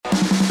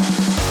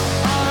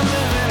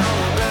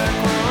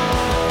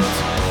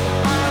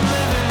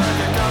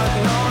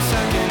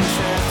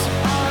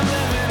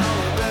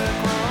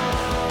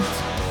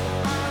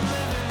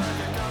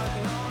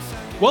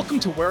Welcome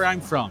to Where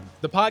I'm From,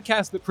 the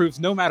podcast that proves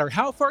no matter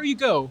how far you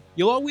go,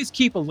 you'll always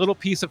keep a little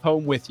piece of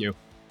home with you.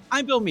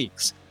 I'm Bill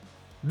Meeks.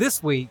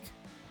 This week,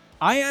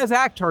 Iyaz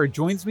Akhtar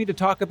joins me to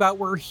talk about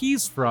where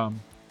he's from,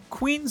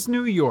 Queens,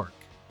 New York.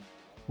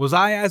 Was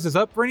Iyaz's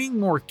upbringing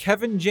more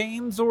Kevin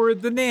James or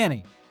The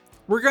Nanny?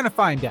 We're going to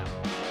find out.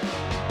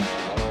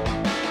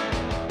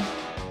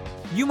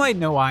 You might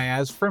know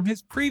Iyaz from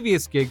his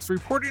previous gigs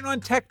reporting on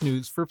tech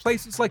news for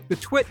places like the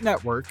Twit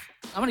Network.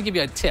 I'm going to give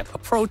you a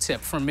pro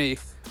tip from me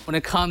when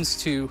it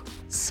comes to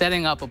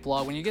setting up a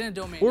blog. When you get a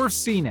domain... Or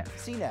CNET.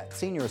 CNET,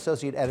 Senior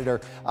Associate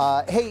Editor.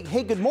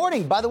 Hey, good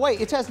morning. By the way,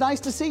 Iyaz, nice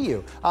to see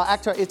you.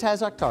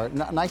 Iyaz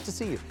Akhtar, nice to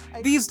see you.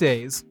 These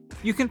days,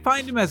 you can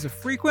find him as a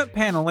frequent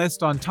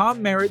panelist on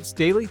Tom Merritt's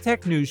daily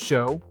tech news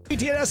show.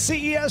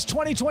 CES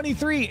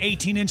 2023,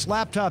 18-inch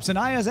laptops, and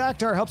Iyaz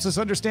Akhtar helps us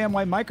understand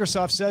why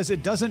Microsoft says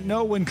it doesn't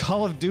know when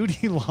Call of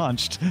Duty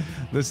launched.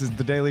 This is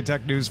the Daily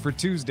Tech News for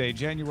Tuesday,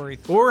 January...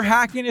 Or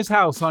hacking his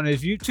house on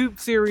his YouTube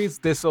series,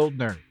 This Old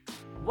Nerd.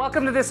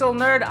 Welcome to This Old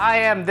Nerd. I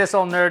am This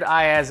Old Nerd,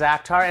 Iyaz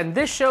Akhtar, and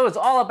this show is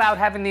all about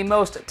having the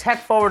most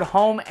tech-forward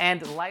home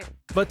and life.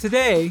 But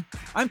today,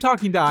 I'm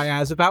talking to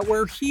Iyaz about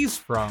where he's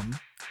from,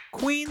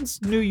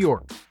 Queens, New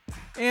York,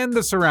 and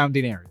the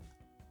surrounding area.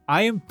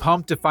 I am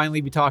pumped to finally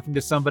be talking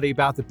to somebody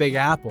about the Big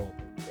Apple,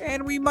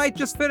 and we might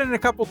just fit in a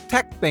couple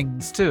tech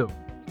things too.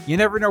 You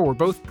never know, we're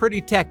both pretty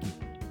techy.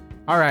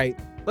 All right,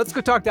 let's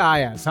go talk to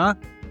Iyaz, huh?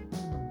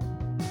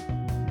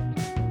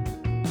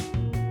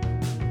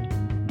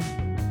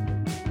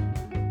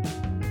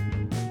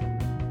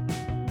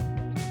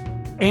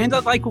 And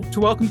I'd like to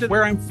welcome to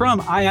Where I'm From,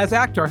 Iyaz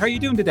Akhtar. How are you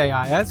doing today,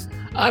 Iyaz?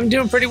 I'm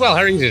doing pretty well.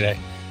 How are you today?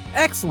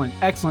 Excellent,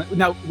 excellent.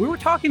 Now, we were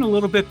talking a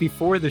little bit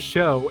before the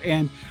show,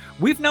 and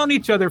we've known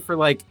each other for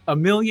like a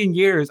million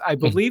years. I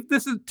believe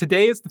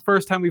today is the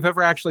first time we've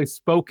ever actually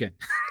spoken.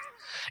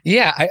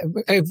 Yeah,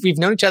 we've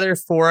known each other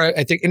for,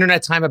 I think,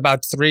 internet time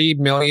about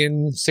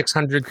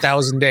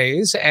 3,600,000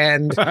 days,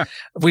 and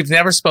we've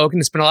never spoken.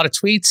 It's been a lot of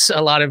tweets,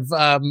 a lot of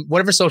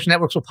whatever social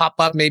networks will pop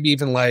up, maybe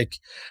even like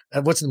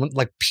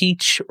like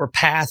Peach or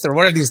Path or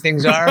whatever these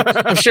things are.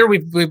 I'm sure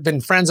we've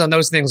been friends on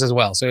those things as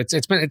well. So it's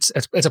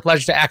a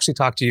pleasure to actually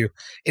talk to you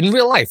in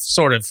real life,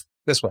 sort of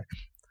this way.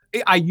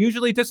 I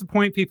usually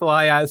disappoint people,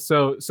 Iyaz,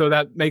 so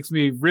that makes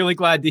me really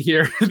glad to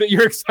hear that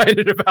you're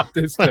excited about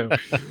this too.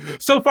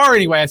 So far,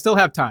 anyway, I still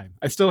have time.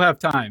 I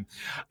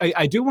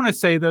do want to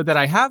say, though, that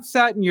I have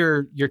sat in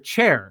your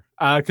chair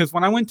because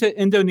when I went to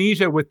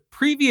Indonesia with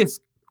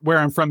previous Where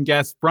I'm From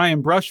guest,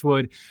 Brian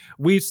Brushwood,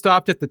 we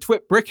stopped at the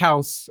Twit Brick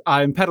House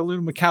in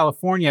Petaluma,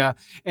 California,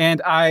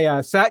 and I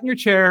sat in your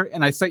chair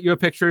and I sent you a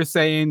picture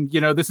saying,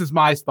 this is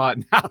my spot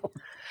now.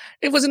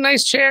 It was a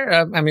nice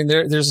chair.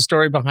 There's a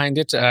story behind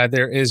it.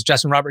 There is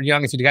Justin Robert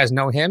Young, if you guys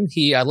know him.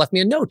 He left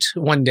me a note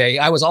one day.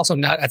 I was also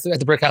not at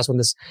the Brick House when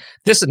this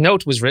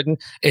note was written.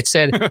 It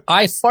said,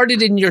 I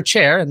farted in your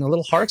chair, and a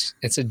little heart.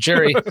 It's a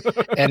jury.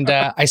 And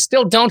I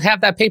still don't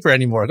have that paper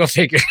anymore. Go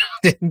figure.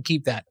 Didn't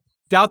keep that.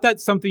 Doubt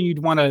that's something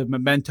you'd want a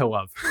memento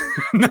of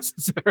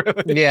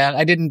necessarily. Yeah,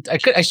 I didn't.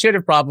 I should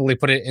have probably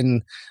put it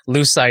in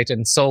Lucite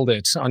and sold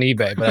it on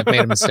eBay, but I've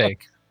made a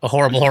mistake. A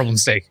horrible, horrible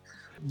mistake.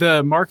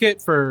 The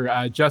market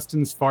for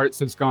Justin's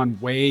farts has gone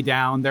way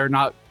down. They're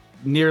not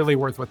nearly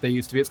worth what they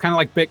used to be. It's kind of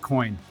like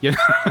Bitcoin,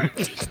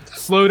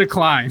 slow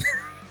decline.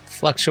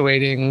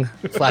 Fluctuating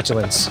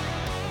flatulence.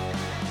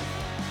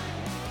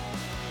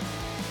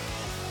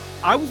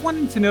 I was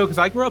wanting to know, because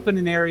I grew up in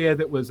an area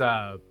that was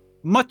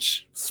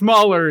much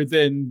smaller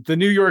than the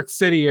New York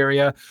City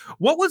area.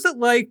 What was it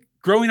like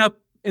growing up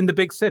in the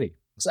big city?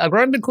 So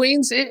growing up in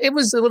Queens, it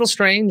was a little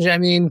strange. I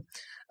mean,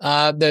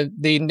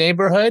 the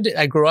neighborhood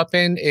I grew up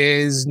in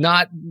is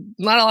not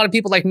a lot of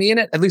people like me in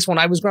it. At least when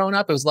I was growing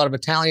up, it was a lot of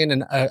Italian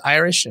and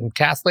Irish and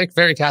Catholic,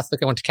 very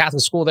Catholic. I went to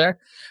Catholic school there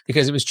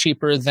because it was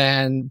cheaper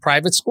than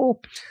private school.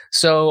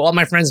 So all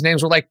my friends'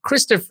 names were like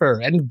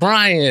Christopher and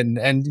Brian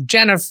and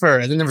Jennifer.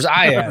 And then there was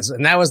Iyaz.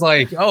 And that was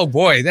like, oh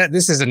boy,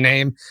 this is a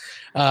name.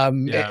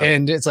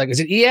 And it's like, is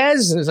it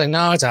Iyaz? And it's like,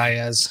 no, it's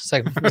Iyaz. It's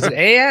like, is it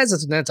Iyaz?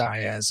 It's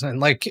Iyaz.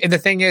 And the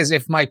thing is,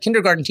 if my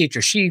kindergarten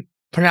teacher, she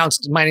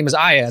pronounced my name as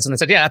Iyaz, and I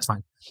said, yeah, that's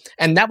fine.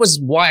 And that was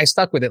why I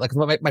stuck with it. Like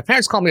my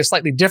parents called me a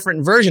slightly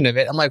different version of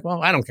it. I'm like,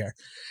 well, I don't care.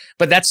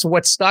 But that's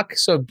what stuck.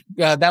 So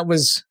that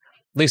was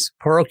at least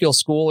parochial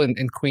school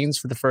in Queens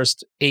for the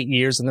first 8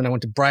 years. And then I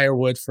went to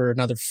Briarwood for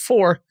another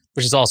 4,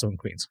 which is also in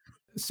Queens.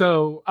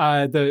 So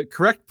the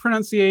correct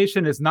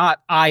pronunciation is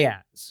not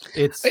Iyaz.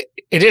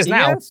 It is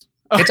now. Iyaz?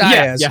 Oh, it's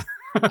Iyaz. Yeah.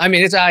 I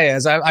mean, it's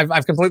Iyaz.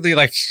 I've completely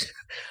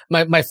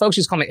my folks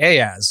used to call me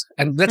Iyaz,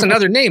 and that's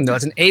another name though.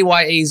 It's an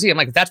Ayaz. I'm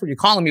like, if that's what you're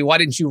calling me, why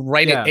didn't you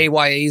write it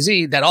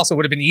Ayaz? That also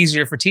would have been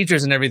easier for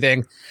teachers and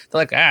everything.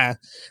 They're like, I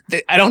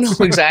don't know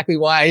exactly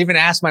why. I even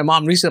asked my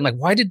mom recently. I'm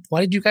like,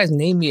 why did you guys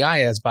name me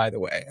Iyaz, by the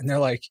way? And they're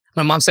like,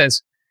 my mom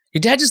says,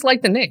 your dad just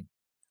liked the name.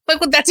 I'm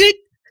like, well, that's it.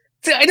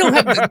 I don't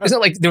have, it's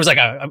not like there was like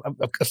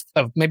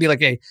maybe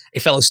like a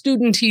fellow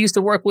student he used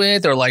to work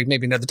with, or like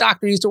maybe another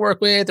doctor he used to work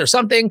with or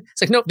something.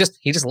 It's like, nope,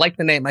 he just liked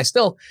the name. I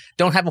still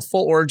don't have a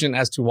full origin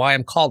as to why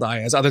I'm called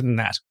Iyaz other than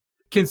that.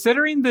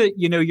 Considering that,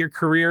 your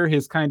career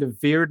has kind of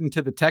veered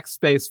into the tech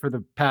space for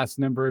the past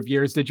number of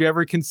years, did you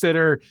ever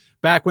consider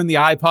back when the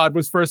iPod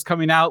was first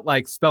coming out,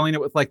 like spelling it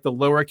with like the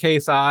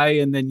lowercase I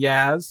and then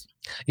Yaz?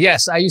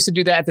 Yes, I used to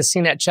do that at the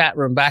CNET chat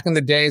room. Back in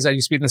the days, I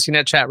used to be in the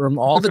CNET chat room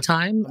all the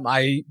time.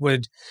 I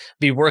would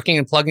be working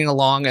and plugging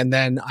along, and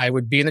then I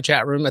would be in the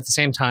chat room at the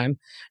same time.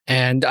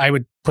 And I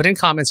would put in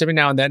comments every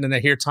now and then, and I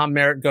hear Tom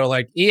Merritt go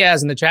like,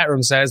 Iyaz in the chat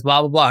room says blah,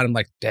 blah, blah. And I'm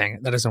like, dang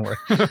it, that doesn't work.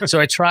 So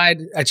I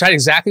tried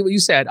exactly what you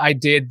said. I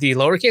did the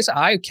lowercase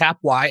I, cap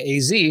Y, A,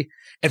 Z.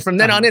 And from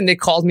then on in, they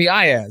called me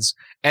Iyaz.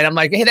 And I'm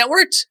like, hey, that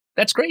worked.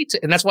 That's great.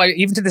 And that's why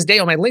even to this day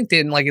on my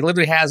LinkedIn, like it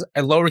literally has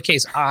a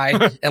lowercase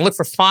I and look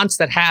for fonts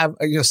that have,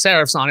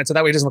 serifs on it. So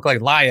that way it doesn't look like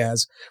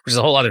Iyaz, which is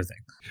a whole other thing.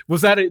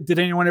 Was that did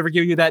anyone ever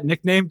give you that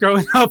nickname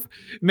growing up?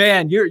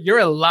 Man, you're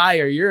a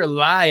liar. You're a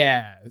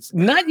Iyaz.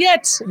 Not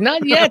yet.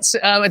 Not yet.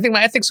 I think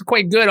my ethics are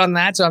quite good on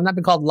that. So I've not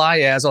been called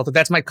Iyaz, although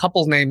that's my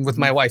couple name with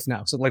my wife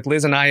now. So like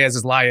Liz and Iyaz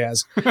is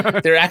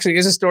Iyaz. There actually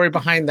is a story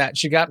behind that.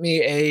 She got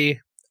me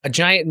a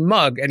giant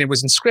mug and it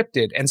was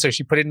inscripted. And so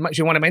she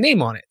she wanted my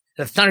name on it.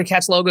 The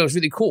Thundercats logo is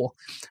really cool.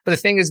 But the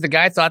thing is, the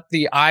guy thought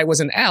the I was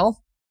an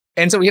L.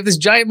 And so we have this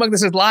giant mug that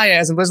says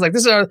Iyaz, and Liz like,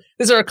 this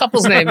is our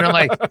couple's name. And I'm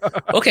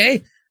like,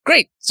 okay,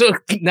 great. So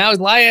now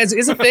Iyaz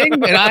is a thing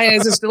and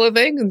Iyaz is still a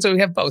thing. And so we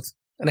have both.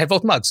 And I have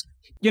both mugs.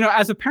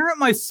 As a parent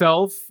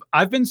myself,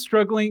 I've been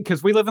struggling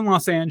because we live in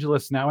Los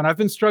Angeles now, and I've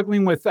been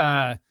struggling with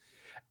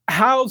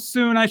how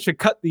soon I should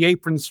cut the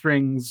apron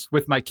strings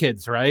with my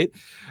kids, right?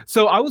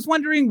 So I was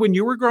wondering, when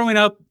you were growing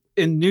up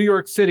in New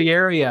York City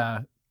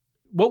area,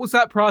 what was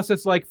that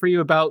process like for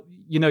you about,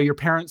 your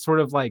parents sort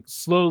of like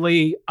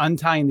slowly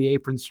untying the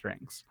apron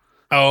strings?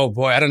 Oh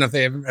boy, I don't know if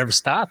they ever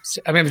stopped.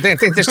 I mean, I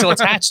think they're still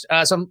attached.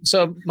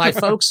 So my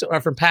folks are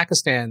from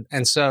Pakistan,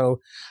 and so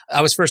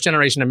I was first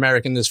generation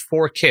American. There's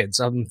 4 kids.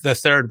 I'm the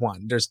third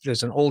one.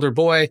 There's an older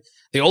boy,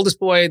 the oldest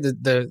boy,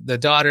 the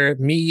daughter,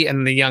 me,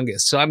 and the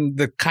youngest. So I'm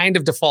the kind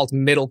of default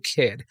middle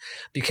kid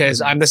because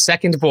I'm the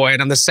second boy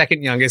and I'm the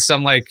second youngest. So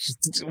I'm like,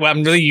 well,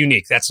 I'm really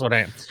unique. That's what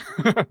I am.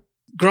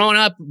 Growing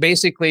up,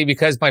 basically,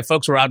 because my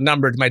folks were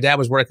outnumbered, my dad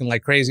was working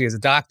like crazy as a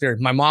doctor.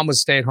 My mom was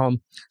stay at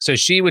home. So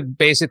she would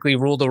basically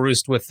rule the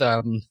roost with,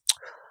 at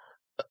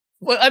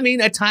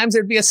times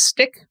there'd be a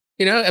stick,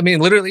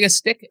 literally a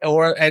stick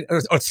or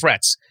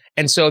threats.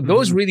 And so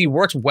those really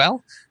worked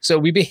well. So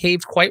we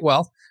behaved quite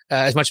well.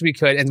 As much as we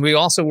could. And we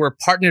also were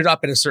partnered up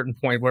at a certain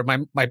point where my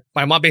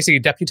mom basically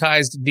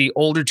deputized the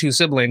older 2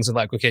 siblings and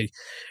like, okay,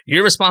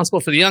 you're responsible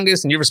for the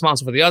youngest and you're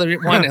responsible for the other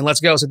one, and let's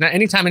go. So now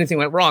anytime anything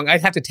went wrong,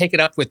 I'd have to take it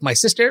up with my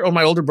sister or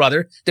my older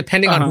brother,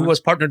 depending on who was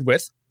partnered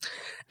with.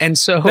 And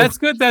so that's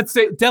good. That's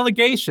it.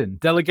 Delegation.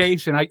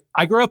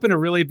 I grew up in a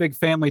really big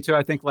family too.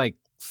 I think like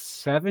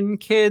 7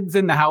 kids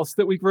in the house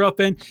that we grew up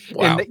in.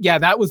 Wow.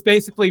 And that was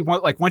basically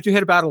once you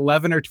hit about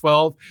 11 or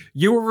 12,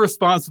 you were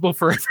responsible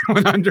for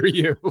everyone under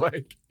you.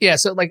 Yeah.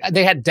 So like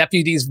they had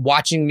deputies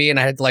watching me and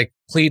I had to like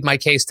plead my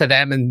case to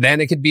them, and then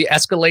it could be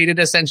escalated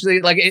essentially.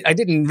 Like I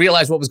didn't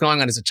realize what was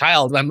going on as a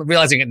child. I'm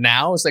realizing it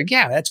now. It's like,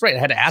 yeah, that's right. I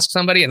had to ask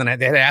somebody, and then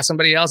they had to ask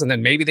somebody else, and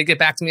then maybe they get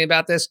back to me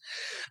about this.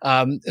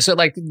 So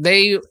like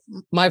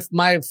my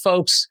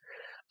folks,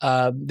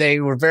 they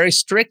were very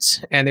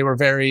strict and they were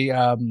very,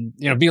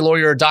 be a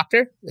lawyer or a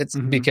doctor. It's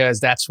because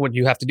that's what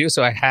you have to do.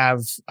 So I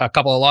have a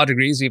couple of law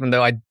degrees, even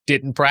though I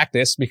didn't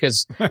practice,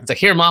 because it's like,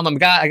 here, mom,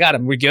 I got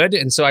him. We're good.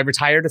 And so I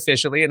retired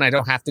officially and I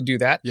don't have to do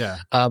that. Yeah.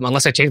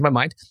 Unless I change my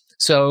mind.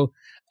 So,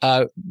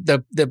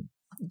 the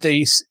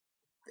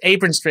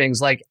apron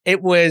strings, like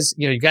it was,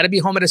 you got to be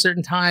home at a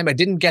certain time. I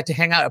didn't get to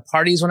hang out at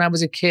parties when I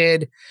was a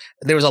kid.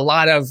 There was a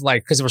lot of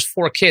because there was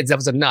 4 kids, that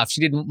was enough.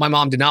 My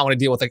mom did not want to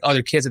deal with like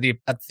other kids at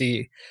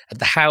the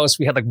house.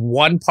 We had like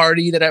 1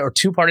 party or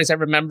 2 parties I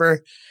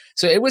remember.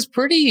 So it was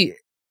pretty,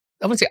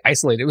 I wouldn't say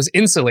isolated. It was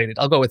insulated.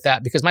 I'll go with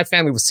that because my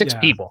family was 6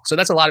 people. So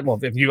that's a lot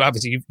of, if you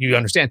obviously you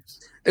understand.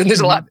 And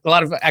there's a lot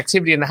of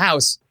activity in the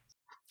house.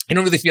 You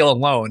don't really feel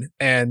alone.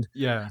 And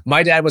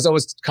my dad was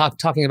always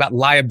talking about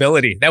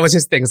liability. That was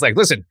his thing. It's like,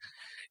 listen,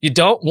 you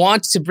don't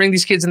want to bring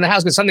these kids in the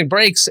house because something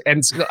breaks,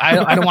 and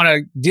I don't want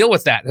to deal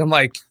with that. And I'm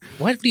like,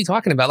 what are you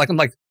talking about? Like, I'm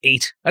like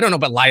 8. I don't know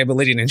about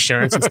liability and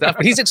insurance and stuff.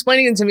 But he's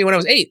explaining it to me when I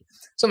was 8.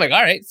 So I'm like,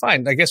 all right,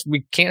 fine. I guess we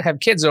can't have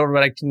kids over,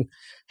 but I can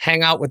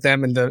hang out with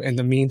them in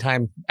the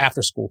meantime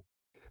after school.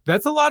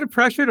 That's a lot of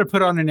pressure to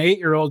put on an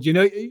 8-year-old.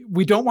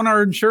 We don't want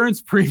our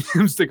insurance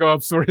premiums to go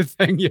up, sort of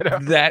thing.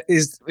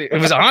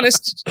 It was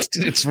honest.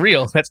 It's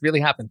real. That's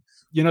really happened.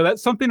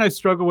 That's something I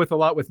struggle with a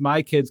lot with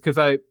my kids because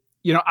I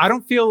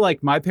don't feel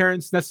like my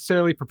parents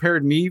necessarily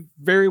prepared me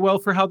very well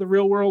for how the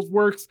real world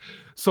works.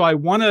 So I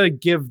want to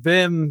give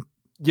them,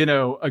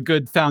 a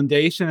good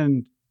foundation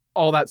and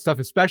all that stuff,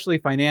 especially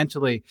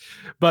financially.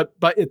 But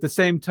at the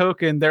same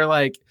token, they're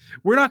like,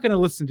 we're not going to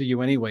listen to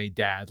you anyway,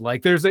 Dad.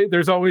 Like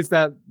there's always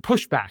that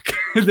pushback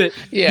that,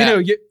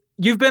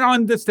 you've been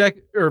on this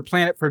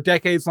planet for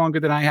decades longer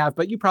than I have,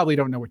 but you probably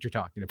don't know what you're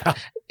talking about.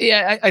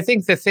 Yeah, I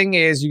think the thing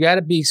is you got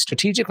to be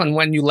strategic on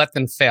when you let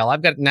them fail.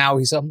 I've got now,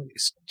 he's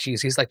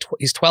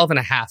 12 and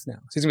a half now.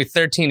 So he's going to be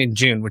 13 in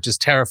June, which is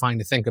terrifying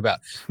to think about.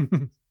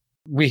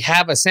 We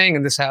have a saying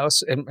in this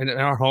house, in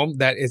our home,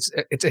 that it's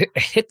a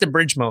hit the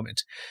bridge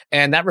moment.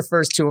 And that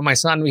refers to when my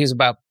son, he's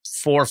about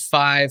 4 or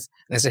 5.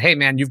 And I said, hey,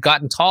 man, you've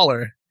gotten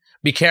taller.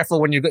 Be careful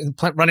when you're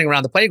running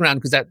around the playground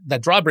because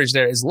that drawbridge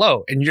there is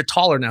low and you're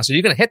taller now. So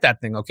you're going to hit that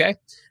thing, okay?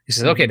 He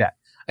says, okay, Dad.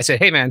 I said,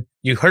 hey, man,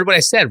 you heard what I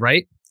said,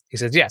 right? He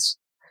says, yes.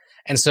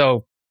 And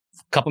so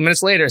a couple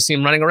minutes later, I see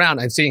him running around.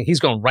 I'm seeing he's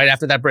going right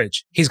after that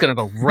bridge. He's going to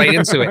go right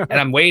into it. And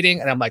I'm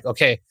waiting and I'm like,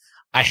 okay,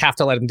 I have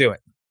to let him do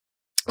it.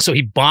 So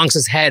he bonks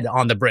his head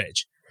on the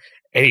bridge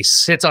and he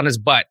sits on his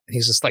butt.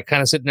 He's just like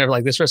kind of sitting there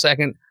like this for a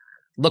second,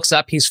 looks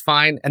up, he's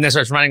fine, and then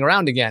starts running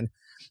around again.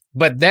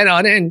 But then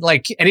on in,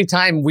 like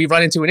anytime we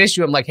run into an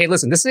issue, I'm like, hey,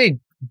 listen, this is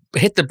a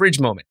hit the bridge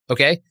moment.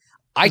 Okay.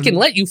 I can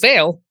let you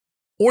fail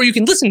or you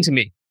can listen to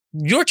me.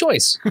 Your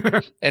choice.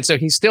 And so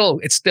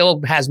it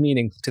still has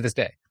meaning to this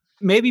day.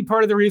 Maybe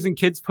part of the reason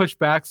kids push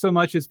back so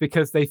much is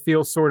because they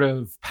feel sort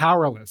of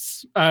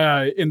powerless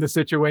in the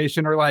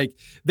situation, or like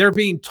they're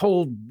being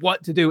told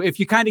what to do. If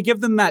you kind of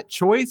give them that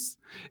choice,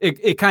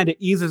 it kind of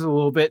eases a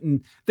little bit,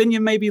 and then you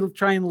maybe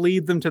try and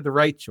lead them to the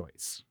right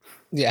choice.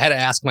 Yeah, I had to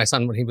ask my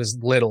son when he was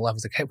little. I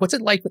was like, hey, what's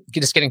it like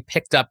just getting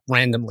picked up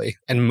randomly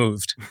and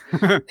moved?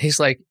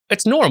 He's like,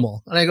 it's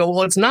normal. And I go,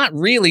 well, it's not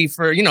really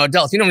for,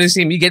 adults. You don't really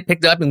see me get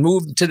picked up and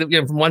moved to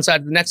from one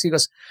side to the next. He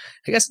goes,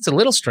 I guess it's a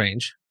little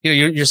strange.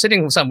 You're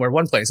sitting somewhere,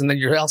 one place, and then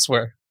you're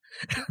elsewhere.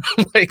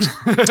 I'm like,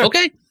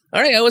 okay.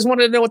 All right. I always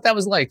wanted to know what that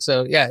was like.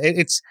 So yeah,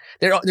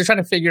 they're trying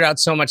to figure out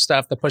so much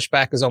stuff. The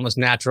pushback is almost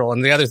natural.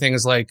 And the other thing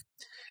is like,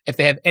 if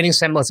they have any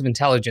semblance of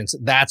intelligence,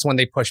 that's when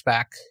they push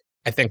back,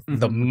 I think,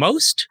 the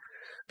most.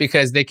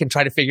 Because they can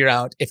try to figure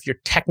out if you're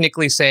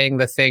technically saying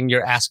the thing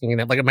you're asking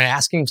them. Like, am I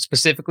asking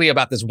specifically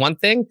about this one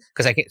thing?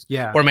 Because I can't.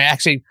 Yeah. Or am I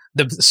actually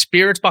the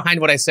spirit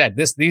behind what I said?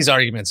 These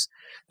arguments,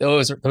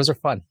 those are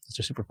fun. Those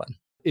are super fun.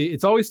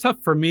 It's always tough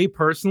for me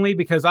personally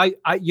because I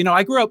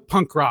grew up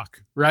punk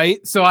rock,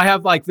 right? So I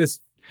have like this,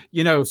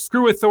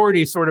 screw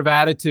authority sort of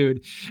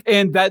attitude.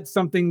 And that's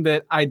something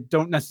that I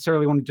don't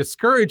necessarily want to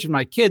discourage in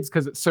my kids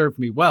because it served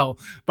me well.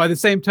 By the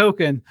same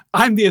token,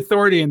 I'm the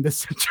authority in this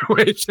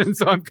situation.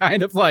 So I'm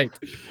kind of like,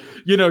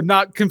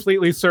 not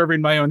completely serving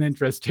my own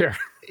interest here.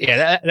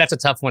 Yeah, that's a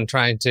tough one,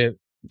 trying to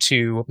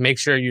make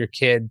sure your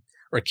kid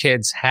or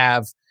kids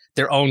have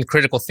their own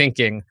critical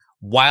thinking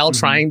while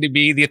trying to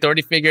be the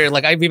authority figure.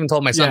 Like I've even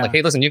told my son, like,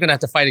 hey, listen, you're going to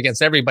have to fight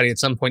against everybody at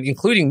some point,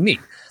 including me.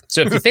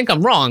 So if you think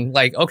I'm wrong,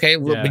 like, okay,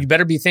 well, you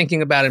better be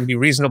thinking about it and be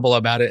reasonable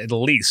about it at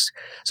least.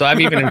 So I've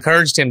even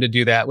encouraged him to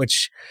do that,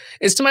 which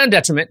is to my own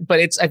detriment, but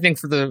I think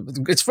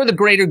it's for the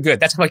greater good.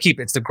 That's how I keep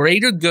it. It's the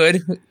greater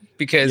good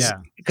because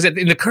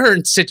in the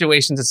current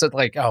situations, it's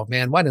like, oh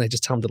man, why didn't I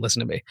just tell him to listen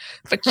to me?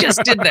 If I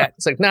just did that,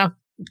 it's like, no,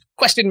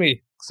 question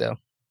me. So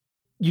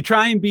you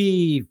try and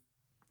be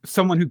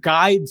someone who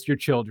guides your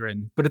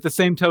children, but at the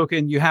same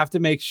token, you have to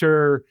make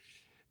sure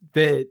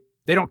that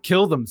they don't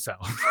kill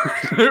themselves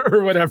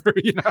or whatever.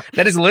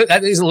 That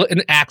is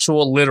an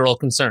actual literal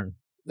concern.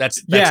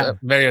 That's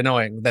very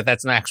annoying.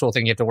 That's an actual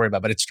thing you have to worry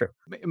about, but it's true.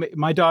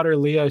 My daughter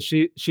Leah,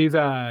 she's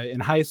in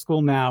high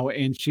school now,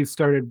 and she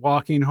started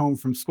walking home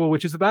from school,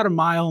 which is about a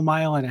mile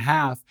and a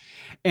half.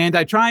 And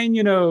I try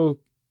and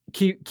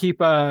keep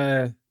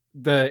the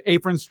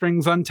apron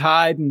strings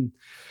untied and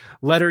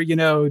let her,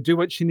 do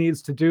what she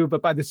needs to do.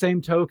 But by the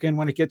same token,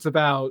 when it gets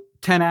about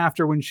 10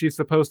 after when she's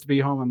supposed to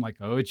be home, I'm like,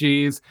 oh,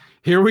 geez,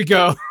 here we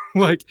go.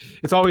 Like,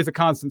 it's always a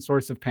constant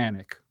source of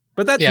panic.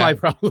 But that's my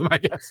problem, I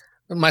guess.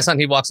 My son,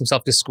 he walks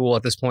himself to school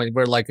at this point.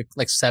 We're like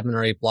 7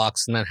 or 8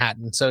 blocks in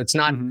Manhattan. So it's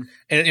not, and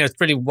it's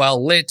pretty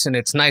well lit and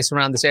it's nice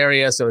around this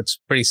area. So it's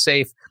pretty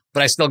safe.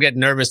 But I still get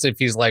nervous if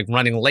he's like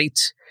running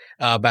late.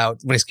 About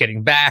when he's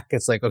getting back.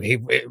 It's like, okay,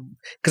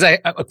 because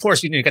of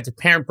course, you got the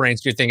parent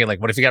brains. You're thinking like,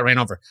 what if he got ran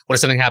over? What if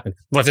something happened?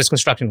 What if there's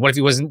construction? What if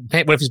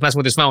he's messing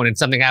with his phone and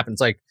something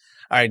happens? Like,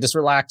 all right, just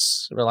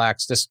relax,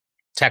 just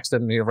text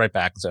him and he'll right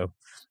back. So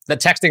the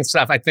texting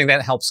stuff, I think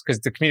that helps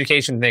because the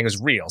communication thing is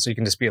real. So you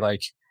can just be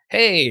like,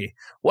 hey,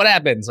 what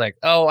happens? Like,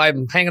 oh,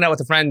 I'm hanging out with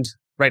a friend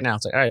right now.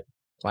 It's like, all right,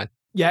 fine.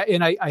 Yeah,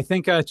 and I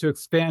think to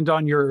expand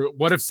on your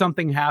what if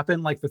something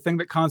happened, like the thing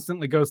that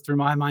constantly goes through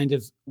my mind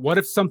is what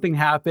if something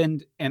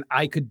happened and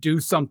I could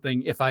do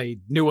something if I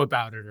knew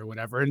about it or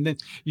whatever. And then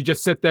you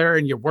just sit there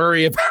and you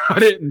worry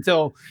about it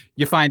until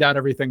you find out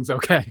everything's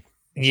okay.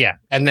 Yeah,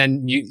 and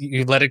then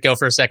you let it go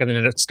for a second and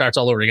then it starts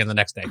all over again the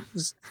next day.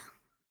 It's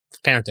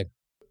parenting.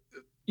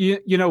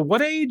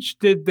 What age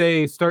did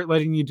they start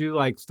letting you do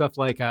like stuff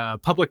like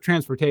public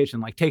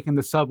transportation, like taking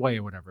the subway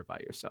or whatever by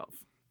yourself?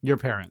 Your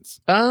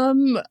parents?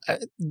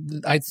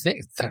 I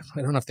think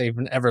I don't know if they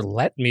even ever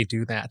let me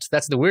do that.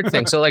 That's the weird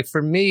thing. So like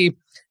for me,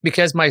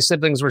 because my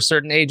siblings were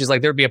certain ages,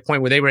 like there'd be a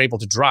point where they were able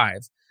to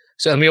drive.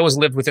 So and we always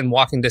lived within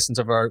walking distance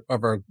of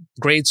our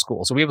grade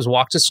school. So we always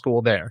walked to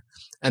school there.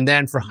 And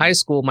then for high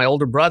school, my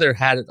older brother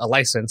had a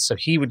license, so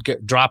he would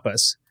drop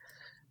us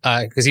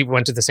because he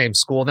went to the same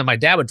school. Then my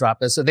dad would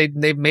drop us. So they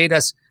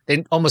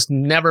almost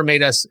never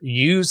made us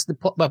use the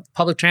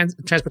public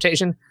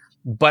transportation.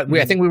 But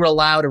I think we were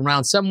allowed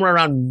somewhere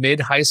around mid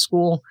high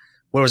school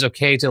where it was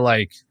okay to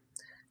like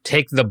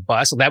take the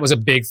bus. That was a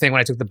big thing when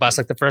I took the bus.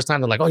 Like the first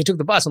time, they're like, "Oh, you took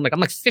the bus." I'm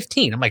like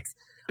 15. I'm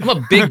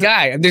a big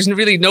guy. And there's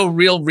really no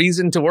real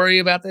reason to worry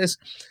about this.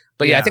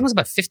 But yeah, I think it was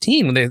about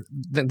 15 when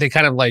they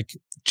kind of like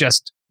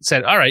just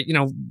said, "All right,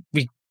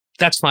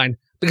 that's fine."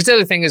 Because the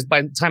other thing is,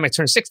 by the time I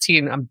turned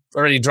 16, I'm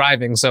already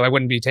driving, so I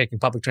wouldn't be taking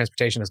public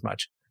transportation as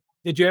much.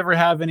 Did you ever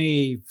have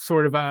any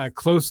sort of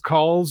close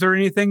calls or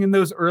anything in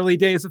those early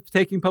days of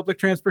taking public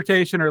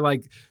transportation, or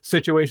like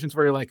situations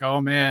where you're like,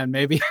 oh man,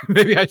 maybe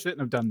I shouldn't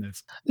have done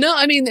this? No,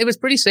 I mean, it was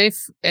pretty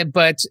safe,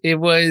 but it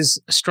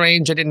was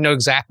strange. I didn't know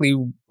exactly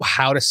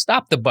how to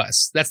stop the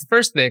bus. That's the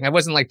first thing. I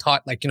wasn't like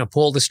taught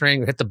pull the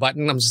string or hit the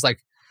button. I'm just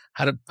like,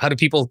 how do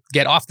people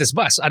get off this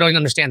bus? I don't even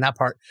understand that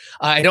part.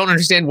 I don't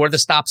understand where the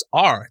stops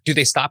are. Do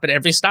they stop at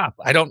every stop?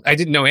 I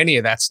didn't know any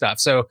of that stuff.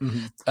 So,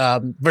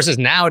 versus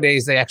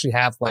nowadays, they actually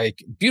have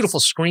like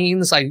beautiful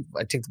screens. I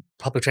take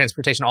public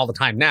transportation all the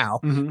time now,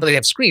 but they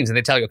have screens and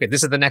they tell you, okay,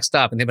 this is the next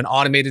stop, and they have an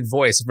automated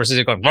voice versus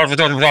you're going, blah, blah,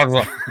 blah,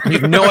 blah. You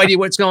have no idea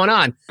what's going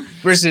on.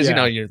 Versus,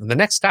 the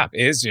next stop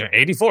is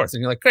 84th,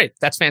 and you're like, great,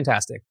 that's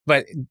fantastic.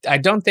 But I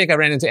don't think I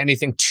ran into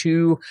anything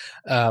too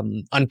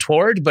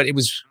untoward, but it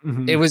was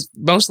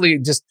mostly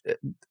just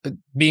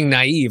being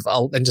naive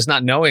and just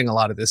not knowing a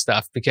lot of this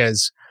stuff,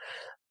 because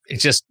it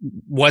just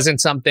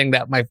wasn't something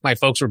that my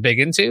folks were big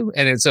into.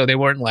 And so they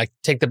weren't like,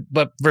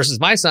 but versus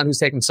my son, who's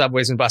taking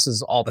subways and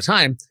buses all the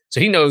time.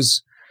 So he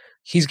knows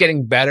he's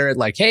getting better at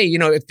like, hey,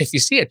 if you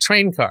see a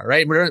train car,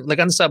 right? We're like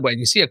on the subway and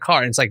you see a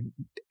car and it's like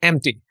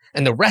empty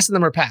and the rest of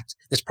them are packed.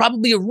 There's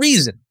probably a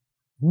reason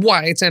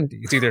why it's empty.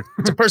 It's either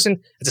it's a person,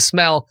 it's a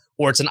smell,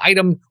 or it's an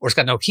item, or it's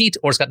got no heat,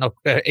 or it's got no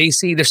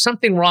AC. There's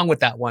something wrong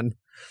with that one.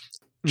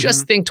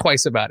 Just think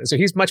twice about it. So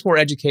he's much more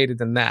educated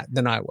than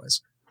I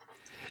was.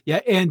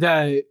 Yeah.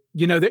 And,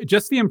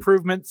 just the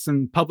improvements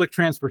in public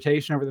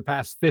transportation over the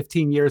past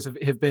 15 years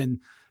have been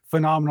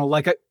phenomenal.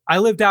 Like I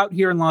lived out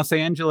here in Los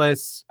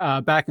Angeles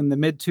back in the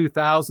mid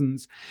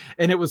 2000s,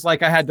 and it was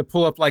like I had to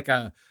pull up like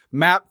a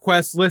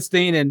MapQuest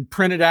listing and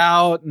print it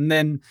out, and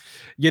then,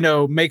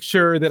 make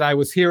sure that I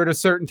was here at a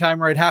certain time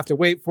where I'd have to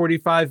wait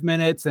 45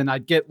 minutes and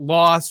I'd get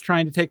lost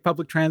trying to take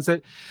public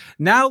transit.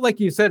 Now, like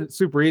you said, it's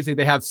super easy.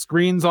 They have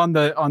screens on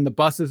the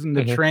buses and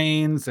the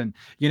trains, and,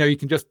 you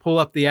can just pull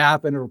up the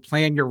app and it'll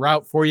plan your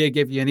route for you,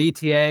 give you an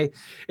ETA.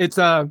 It's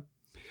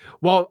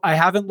well, I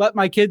haven't let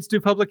my kids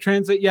do public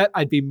transit yet.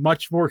 I'd be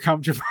much more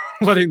comfortable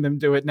letting them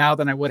do it now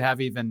than I would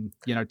have even,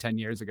 10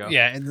 years ago.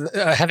 Yeah.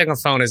 Having a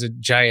phone is a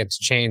giant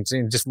change.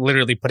 And just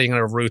literally putting in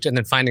a route and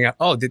then finding out,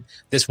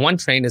 this one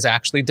train is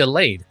actually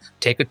delayed.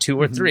 Take a 2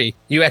 or 3.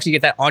 You actually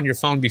get that on your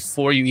phone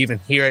before you even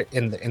hear it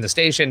in the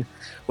station,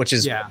 which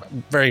is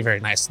very, very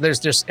nice.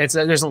 There's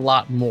a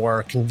lot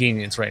more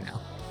convenience right now.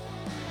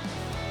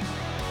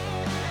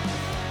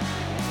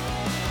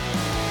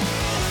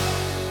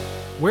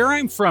 Where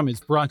I'm From is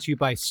brought to you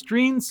by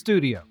Stream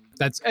Studio.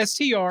 That's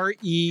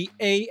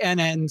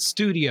STREANN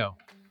Studio,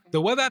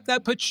 the web app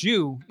that puts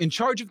you in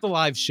charge of the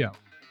live show.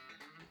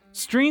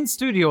 Stream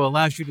Studio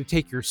allows you to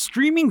take your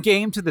streaming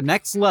game to the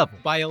next level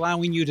by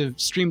allowing you to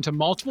stream to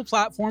multiple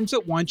platforms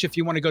at once. If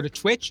you want to go to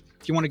Twitch,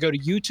 if you want to go to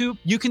YouTube,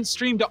 you can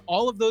stream to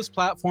all of those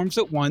platforms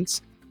at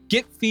once,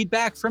 get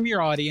feedback from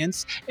your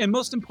audience, and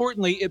most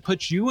importantly, it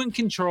puts you in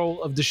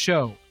control of the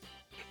show.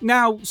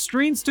 Now,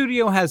 Stream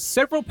Studio has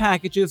several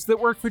packages that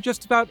work for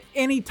just about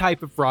any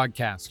type of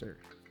broadcaster.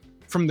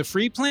 From the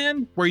free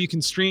plan, where you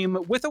can stream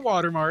with a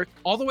watermark,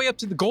 all the way up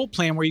to the gold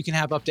plan, where you can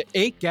have up to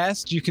 8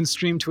 guests. You can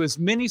stream to as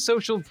many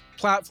social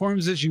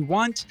platforms as you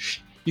want.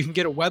 You can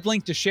get a web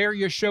link to share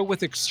your show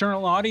with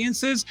external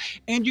audiences,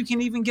 and you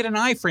can even get an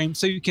iframe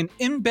so you can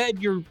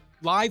embed your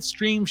live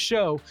stream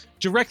show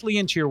directly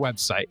into your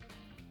website.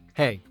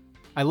 Hey,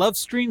 I love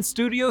Stream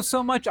Studio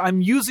so much,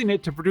 I'm using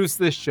it to produce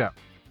this show.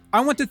 I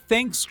want to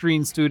thank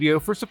Stream Studio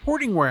for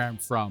supporting Where I'm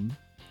From,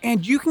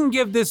 and you can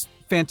give this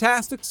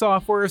fantastic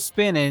software a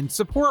spin and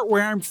support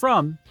Where I'm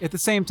From at the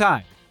same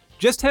time.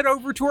 Just head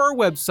over to our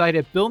website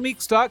at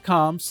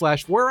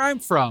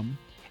billmeeks.com/whereimfrom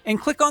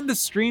and click on the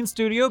Stream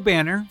Studio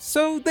banner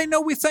so they know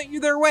we sent you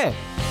their way.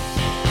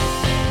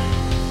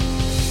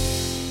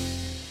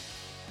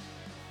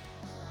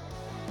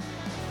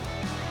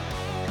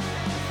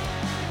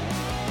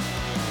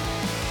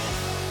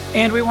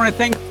 And we want to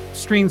thank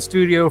Stream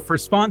Studio for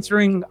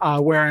sponsoring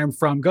Where I'm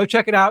From. Go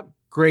check it out.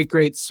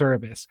 Great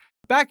service.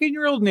 Back in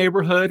your old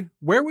neighborhood,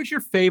 where was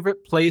your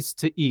favorite place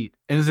to eat?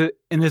 And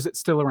is it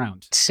still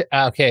around?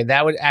 Okay,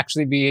 that would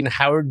actually be in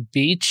Howard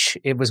Beach.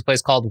 It was a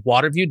place called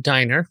Waterview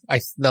Diner.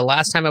 The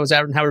last time I was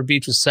out in Howard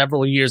Beach was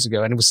several years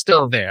ago, and it was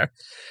still there.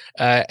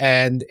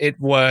 And it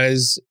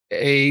was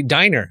a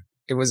diner.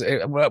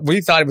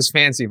 We thought it was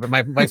fancy, but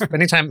my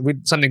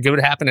anytime something good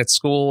would happen at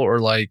school, or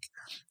like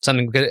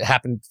something good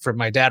happened for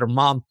my dad or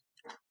mom,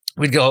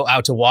 we'd go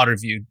out to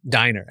Waterview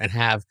Diner and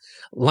have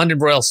London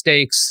broiled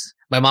steaks.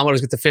 My mom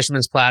always get the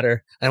fisherman's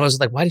platter. And I was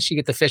like, why did she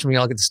get the fish when we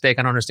all get the steak?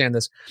 I don't understand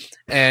this.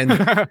 And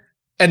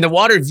and the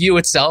water view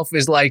itself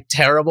is like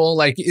terrible.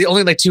 Like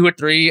only like 2 or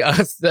 3 of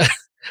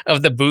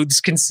the booths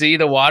can see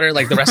the water.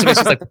 Like the rest of it's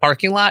just like the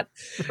parking lot.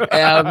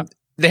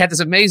 they had this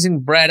amazing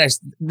bread.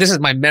 This is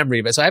my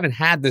memory, but so I haven't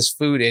had this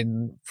food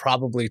in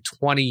probably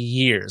 20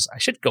 years. I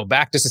should go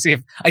back just to see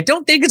if I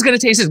don't think it's going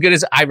to taste as good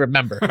as I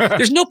remember.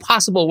 There's no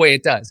possible way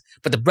it does,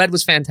 but the bread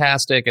was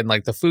fantastic and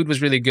like the food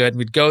was really good.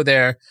 We'd go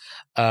there,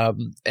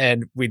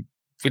 and we'd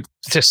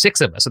just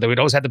 6 of us. So then we'd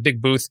always have the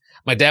big booth.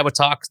 My dad would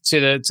talk to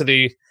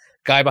the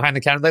guy behind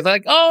the counter. They're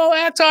like, "Oh,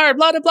 Akhtar,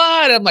 blah, blah,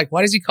 blah." And I'm like,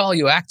 "Why does he call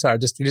you Akhtar?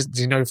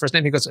 Do you know your first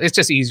name?" He goes, "It's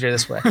just easier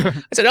this way." I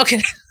said,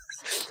 "Okay."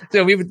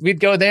 So we'd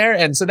go there,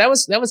 and so that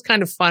was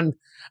kind of fun.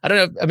 I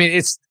don't know. I mean,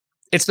 it's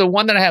the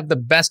one that I have the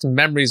best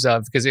memories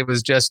of because it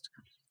was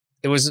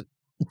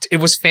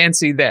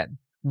fancy then.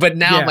 But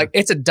now I'm like,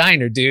 it's a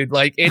diner, dude.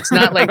 Like, it's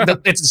not like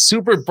it's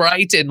super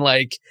bright and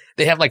like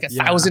they have like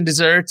 1,000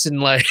 desserts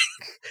and like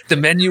the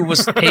menu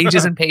was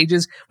pages and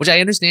pages, which I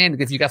understand.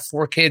 If you got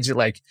 4 kids, you're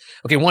like,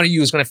 okay, one of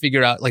you is going to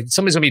figure out like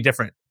somebody's going to be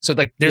different. So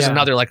like, there's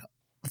another like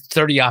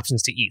 30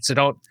 options to eat. So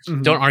don't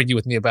argue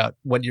with me about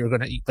what you're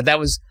going to eat. But that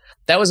was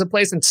a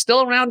place and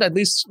still around at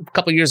least a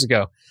couple of years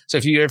ago. So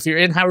if you're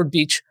in Howard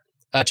Beach,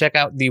 check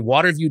out the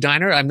Waterview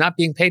Diner. I'm not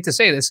being paid to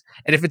say this,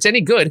 and if it's any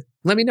good,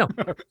 let me know.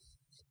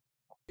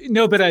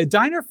 No, but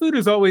diner food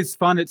is always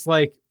fun. It's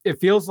like,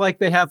 it feels like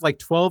they have like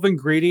 12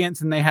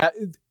 ingredients and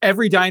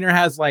every diner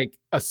has like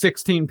a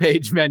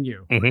 16-page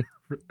menu.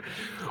 Mm-hmm.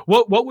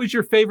 What was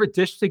your favorite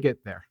dish to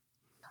get there?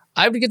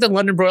 I would get the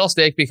London broil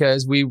steak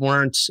because we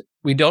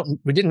didn't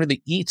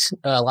really eat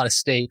a lot of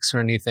steaks or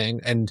anything.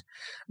 And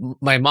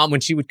my mom,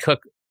 when she would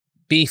cook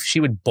beef,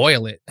 she would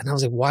boil it. And I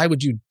was like, why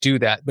would you do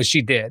that? But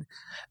she did.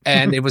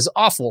 And it was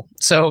awful.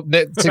 So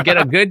to get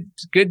a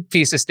good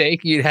piece of steak,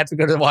 you'd have to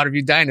go to the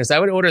Waterview Diner. So I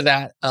would order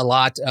that a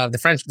lot.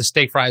 The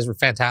steak fries were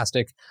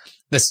fantastic.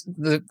 I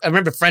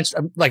remember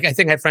I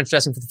think I had French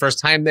dressing for the first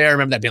time there. I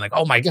remember that being like,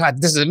 oh my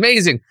God, this is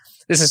amazing.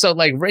 This is so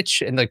like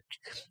rich and like,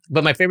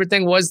 but my favorite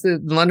thing was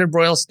the London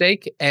broil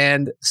steak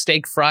and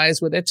steak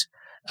fries with it.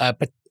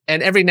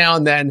 And every now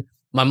and then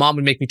my mom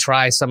would make me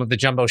try some of the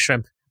jumbo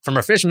shrimp from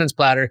her fisherman's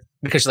platter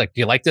because she's like,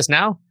 do you like this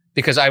now?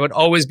 Because I would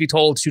always be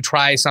told to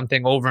try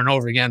something over and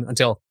over again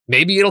until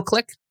maybe it'll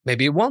click,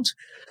 maybe it won't,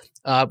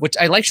 which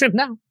I like shrimp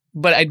now,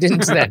 but I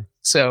didn't then.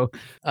 So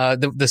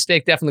the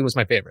steak definitely was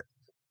my favorite.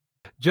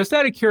 Just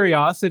out of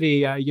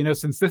curiosity,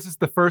 since this is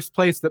the first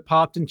place that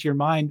popped into your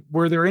mind,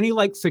 were there any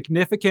like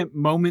significant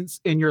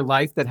moments in your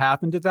life that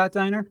happened at that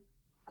diner?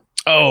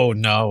 Oh,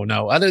 no.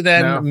 Other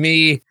than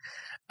me,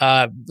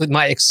 with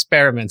my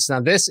experiments.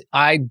 Now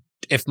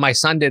if my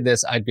son did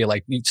this, I'd be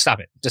like,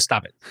 stop it, just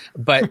stop it.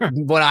 But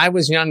when I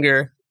was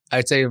younger,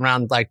 I'd say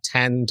around like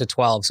 10 to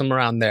 12, somewhere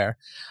around there,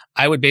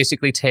 I would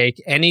basically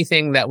take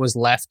anything that was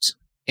left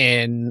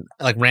in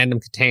like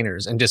random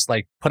containers and just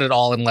like put it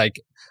all in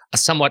like a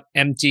somewhat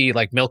empty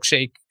like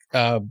milkshake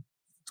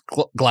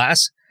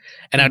glass.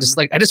 And I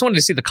just wanted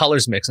to see the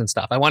colors mix and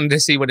stuff. I wanted to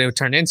see what it would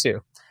turn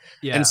into.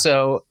 Yeah. And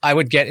so I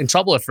would get in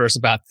trouble at first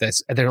about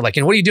this. And they're like,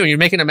 what are you doing? You're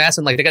making a mess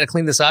and like, they got to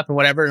clean this up and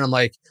whatever. And I'm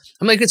like,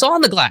 it's all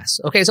in the glass.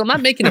 Okay. So I'm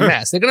not making a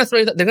mess. They're going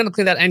to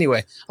clean that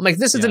anyway. I'm like,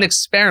 this is an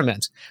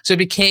experiment. So it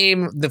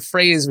became, the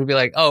phrase would be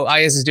like, oh,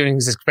 Iyaz is doing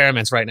his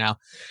experiments right now.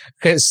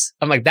 Cause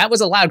I'm like, that was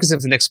allowed because it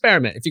was an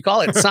experiment. If you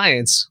call it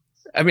science,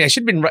 I mean, I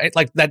should have been right.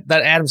 Like that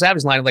Adam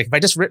Savage line, like if I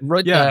just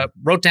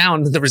wrote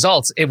down the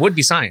results, it would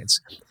be science,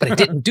 but I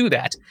didn't do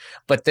that.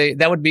 But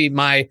that would be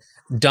my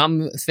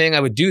dumb thing I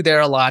would do there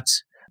a lot,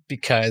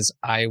 because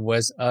I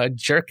was a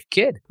jerk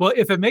kid. Well,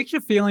 if it makes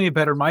you feel any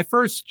better, my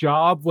first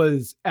job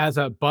was as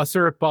a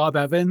busser at Bob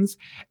Evans,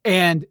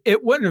 and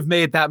it wouldn't have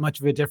made that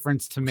much of a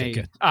difference to me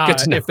good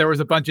to know. If there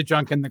was a bunch of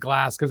junk in the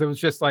glass, because it was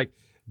just like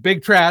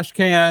big trash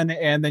can,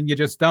 and then you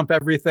just dump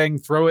everything,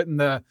 throw it in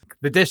the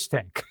dish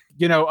tank.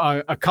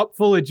 A cup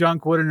full of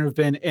junk wouldn't have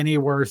been any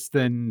worse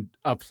than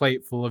a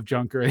plate full of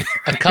junk. Or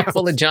a cup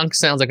full of junk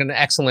sounds like an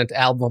excellent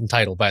album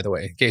title, by the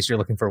way, in case you're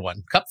looking for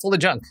one. Cup full of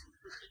junk.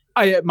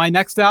 My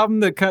next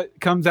album that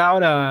comes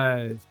out,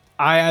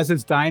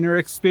 Iyaz's Diner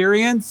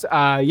Experience.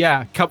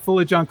 Cup Full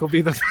of Junk will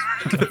be the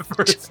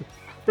first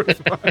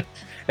one.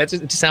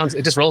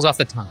 It just rolls off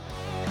the tongue.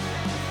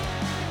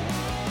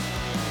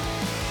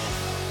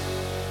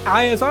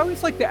 I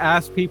always like to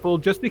ask people,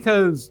 just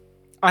because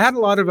I had a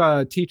lot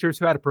of teachers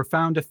who had a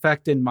profound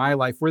effect in my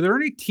life. Were there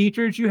any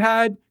teachers you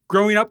had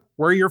growing up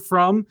where you're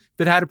from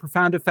that had a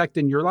profound effect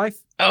in your life?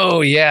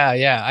 Oh,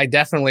 yeah. I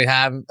definitely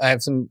have. I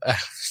have some,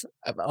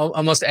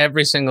 almost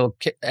every single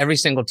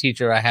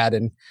teacher I had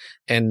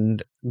in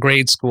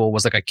grade school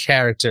was like a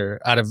character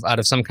out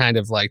of some kind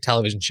of like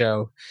television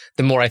show.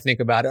 The more I think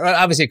about it,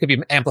 obviously it could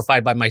be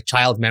amplified by my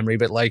child memory,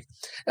 but like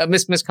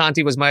Miss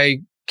Conti was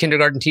my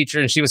kindergarten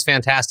teacher, and she was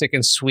fantastic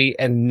and sweet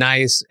and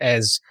nice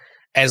as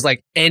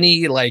like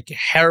any like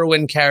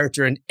heroine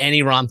character in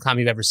any rom-com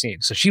you've ever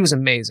seen. So she was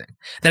amazing.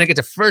 Then I get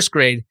to first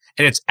grade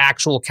and it's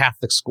actual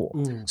Catholic school.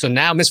 Ooh. So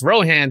now Miss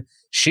Rohan,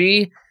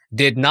 she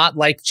did not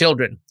like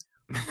children.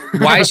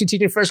 Why is she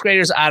teaching first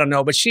graders? I don't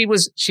know, but she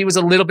was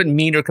a little bit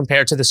meaner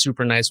compared to the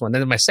super nice one.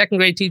 Then my second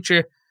grade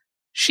teacher,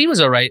 she was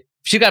all right.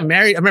 She got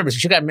married. I remember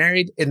she got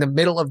married in the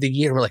middle of the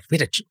year. We're like, we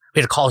had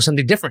to call her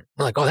something different.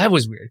 We're like, oh, that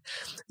was weird.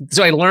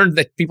 So I learned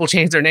that people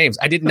change their names.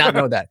 I did not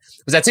know that.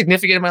 Was that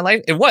significant in my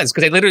life? It was,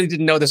 because I literally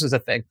didn't know this was a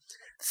thing.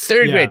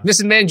 Third grade,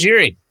 Mrs.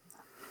 Mangieri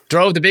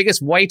drove the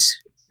biggest white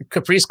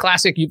Caprice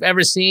Classic you've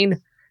ever seen.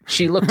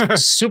 She looked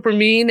super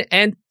mean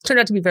and turned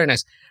out to be very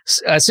nice.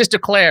 Sister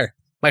Claire,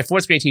 my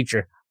fourth grade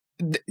teacher,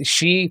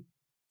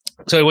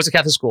 so it was a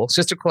Catholic school.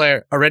 Sister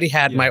Claire already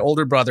had my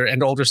older brother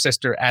and older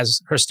sister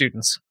as her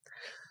students.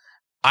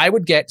 I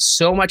would get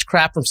so much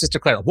crap from Sister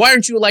Claire. Why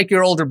aren't you like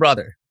your older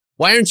brother?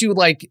 Why aren't you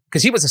like,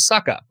 because he was a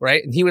suck up,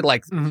 right? And he would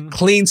like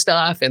clean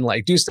stuff and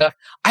like do stuff.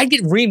 I'd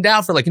get reamed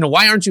out for like,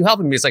 why aren't you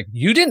helping me? It's like,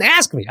 you didn't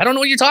ask me. I don't know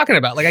what you're talking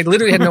about. Like I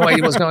literally had no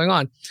idea what's going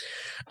on.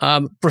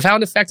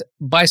 Profound effect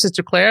by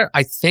Sister Claire.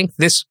 I think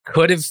this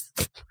could have,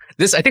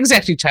 I think it's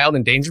actually child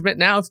endangerment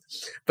now.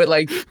 But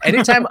like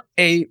anytime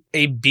a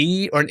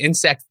bee or an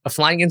insect, a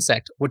flying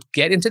insect would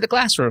get into the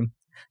classroom,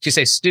 she'd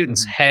say,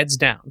 students, heads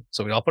down.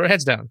 So we all put our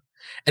heads down.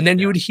 And then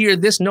you would hear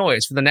this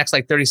noise for the next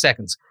like 30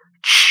 seconds.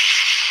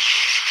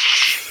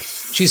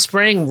 She's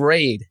spraying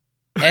Raid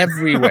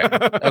everywhere.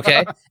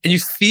 Okay. And you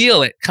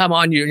feel it come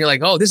on you and you're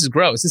like, oh, this is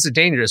gross. This is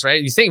dangerous,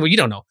 right? You think, well, you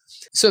don't know.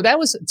 So that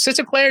was,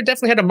 Sister Claire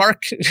definitely had a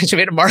mark. She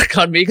made a mark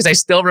on me because I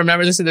still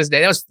remember this to this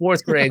day. That was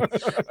fourth grade.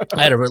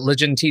 I had a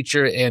religion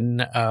teacher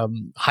in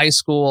high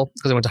school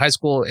because I went to high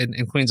school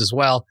in Queens as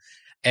well.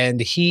 And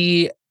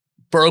he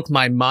broke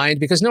my mind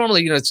because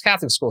normally, it's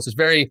Catholic school. So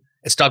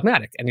it's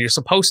dogmatic and you're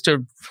supposed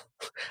to,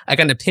 I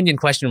got an opinion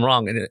question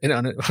wrong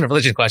on a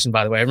religion question,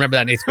 by the way. I remember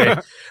that in 8th grade.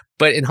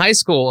 But in high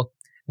school,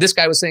 this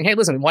guy was saying, hey,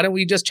 listen, why don't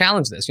we just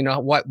challenge this?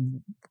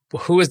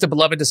 Who is the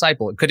beloved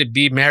disciple? Could it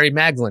be Mary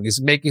Magdalene?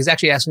 He's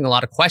actually asking a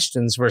lot of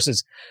questions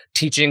versus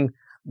teaching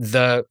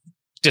the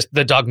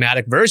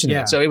dogmatic version of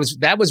it. So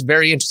that was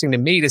very interesting to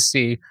me to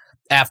see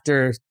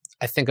after,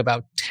 I think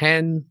about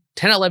 10,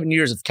 11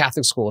 years of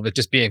Catholic school of it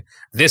just being,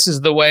 this is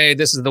the way,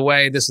 this is the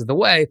way, this is the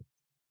way.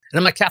 And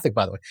I'm not Catholic,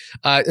 by the way,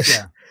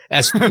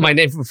 as my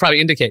name would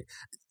probably indicate.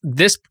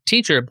 This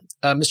teacher,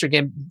 Mr.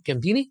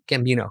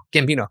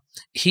 Gambino,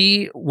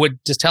 he would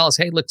just tell us,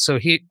 hey, look, so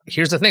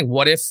here's the thing.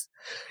 What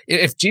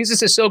if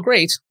Jesus is so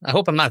great, I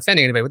hope I'm not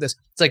offending anybody with this.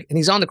 It's like, and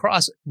he's on the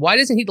cross, why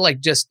doesn't he like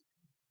just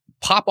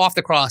pop off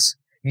the cross,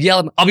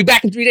 yell, I'll be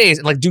back in 3 days,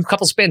 and like do a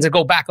couple spins and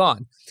go back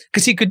on?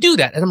 Because he could do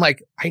that. And I'm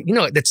like,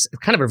 that's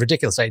kind of a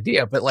ridiculous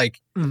idea. But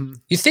like,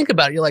 you think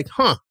about it, you're like,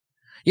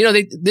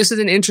 this is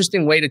an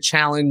interesting way to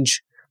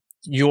challenge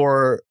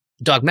your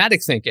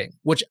dogmatic thinking,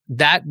 which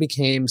that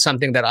became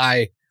something that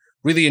I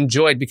really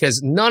enjoyed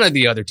because none of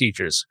the other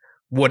teachers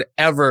would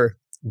ever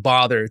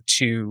bother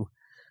to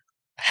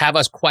have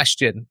us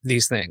question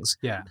these things.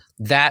 Yeah.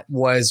 That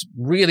was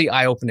really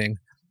eye-opening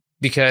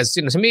because,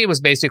 to me, it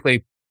was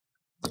basically,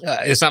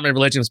 it's not my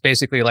religion. It's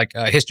basically like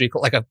a history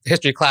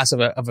class of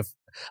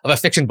a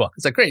fiction book.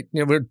 It's like, great.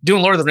 We're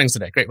doing Lord of the Rings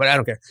today. Great. But I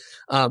don't care.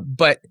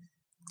 But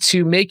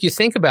to make you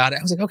think about it,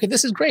 I was like, okay,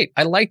 this is great.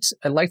 I liked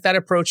that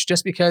approach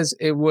just because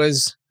it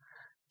was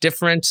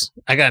different.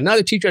 I got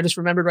another teacher I just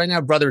remembered right now,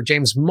 Brother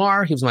James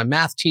Marr. He was my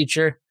math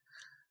teacher.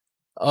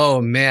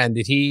 Oh man,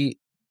 did he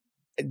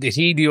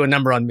do a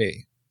number on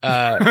me?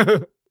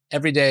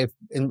 Every day,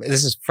 and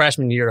this is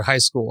freshman year of high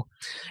school.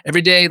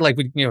 Every day, like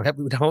we'd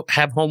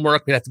have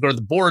homework. We'd have to go to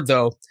the board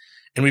though,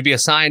 and we'd be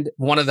assigned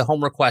one of the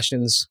homework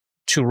questions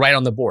to write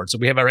on the board. So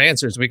we have our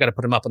answers. We got to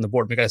put them up on the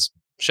board. We got to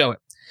show it.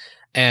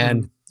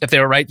 And if they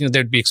were right,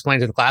 they'd be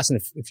explained to the class.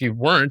 And if you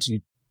weren't,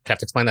 you'd have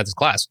to explain that to the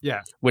class.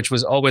 Yeah. Which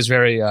was always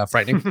very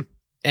frightening.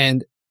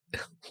 And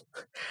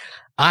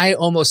I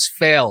almost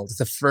failed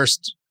the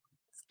first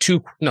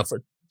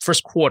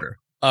quarter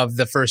of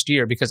the first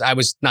year because I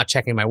was not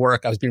checking my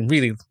work. I was being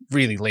really,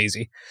 really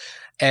lazy.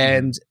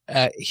 And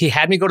he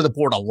had me go to the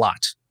board a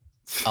lot.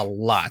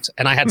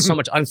 And I had so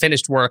much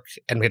unfinished work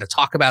and we had to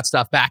talk about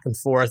stuff back and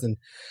forth.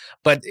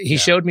 But he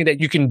showed me that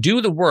you can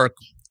do the work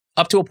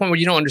up to a point where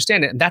you don't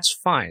understand it. And that's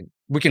fine.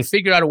 We can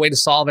figure out a way to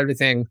solve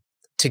everything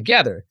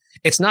together.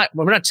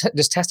 We're not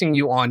just testing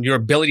you on your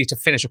ability to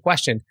finish a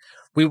question.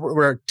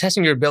 We're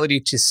testing your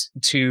ability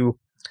to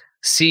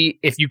see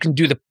if you can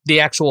do the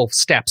actual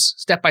steps,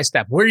 step by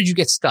step. Where did you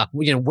get stuck?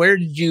 Where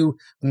did you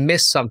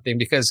miss something?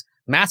 Because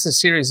math's a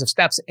series of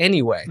steps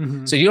anyway.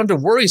 So you don't have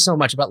to worry so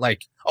much about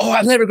like, oh,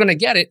 I'm never going to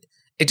get it.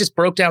 It just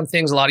broke down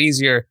things a lot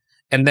easier.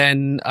 And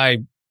then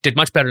I did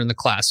much better in the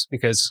class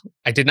because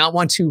I did not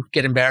want to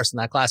get embarrassed in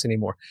that class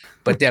anymore.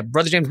 But yeah,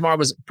 Brother James Marr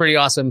was pretty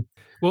awesome.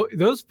 Well,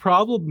 those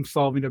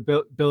problem-solving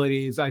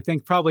abilities, I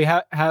think, probably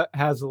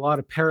has a lot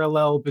of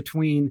parallel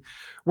between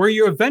where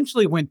you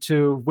eventually went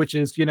to, which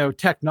is,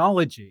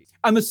 technology.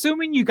 I'm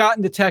assuming you got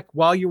into tech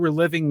while you were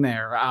living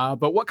there,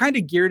 but what kind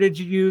of gear did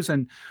you use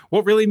and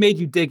what really made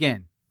you dig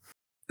in?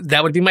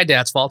 That would be my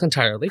dad's fault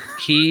entirely.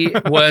 He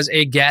was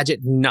a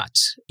gadget nut.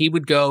 He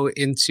would go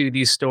into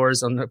these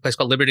stores on a place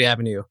called Liberty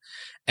Avenue,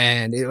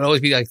 and it would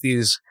always be like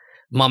these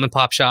mom and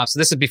pop shops.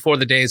 This is before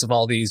the days of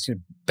all these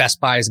Best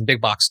Buys and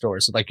big box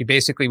stores. So like you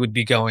basically would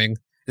be going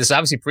This is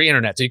obviously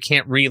pre-internet, so you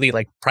can't really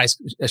like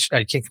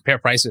you can't compare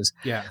prices.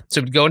 Yeah.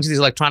 So we'd go into these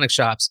electronic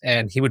shops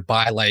and he would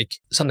buy like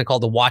something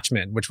called the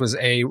Watchman, which was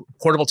a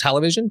portable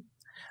television,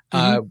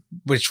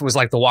 which was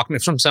like the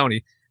Walkman from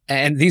Sony.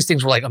 And these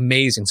things were like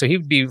amazing. So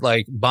he'd be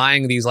like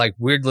buying these like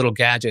weird little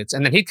gadgets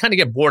and then he'd kind of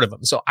get bored of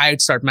them. So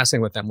I'd start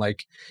messing with them.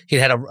 Like he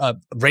had a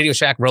Radio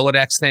Shack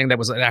Rolodex thing that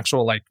was an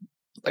actual like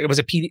it was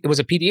a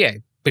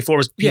PDA before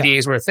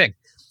PDAs were a thing.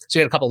 So he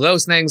had a couple of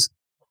those things.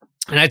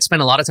 And I'd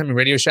spend a lot of time in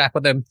Radio Shack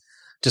with him,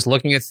 just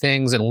looking at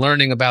things and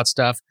learning about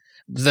stuff.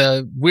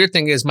 The weird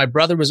thing is my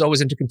brother was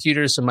always into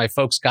computers. So my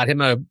folks got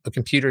him a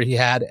computer. He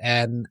had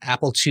an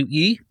Apple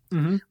IIe,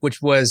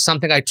 which was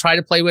something I tried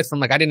to play with from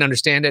like, I didn't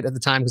understand it at the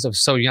time because I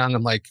was so young.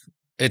 I'm like,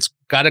 it's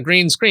got a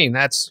green screen.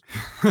 That's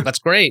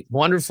great.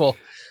 Wonderful.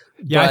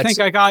 Yeah. But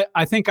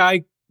I think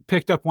I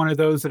picked up one of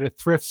those at a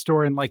thrift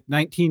store in like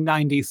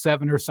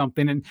 1997 or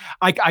something. And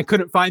I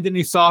couldn't find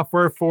any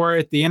software for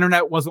it. The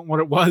internet wasn't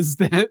what it was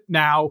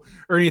now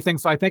or anything.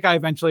 So I think I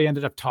eventually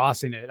ended up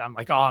tossing it. I'm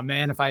like, oh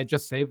man, if I had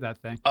just saved that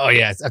thing. Oh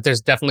yeah.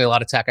 There's definitely a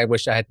lot of tech I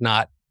wish I had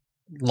not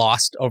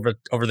lost over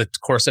the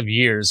course of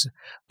years.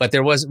 But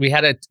we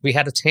had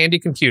a Tandy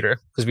computer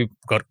because we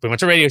went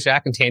to Radio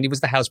Shack and Tandy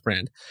was the house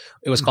brand.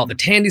 It was called the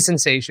Tandy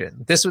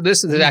Sensation. This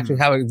is actually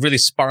how it really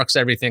sparks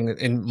everything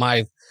in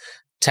my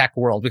tech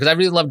world because I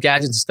really love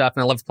gadgets and stuff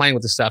and I love playing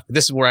with this stuff. But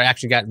this is where I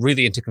actually got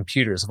really into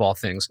computers of all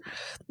things.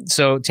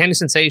 So Tandy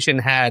Sensation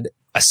had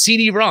a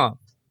CD-ROM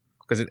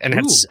and it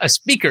had a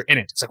speaker in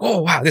it. It's like,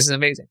 oh wow, this is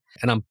amazing.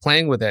 And I'm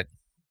playing with it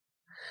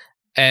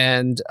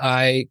and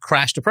I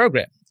crashed a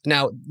program.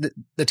 Now,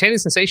 the Tandy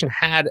Sensation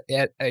had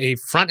a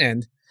front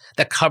end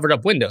that covered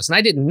up Windows. And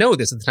I didn't know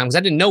this at the time because I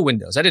didn't know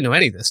Windows. I didn't know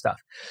any of this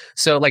stuff.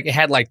 So like it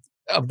had like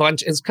a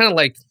bunch, it's kind of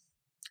like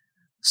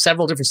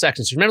several different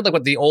sections. You remember like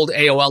what the old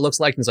AOL looks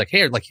like? And it's like,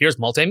 here's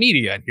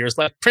multimedia and here's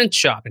like print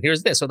shop and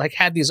here's this. So it like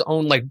had these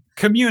own like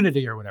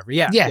community or whatever.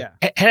 Yeah.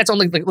 It had its own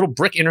like little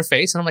brick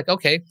interface. And I'm like,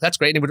 okay, that's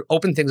great. And it would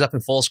open things up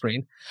in full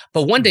screen.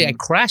 But one day I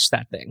crashed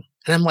that thing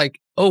and I'm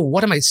like, oh,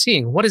 what am I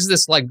seeing? What is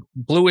this like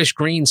bluish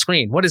green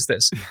screen? What is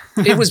this?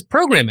 It was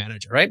Program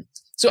Manager, right?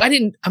 So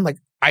I'm like,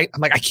 I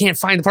can't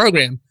find the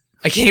program.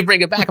 I can't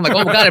bring it back. I'm like,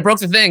 oh God, I broke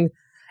the thing.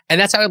 And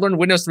that's how I learned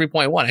Windows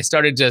 3.1. I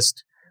started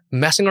just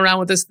messing around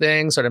with this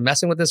thing, started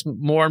messing with this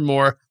more and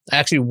more. I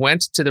actually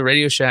went to the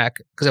Radio Shack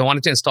because I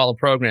wanted to install a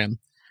program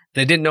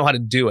and I didn't know how to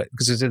do it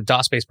because it's a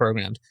DOS-based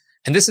program.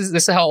 And this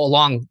is how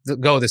long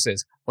ago this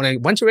is. When I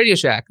went to Radio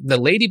Shack, the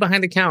lady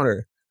behind the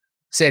counter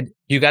said,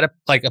 you got a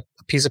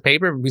piece of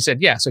paper? We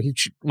said, yeah. So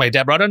my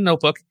dad brought out a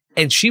notebook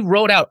and she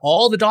wrote out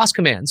all the DOS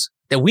commands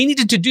that we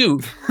needed to do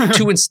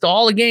to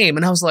install a game.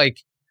 And I was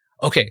like,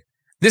 okay,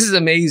 this is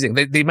amazing.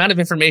 The amount of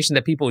information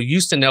that people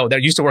used to know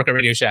that used to work at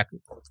Radio Shack.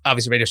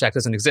 Obviously, Radio Shack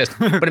doesn't exist.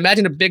 But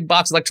imagine a big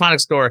box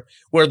electronics store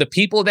where the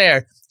people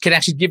there can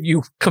actually give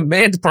you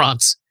command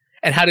prompts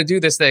and how to do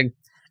this thing.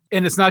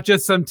 And it's not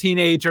just some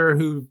teenager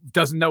who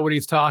doesn't know what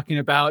he's talking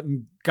about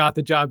and got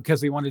the job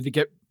because he wanted to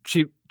get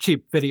cheap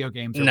video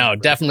games. No,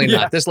 definitely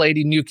not. This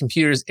lady knew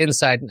computers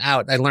inside and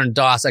out. I learned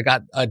DOS. I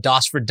got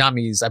DOS for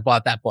Dummies. I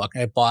bought that book.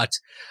 I bought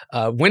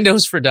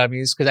Windows for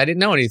Dummies because I didn't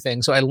know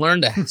anything. So I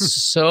learned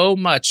so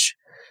much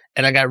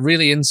and I got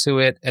really into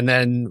it. And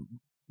then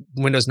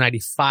Windows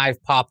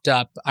 95 popped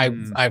up. Oh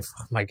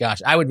my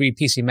gosh, I would read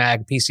PC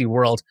Mag, PC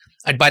World.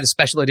 I'd buy the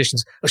special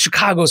editions. Oh,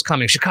 Chicago's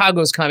coming.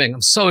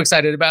 I'm so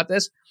excited about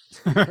this.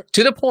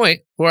 To the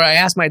point where I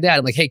asked my dad,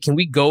 I'm like, hey, can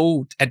we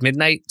go at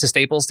midnight to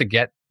Staples to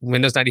get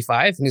Windows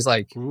 95? And he's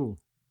like, ooh.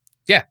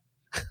 Yeah.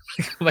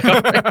 I'm like,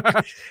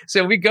 okay.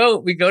 So we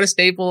go to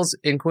Staples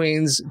in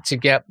Queens to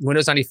get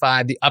Windows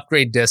 95, the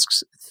upgrade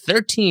discs,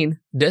 13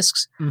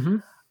 discs. Mm-hmm.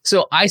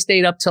 So I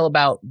stayed up till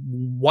about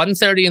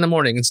 1:30 in the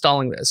morning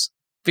installing this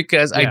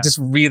because I just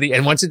really,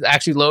 and once it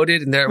actually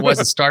loaded and there it was,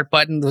 the start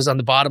button was on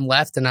the bottom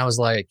left. And I was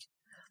like,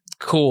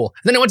 cool.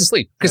 And then I went to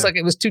sleep because like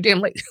it was too damn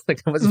late.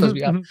 Like I wasn't supposed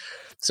to be up.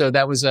 So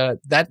that was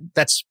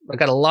that's I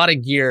got a lot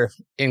of gear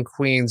in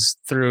Queens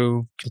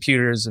through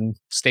computers and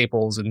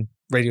Staples and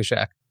Radio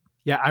Shack.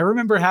 Yeah, I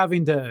remember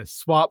having to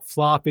swap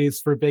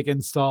floppies for big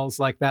installs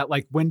like that.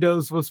 Like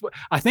Windows was,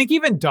 I think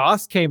even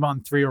DOS came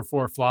on 3 or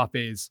 4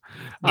 floppies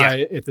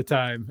at the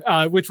time,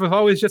 which was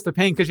always just a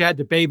pain because you had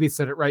to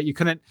babysit it, right? You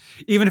couldn't,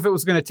 even if it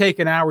was going to take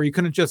an hour, you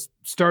couldn't just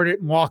start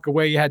it and walk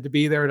away. You had to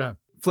be there to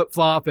flip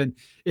flop. And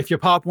if you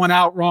pop one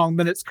out wrong,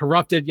 then it's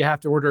corrupted. You have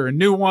to order a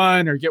new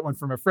one or get one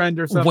from a friend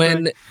or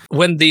something.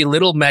 When the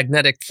little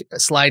magnetic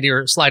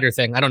slider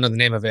thing, I don't know the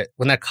name of it,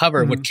 when that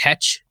cover would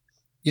catch,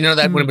 you know,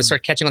 that when it would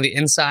start catching on the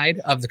inside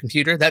of the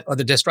computer, or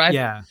the disk drive.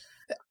 Yeah.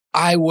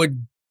 I was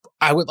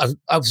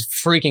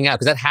freaking out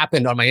because that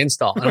happened on my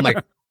install. And I'm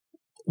like,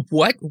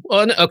 what?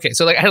 Well, no, okay.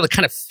 So like I had to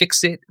kind of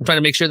fix it. I'm trying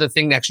to make sure the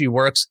thing actually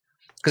works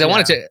because I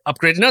wanted to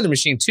upgrade another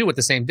machine too with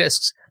the same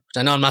disks,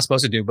 which I know I'm not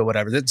supposed to do, but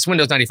whatever. It's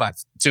Windows 95.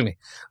 Sue me.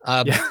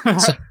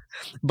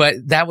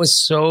 But that was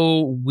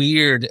so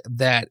weird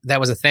that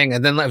was a thing.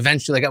 And then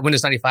eventually I got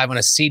Windows 95 on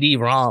a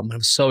CD-ROM.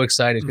 I'm so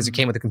excited because it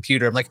came with a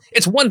computer. I'm like,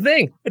 it's one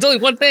thing. It's only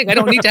one thing. I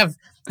don't need to have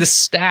this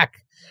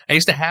stack. I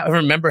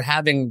remember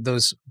having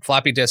those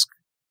floppy disk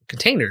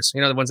containers. You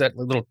know, the ones that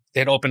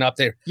they'd open up.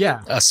 They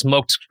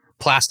smoked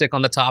plastic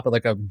on the top with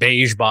like a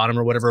beige bottom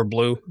or whatever,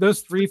 blue.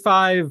 Those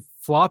 3.5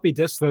 floppy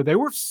disks, though, they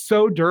were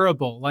so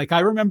durable. Like I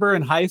remember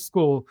in high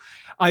school,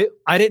 I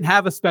didn't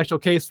have a special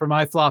case for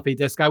my floppy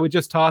disk. I would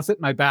just toss it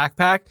in my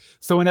backpack.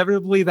 So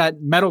inevitably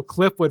that metal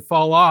clip would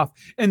fall off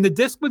and the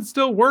disk would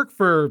still work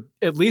for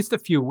at least a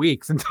few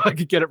weeks until I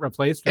could get it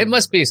replaced. It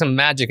must be some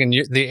magic in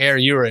the air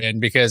you were in,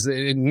 because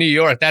in New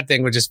York, that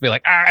thing would just be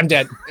like, I'm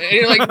dead. And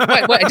you're like,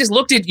 what? I just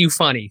looked at you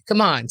funny.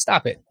 Come on,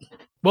 stop it.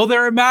 Well,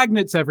 there are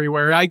magnets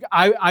everywhere.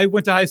 I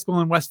went to high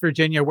school in West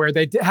Virginia where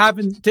they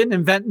didn't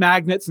invent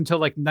magnets until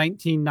like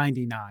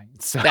 1999.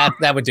 So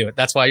that would do it.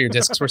 That's why your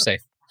discs were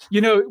safe. You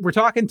know, we're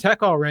talking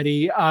tech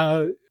already.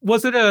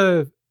 Was it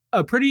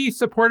a pretty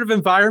supportive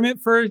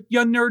environment for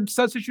young nerds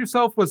such as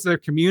yourself? Was there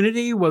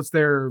community? Was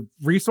there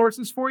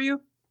resources for you?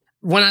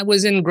 When I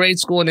was in grade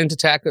school and into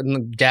tech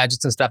and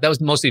gadgets and stuff, that was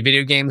mostly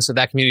video games. So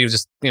that community was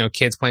just,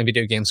 kids playing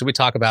video games. So we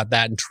talk about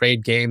that and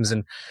trade games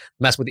and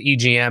mess with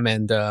EGM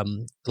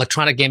and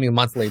Electronic Gaming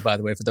Monthly, by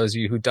the way, for those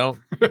of you who don't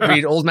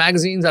read old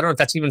magazines. I don't know if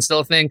that's even still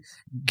a thing.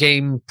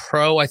 Game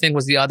Pro, I think,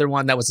 was the other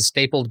one. That was the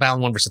stapled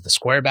bound one versus the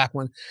square back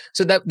one.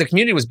 So that the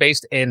community was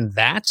based in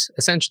that,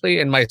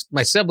 essentially. And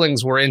my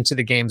siblings were into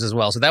the games as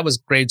well. So that was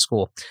grade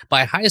school.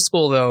 By high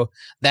school, though,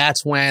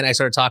 that's when I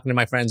started talking to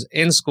my friends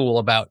in school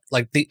about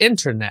like the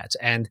internet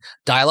and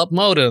dial-up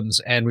modems,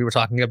 and we were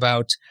talking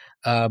about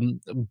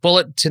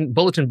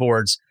bulletin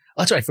boards.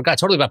 Oh, that's right, I forgot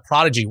totally about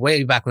Prodigy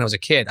way back when I was a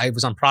kid. I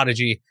was on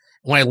Prodigy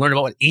when I learned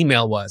about what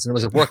email was, and I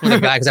was working with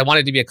a guy because I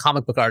wanted to be a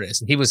comic book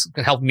artist, and he was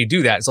helping me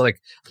do that. So like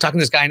talking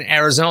to this guy in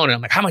Arizona,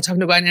 I'm like, how am I talking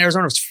to a guy in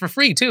Arizona? It's for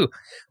free too.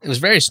 It was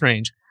very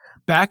strange.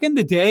 Back in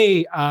the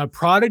day,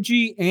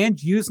 Prodigy and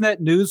Usenet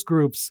news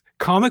groups,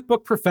 comic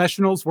book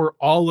professionals were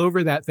all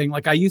over that thing.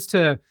 Like I used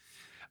to,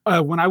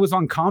 when I was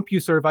on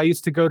CompuServe, I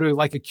used to go to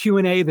like a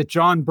Q&A that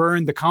John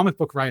Byrne, the comic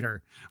book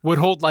writer, would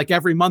hold like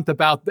every month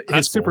about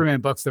his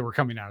Superman books that were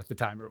coming out at the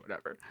time or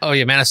whatever. Oh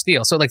yeah, Man of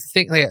Steel. So like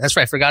that's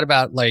right. I forgot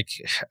about like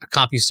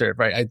CompuServe,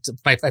 right?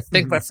 I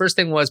think my first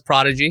thing was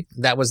Prodigy.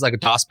 That was like a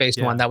DOS-based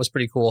one. That was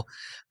pretty cool.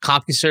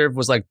 CompuServe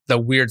was like the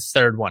weird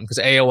third one because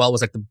AOL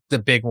was like the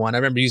big one. I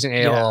remember using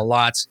AOL a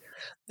lot.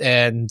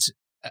 And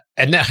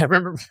then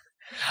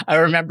I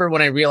remember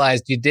when I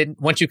realized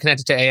once you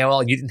connected to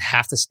AOL, you didn't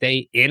have to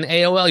stay in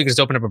AOL. You could just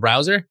open up a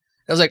browser.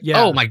 I was like,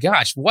 oh my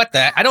gosh, what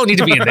the? I don't need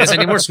to be in this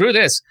anymore. Screw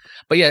this.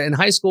 But yeah, in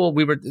high school,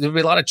 there would be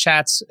a lot of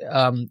chats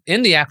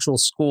in the actual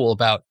school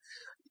about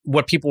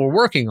what people were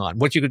working on,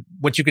 what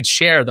you could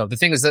share though. The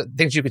thing is that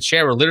things you could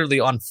share were literally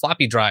on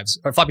floppy drives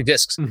or floppy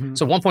disks. Mm-hmm.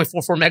 So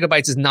 1.44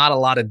 megabytes is not a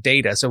lot of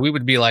data. So we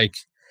would be like,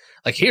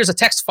 here's a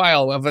text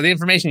file of the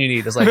information you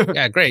need. It's like,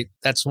 yeah, great.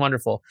 That's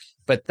wonderful.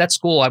 But that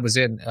school I was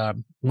in,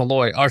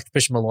 Malloy,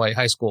 Archbishop Malloy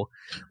High School,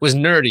 was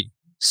nerdy,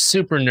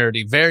 super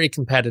nerdy, very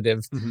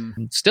competitive,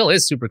 still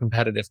is super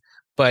competitive.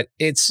 But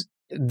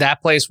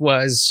that place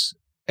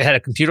it had a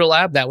computer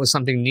lab. That was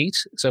something neat.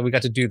 So we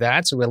got to do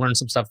that. So we learned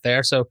some stuff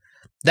there. So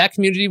that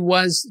community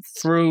was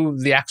through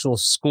the actual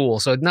school.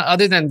 So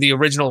other than the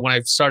original, when I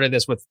started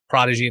this with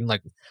Prodigy and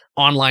like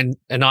online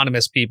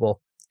anonymous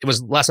people, it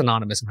was less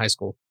anonymous in high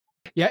school.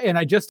 Yeah, and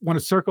I just want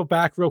to circle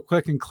back real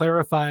quick and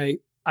clarify.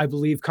 I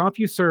believe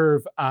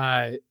CompuServe,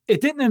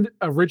 it didn't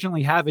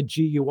originally have a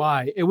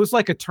GUI. It was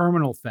like a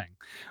terminal thing.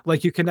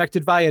 Like you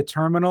connected via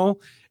terminal,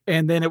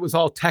 and then it was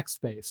all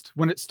text-based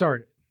when it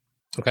started.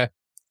 Okay.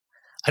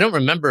 I don't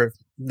remember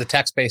the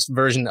text-based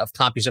version of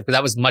CompuServe, because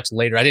that was much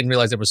later. I didn't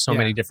realize there was so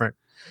many different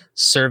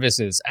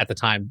services at the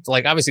time.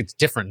 Like, obviously, it's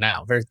different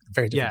now. Very,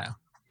 very different now.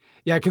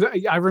 Yeah, because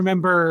I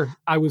remember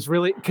I was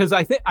really... Because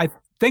I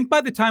think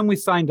by the time we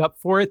signed up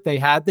for it, they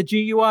had the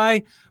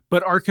GUI,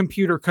 but our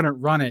computer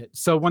couldn't run it.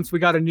 So once we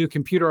got a new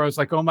computer, I was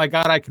like, oh my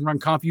God, I can run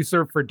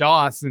CompuServe for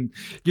DOS. And,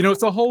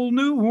 it's a whole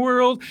new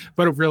world,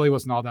 but it really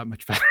wasn't all that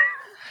much better.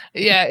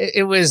 Yeah,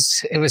 it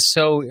was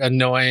so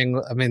annoying.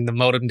 I mean, the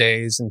modem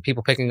days and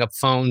people picking up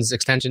phones,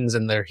 extensions,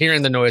 and they're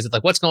hearing the noise. It's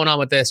like, what's going on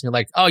with this? And you're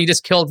like, oh, you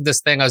just killed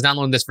this thing. I was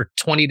downloading this for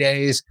 20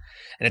 days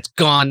and it's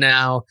gone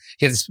now.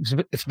 You have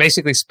to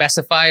basically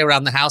specify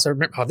around the house. I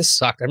remember, this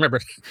sucked. I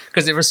remember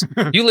because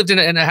you lived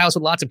in a house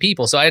with lots of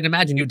people. So I'd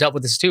imagine you dealt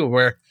with this too,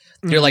 where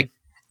you're like,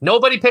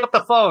 nobody pick up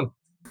the phone.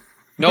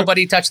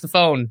 Nobody touch the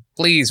phone,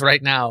 please,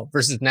 right now.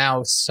 Versus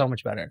now, so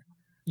much better.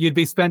 You'd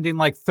be spending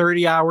like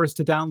 30 hours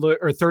to download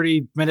or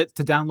 30 minutes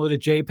to download a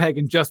JPEG.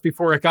 And just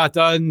before it got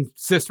done,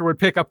 sister would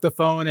pick up the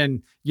phone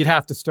and you'd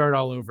have to start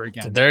all over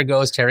again. So there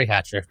goes Terry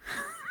Hatcher.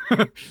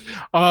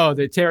 Oh,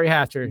 the Terry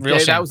Hatcher.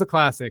 That was a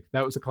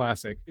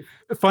classic.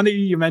 Funny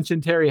you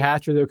mentioned Terry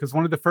Hatcher, though, because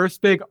one of the first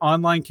big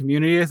online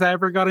communities I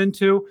ever got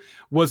into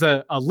was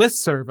a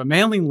listserv, a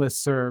mailing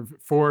listserv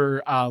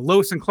for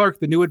Lois and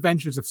Clark, The New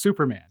Adventures of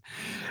Superman.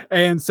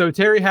 And so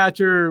Terry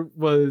Hatcher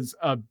was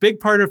a big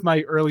part of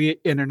my early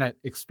internet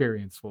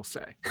experience, we'll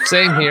say.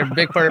 Same here.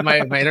 Big part of my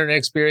internet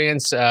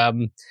experience.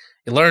 You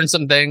learn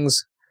some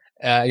things.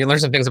 You learn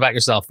some things about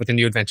yourself with The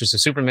New Adventures of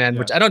Superman,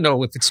 which I don't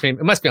know if it's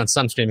streaming. It must be on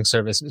some streaming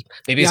service.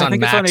 Maybe it's on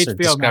Max or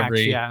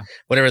Discovery,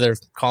 whatever they're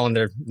calling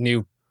their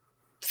new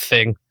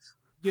thing.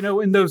 You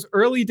know, in those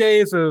early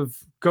days of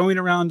going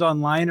around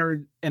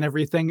online and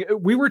everything,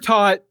 we were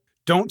taught,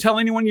 don't tell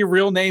anyone your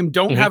real name,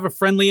 don't have a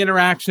friendly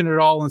interaction at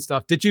all and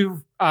stuff. Did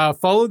you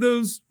follow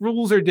those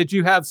rules, or did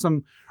you have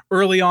some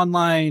early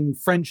online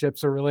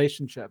friendships or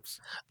relationships?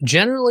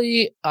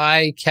 Generally,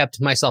 I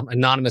kept myself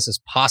anonymous as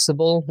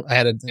possible. I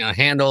had a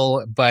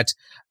handle, but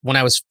when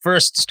I was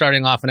first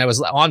starting off and I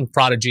was on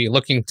Prodigy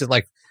looking to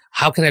like,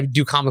 how can I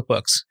do comic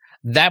books?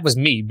 That was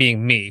me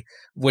being me,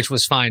 which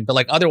was fine. But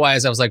like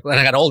otherwise, I was like, when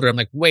I got older, I'm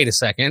like, wait a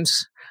second.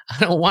 I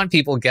don't want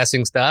people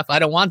guessing stuff. I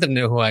don't want them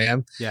to know who I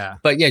am. Yeah.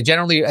 But yeah,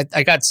 generally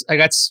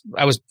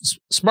I was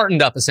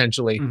smartened up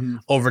essentially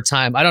over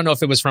time. I don't know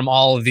if it was from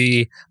all of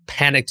the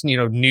panicked,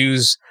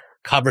 news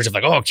coverage of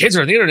like, oh, kids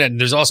are on the internet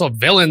and there's also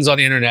villains on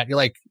the internet. You're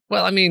like,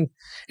 well, I mean,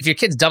 if your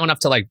kid's dumb enough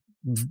to like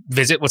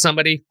visit with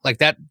somebody like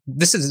that,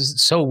 this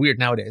is so weird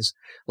nowadays.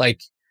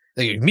 Like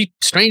you meet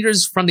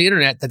strangers from the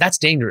internet, that's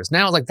dangerous.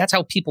 Now, like that's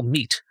how people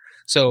meet.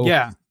 So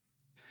yeah,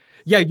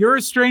 you're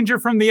a stranger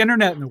from the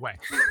internet in a way.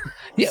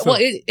 Yeah, so. Well,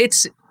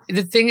 it's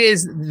the thing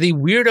is the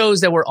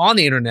weirdos that were on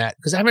the internet,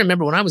 because I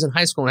remember when I was in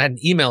high school and I had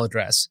an email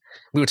address,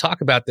 we would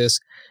talk about this.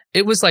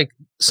 It was like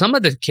some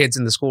of the kids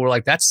in the school were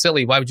like, that's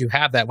silly. Why would you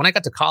have that? When I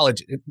got to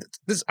college,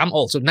 I'm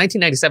old. So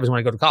 1997 is when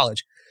I go to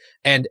college,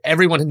 and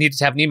everyone needed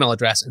to have an email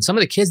address. And some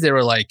of the kids, they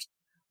were like,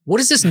 what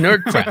is this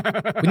nerd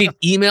crap? We need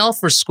email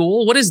for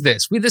school? What is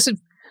this? You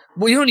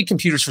don't need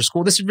computers for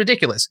school. This is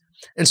ridiculous.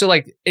 And so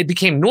like it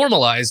became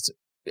normalized.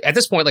 At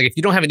this point, like if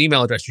you don't have an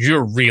email address,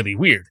 you're really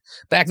weird.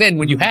 Back then,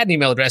 when you had an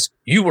email address,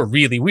 you were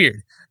really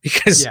weird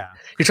because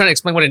you're trying to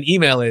explain what an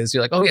email is.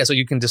 You're like, oh yeah, so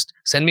you can just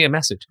send me a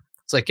message.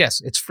 It's like,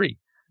 yes, it's free.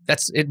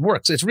 It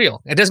works. It's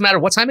real. It doesn't matter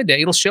what time of day,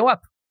 it'll show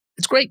up.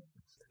 It's great.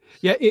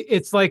 Yeah,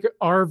 it's like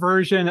our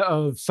version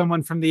of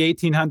someone from the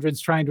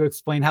 1800s trying to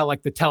explain how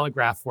like the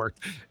telegraph worked.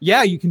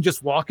 Yeah, you can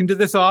just walk into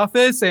this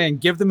office and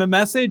give them a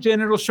message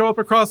and it'll show up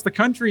across the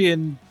country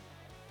in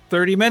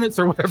 30 minutes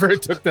or whatever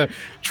it took to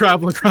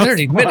travel across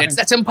 30 minutes?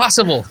 That's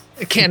impossible.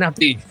 It cannot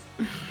be.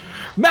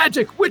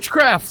 Magic,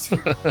 witchcraft.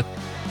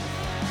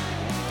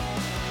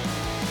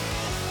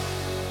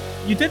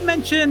 You did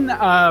mention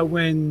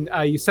when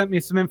you sent me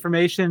some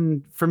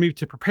information for me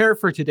to prepare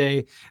for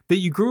today that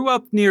you grew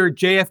up near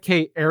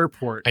JFK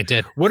Airport. I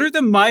did. What are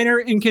the minor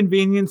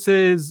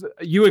inconveniences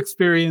you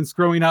experienced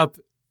growing up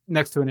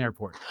next to an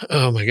airport?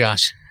 Oh my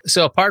gosh.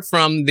 So apart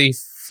from the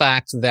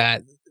fact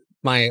that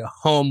my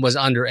home was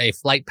under a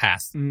flight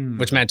path,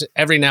 which meant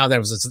every now and then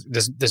was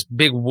this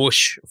big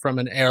whoosh from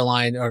an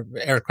airline or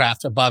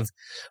aircraft above,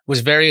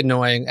 was very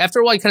annoying. After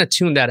a while, you kind of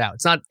tune that out.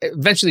 It's not,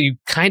 eventually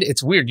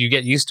it's weird. You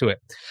get used to it.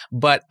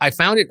 But I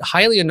found it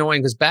highly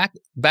annoying because back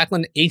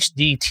when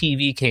HD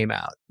TV came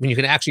out, when you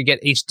can actually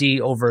get HD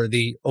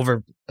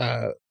over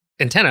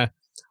antenna,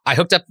 I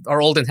hooked up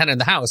our old antenna in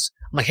the house.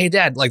 I'm like, hey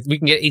dad, like we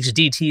can get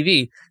HD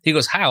TV. He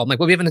goes, how? I'm like,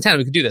 well, we have an antenna.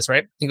 We can do this,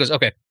 right? He goes,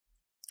 okay.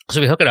 So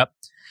we hook it up.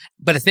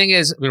 But the thing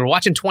is, we were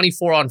watching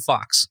 24 on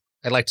Fox.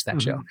 I liked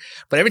that show.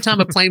 But every time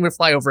a plane would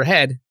fly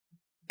overhead,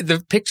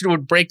 the picture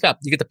would break up.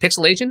 You get the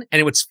pixelation and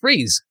it would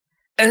freeze.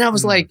 And I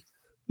was like,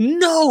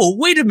 no,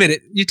 wait a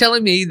minute. You're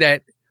telling me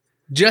that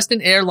just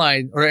an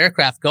airline or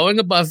aircraft going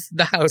above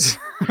the house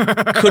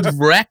could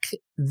wreck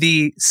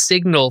the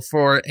signal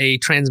for a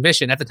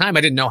transmission. At the time,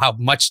 I didn't know how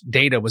much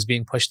data was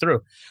being pushed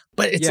through.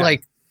 But it's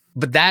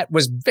but that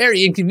was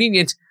very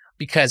inconvenient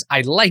because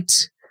I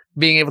liked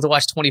being able to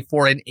watch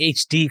 24 in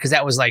HD because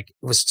that was like,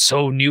 it was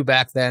so new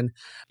back then.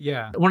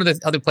 Yeah. One of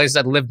the other places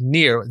I lived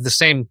near, the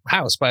same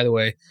house, by the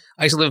way,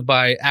 I used to live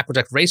by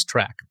Aqueduct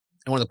Racetrack.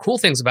 And one of the cool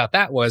things about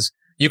that was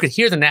you could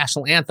hear the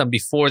national anthem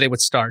before they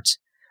would start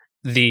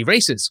the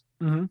races.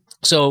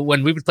 So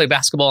when we would play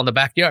basketball in the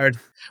backyard,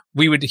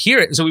 we would hear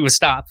it. So we would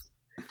stop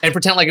and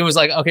pretend like it was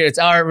like, okay, we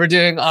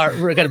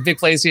got a big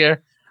place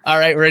here. All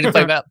right, we're ready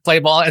to play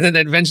ball. And then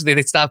eventually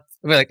they stop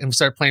and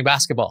start playing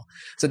basketball.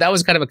 So that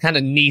was kind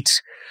of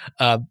neat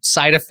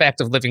side effect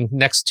of living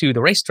next to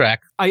the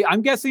racetrack.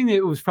 I'm guessing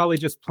it was probably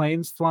just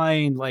planes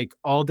flying like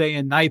all day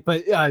and night.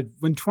 But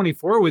when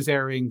 24 was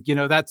airing,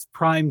 that's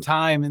prime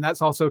time. And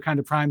that's also kind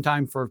of prime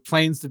time for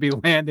planes to be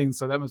landing.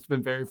 So that must have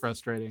been very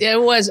frustrating. Yeah,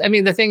 it was. I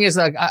mean, the thing is,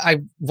 like,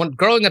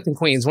 growing up in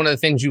Queens, one of the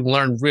things you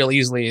learn real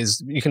easily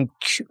is you can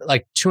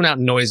like tune out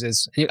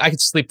noises. I could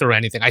sleep through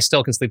anything. I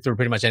still can sleep through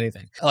pretty much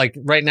anything. Like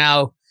right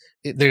now,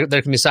 there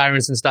can be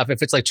sirens and stuff.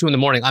 If it's like 2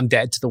 a.m, I'm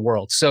dead to the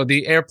world. So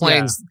the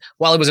airplanes,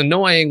 while it was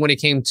annoying when it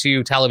came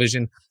to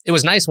television, it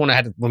was nice when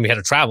we had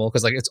to travel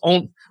because like it's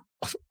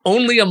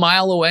only a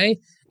mile away.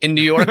 In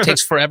New York,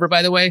 takes forever,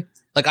 by the way.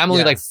 Like I'm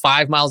only like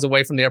 5 miles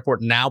away from the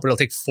airport now, but it'll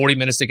take 40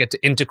 minutes to get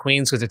into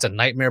Queens because it's a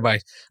nightmare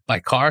by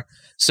car.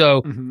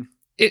 So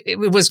it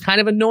was kind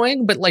of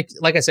annoying, but like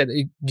I said,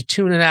 you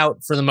tune it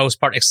out for the most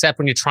part, except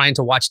when you're trying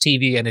to watch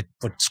TV and it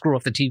would screw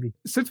up the TV.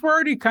 Since we're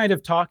already kind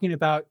of talking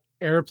about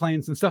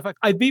airplanes and stuff,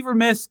 I'd be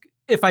remiss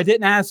if I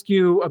didn't ask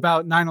you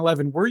about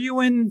 9/11, were you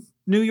in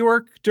New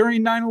York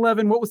during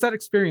 9/11? What was that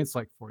experience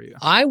like for you?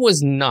 I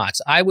was not.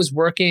 I was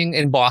working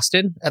in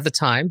Boston at the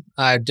time.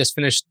 I just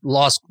finished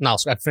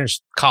I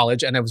finished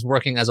college, and I was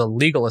working as a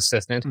legal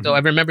assistant. So I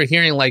remember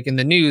hearing like in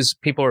the news,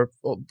 people were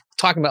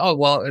talking about, oh,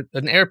 well,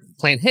 an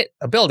airplane hit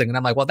a building. And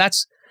I'm like, well, that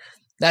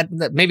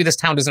maybe this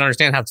town doesn't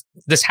understand how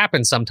this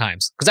happens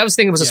sometimes. Because I was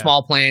thinking it was a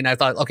small plane. I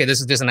thought, okay, this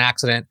is just an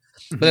accident.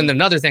 But then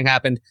another thing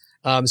happened.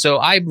 So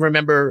I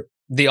remember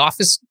the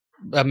office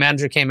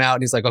manager came out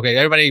and he's like, okay,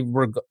 everybody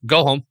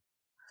go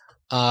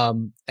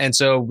home. And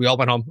so we all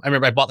went home. I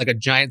remember I bought like a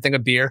giant thing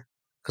of beer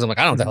because I'm like,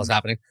 I don't know what the hell's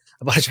happening.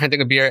 I bought a giant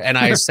thing of beer and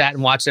I sat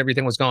and watched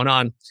everything was going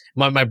on.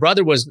 My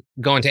brother was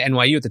going to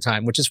NYU at the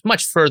time, which is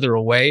much further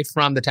away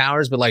from the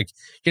towers, but like,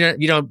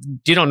 you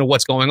don't know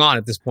what's going on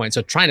at this point.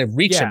 So trying to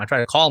reach him, I tried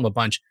to call him a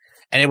bunch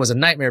and it was a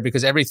nightmare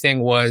because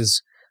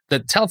the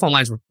telephone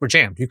lines were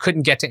jammed. You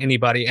couldn't get to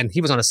anybody and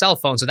he was on a cell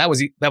phone. So that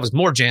was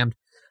more jammed.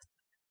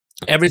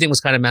 Everything was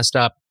kind of messed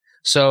up.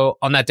 So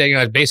on that day,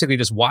 I basically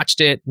just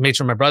watched it, made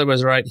sure my brother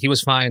was all right. He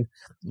was fine.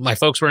 My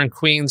folks were in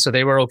Queens, so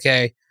they were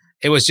okay.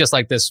 It was just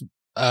like this,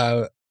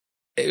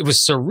 it was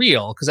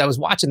surreal because I was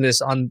watching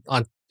this on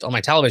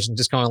my television,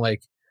 just going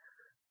like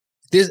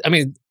this. I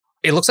mean,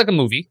 it looks like a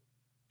movie.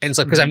 And it's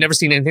like, because I've never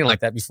seen anything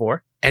like that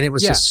before. And it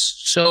was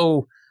just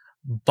so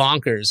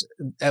bonkers.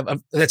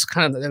 That's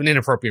kind of an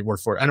inappropriate word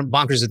for it. I don't,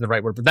 bonkers isn't the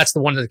right word, but that's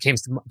the one that came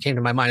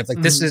to my mind of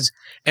like, this is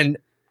an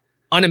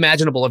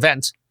unimaginable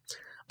event.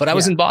 But I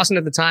was in Boston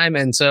at the time.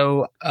 And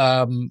so,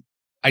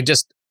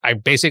 I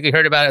basically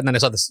heard about it. And then I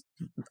saw this,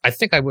 we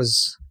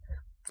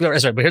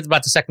heard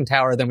about the second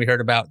tower. Then we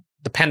heard about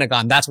the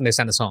Pentagon. That's when they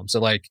sent us home.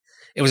 So like,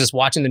 it was just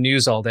watching the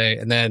news all day.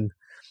 And then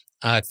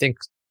I think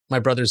my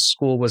brother's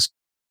school was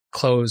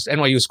closed.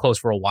 NYU was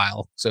closed for a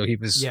while. So it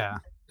was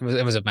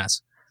a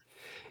mess.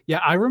 Yeah,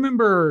 I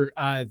remember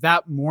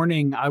that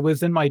morning I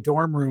was in my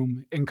dorm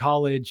room in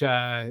college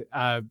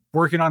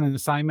working on an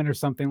assignment or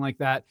something like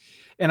that.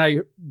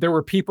 And there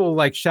were people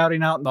like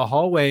shouting out in the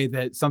hallway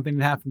that something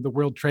had happened at the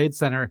World Trade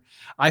Center.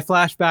 I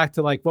flashed back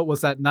to like, what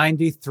was that,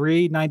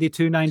 93,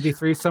 92,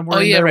 93,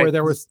 somewhere in there where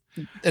there was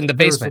in the basement.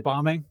 There was a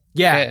bombing.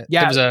 Yeah.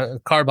 There was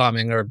a car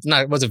bombing or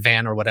not, it was a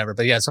van or whatever.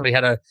 But yeah, somebody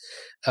had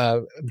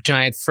a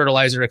giant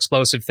fertilizer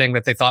explosive thing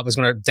that they thought was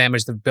going to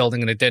damage the building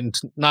and it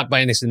didn't, not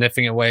by any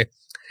significant way.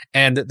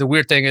 And the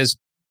weird thing is,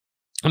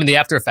 the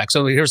after effects.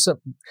 So here's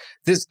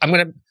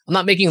I'm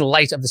not making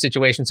light of the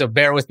situation. So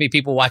bear with me,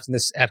 people watching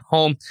this at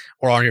home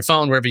or on your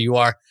phone, wherever you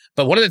are.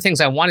 But one of the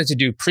things I wanted to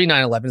do pre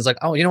 9/11 is like,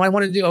 oh, you know what I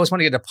want to do? I always want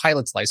to get a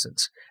pilot's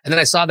license. And then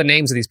I saw the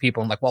names of these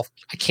people. I'm like, well,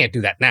 I can't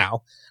do that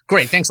now.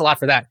 Great. Thanks a lot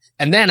for that.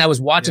 And then I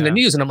was watching the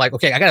news and I'm like,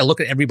 okay, I got to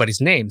look at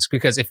everybody's names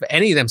because if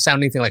any of them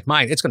sound anything like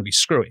mine, it's going to be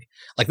screwy.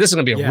 Like this is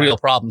going to be a real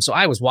problem. So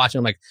I was watching,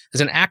 I'm like,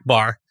 there's an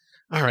Akbar.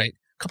 All right.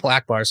 A couple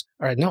Akbars.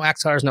 All right. No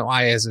Akhtars, no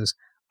Iyazes.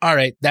 All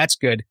right. That's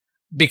good.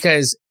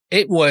 Because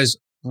it was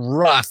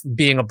rough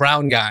being a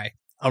brown guy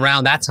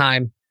around that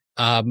time.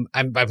 I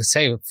would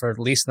say for at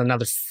least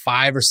another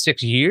 5 or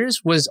 6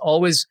 years was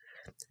always,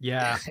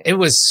 it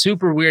was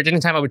super weird.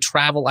 Anytime I would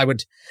travel,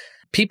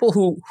 people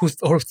who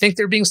think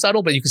they're being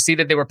subtle, but you could see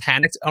that they were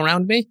panicked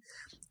around me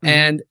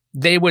and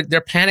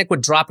their panic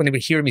would drop when they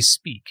would hear me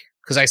speak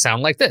because I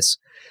sound like this.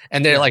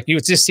 And they're like, you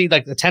would just see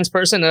like the tense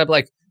person and I'd be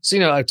like,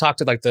 so, I talked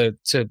to like to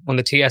one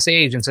of the TSA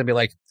agents and be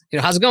like,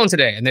 how's it going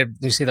today? And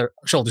you see their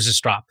shoulders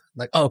just drop.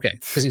 Like, oh, okay.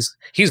 Because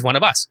he's one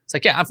of us. It's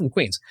like, yeah, I'm from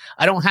Queens.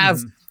 I don't have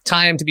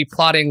time to be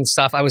plotting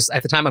stuff. I was,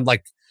 at the time,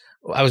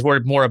 I was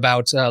worried more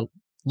about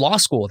law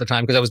school at the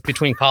time because I was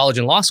between college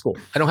and law school.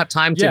 I don't have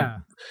time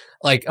to,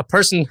 like a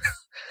person,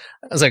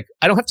 I was like,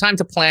 I don't have time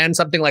to plan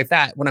something like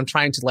that when I'm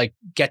trying to like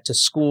get to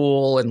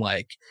school and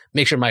like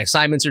make sure my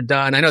assignments are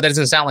done. I know that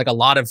doesn't sound like a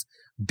lot of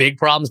big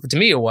problems, but to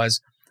me it was.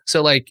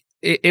 So like,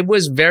 it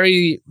was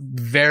very,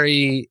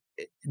 very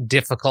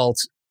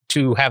difficult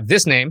to have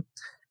this name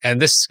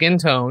and this skin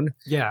tone.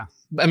 Yeah.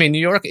 New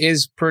York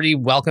is pretty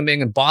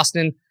welcoming and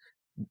Boston,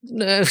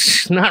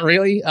 not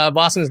really.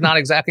 Boston is not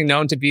exactly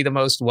known to be the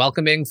most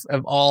welcoming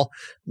of all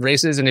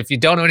races. And if you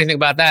don't know anything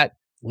about that,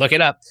 look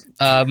it up.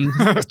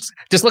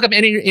 Just look up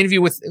any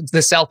interview with the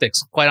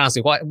Celtics, quite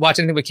honestly. Watch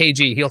anything with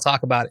KG. He'll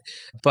talk about it.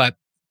 But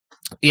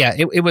yeah,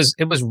 it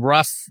was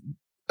rough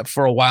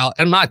for a while.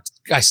 And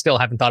I still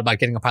haven't thought about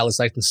getting a pilot's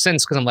license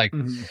since because I'm like,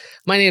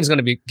 my name's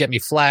going to get me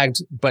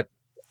flagged. But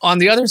on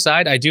the other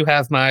side, I do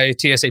have my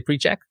TSA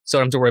pre-check, so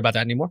I don't have to worry about that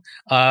anymore.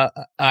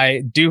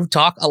 I do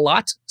talk a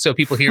lot, so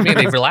people hear me and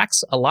they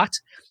relax a lot.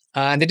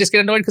 And they just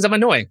get annoyed because I'm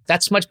annoying.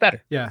 That's much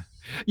better. Yeah.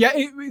 Yeah,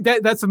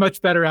 that's a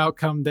much better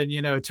outcome than,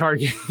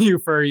 targeting you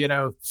for,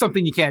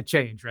 something you can't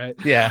change, right?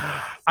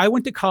 Yeah. I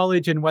went to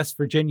college in West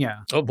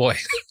Virginia. Oh, boy.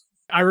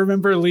 I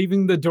remember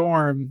leaving the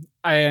dorm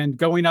and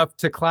going up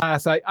to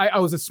class. I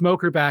was a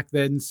smoker back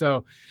then.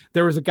 So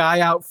there was a guy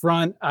out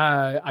front.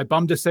 I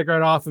bummed a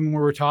cigarette off him when we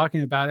were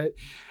talking about it.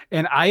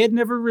 And I had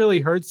never really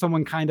heard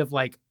someone kind of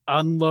like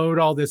unload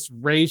all this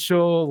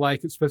racial,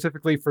 like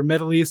specifically for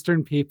Middle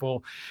Eastern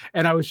people.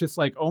 And I was just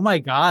like, oh my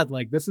God,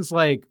 like this is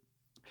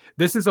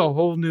a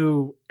whole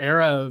new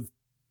era of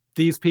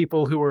these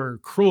people who are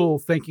cruel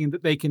thinking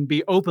that they can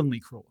be openly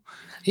cruel.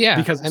 Yeah.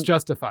 Because it's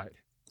justified.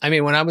 I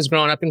mean, when I was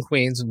growing up in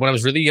Queens, when I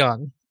was really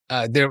young,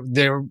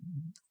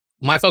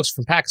 my folks are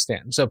from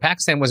Pakistan. So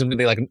Pakistan wasn't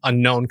really like an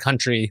unknown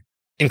country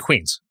in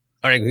Queens.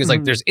 All right. Because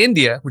like there's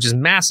India, which is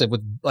massive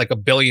with like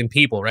 1 billion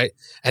people. Right.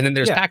 And then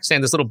there's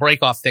Pakistan, this little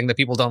break off thing that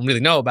people don't really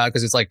know about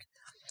because it's like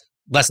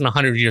less than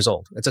 100 years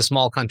old. It's a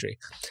small country.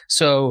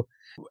 So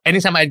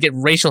anytime I'd get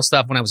racial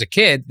stuff when I was a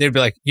kid, they'd be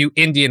like, you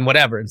Indian,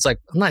 whatever. It's like,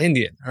 I'm not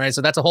Indian. All right.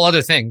 So that's a whole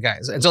other thing,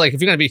 guys. And so like,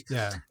 if you're going to be,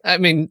 I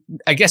mean,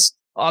 I guess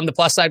on the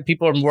plus side,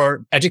 people are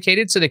more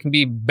educated so they can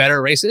be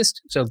better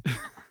racist. So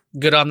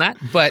good on that.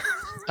 But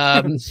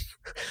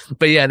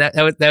yeah,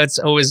 that's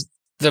always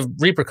the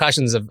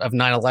repercussions of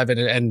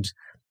 9/11 and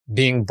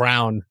being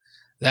brown.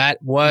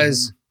 That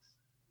was,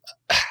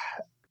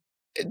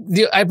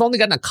 I've only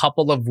gotten a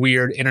couple of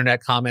weird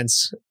internet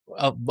comments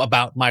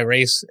about my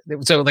race.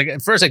 So like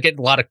at first I get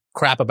a lot of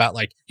crap about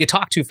like, you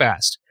talk too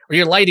fast or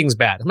your lighting's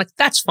bad. I'm like,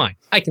 that's fine.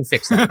 I can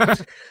fix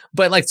that.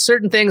 But like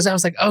certain things I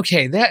was like,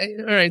 okay,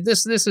 all right,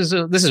 this is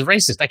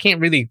racist. I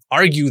can't really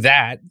argue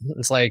that.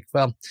 It's like,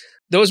 well,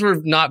 those were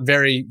not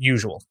very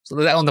usual. So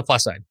that on the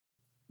plus side.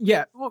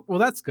 Yeah. Well,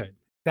 that's good.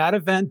 That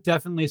event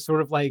definitely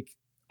sort of like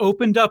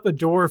opened up a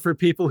door for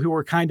people who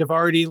were kind of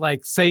already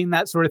like saying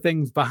that sort of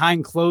things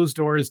behind closed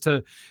doors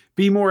to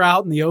be more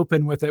out in the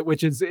open with it,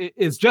 which is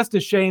just a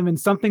shame and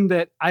something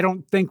that I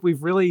don't think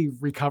we've really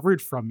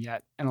recovered from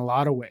yet in a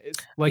lot of ways.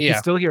 Like you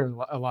still hear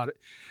a lot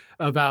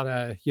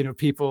about,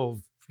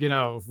 people,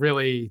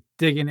 really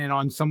digging in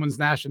on someone's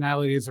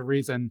nationality as a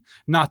reason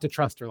not to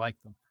trust or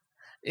like them.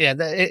 Yeah,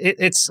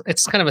 it's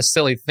kind of a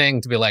silly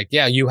thing to be like,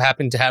 yeah, you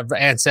happen to have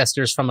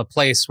ancestors from a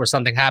place where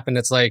something happened.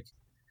 It's like,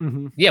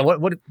 yeah,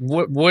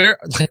 where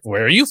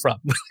are you from?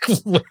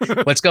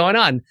 What's going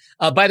on?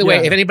 By the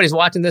way, if anybody's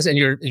watching this and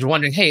you're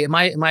wondering, hey, am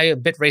I a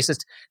bit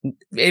racist?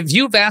 If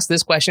you've asked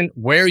this question,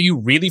 where are you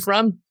really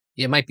from?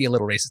 You might be a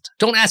little racist.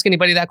 Don't ask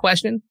anybody that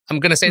question. I'm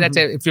going to say that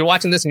if you're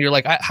watching this and you're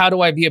like, how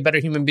do I be a better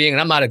human being?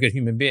 And I'm not a good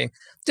human being.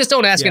 Just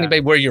don't ask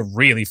anybody where you're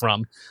really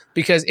from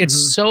because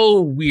it's so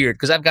weird.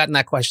 Because I've gotten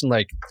that question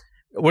like,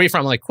 where are you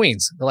from? I'm like,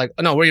 Queens. They're like,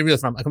 oh, no, where are you really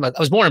from? I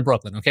was born in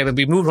Brooklyn. Okay. But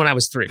we moved when I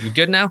was 3. You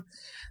good now?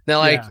 They're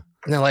like,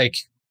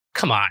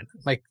 come on.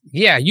 I'm like,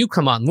 yeah, you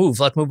come on, move.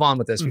 Let's move on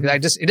with this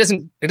because it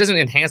doesn't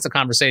enhance the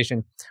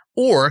conversation.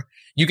 Or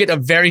you get a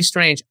very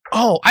strange,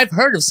 oh, I've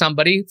heard of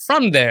somebody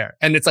from there.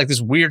 And it's like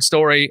this weird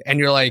story. And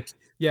you're like,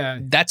 yeah,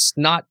 that's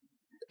not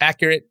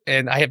accurate.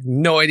 And I have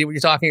no idea what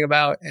you're talking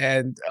about.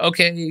 And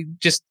okay,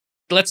 just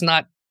I'm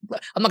not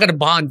going to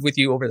bond with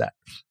you over that.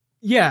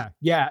 Yeah.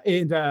 Yeah.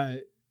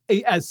 And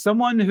as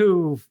someone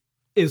who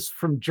is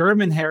from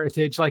German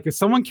heritage, like if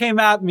someone came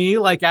at me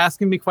like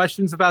asking me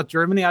questions about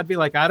Germany, I'd be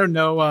like, I don't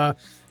know,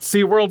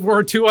 see World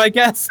War II, I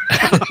guess.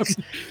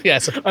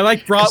 Yes. I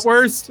like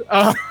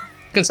bratwurst.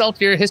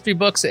 Consult your history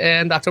books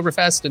and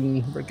Oktoberfest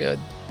and we're good.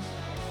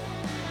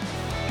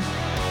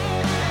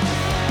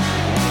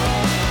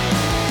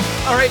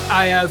 All right,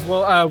 Iyaz.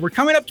 Well, we're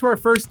coming up to our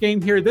first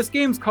game here. This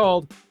game's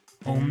called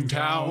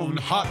Hometown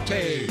Hot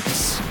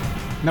Takes.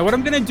 Now, what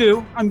I'm going to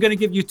do, I'm going to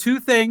give you 2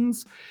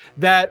 things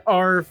that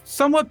are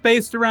somewhat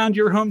based around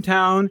your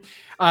hometown,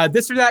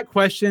 this or that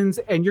questions,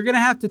 and you're going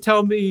to have to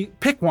tell me,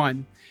 pick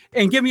one,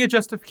 and give me a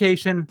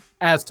justification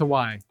as to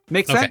why.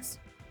 Make sense?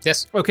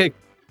 Yes. Okay,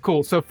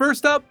 cool. So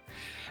first up,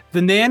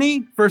 The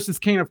Nanny versus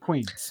King of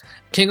Queens.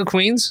 King of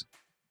Queens,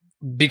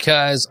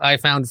 because I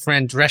found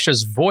Fran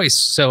Drescher's voice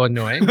so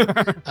annoying.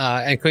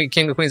 And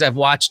King of Queens, I've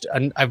watched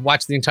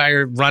the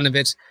entire run of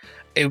it.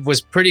 It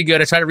was pretty good.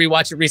 I tried to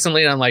rewatch it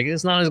recently, and I'm like,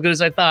 it's not as good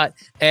as I thought.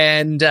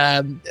 And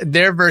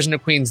their version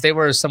of Queens, they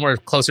were somewhere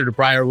closer to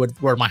Briarwood,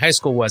 where my high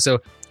school was. So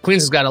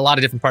Queens has got a lot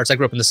of different parts. I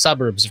grew up in the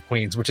suburbs of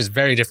Queens, which is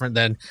very different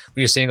than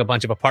when you're seeing a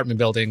bunch of apartment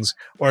buildings.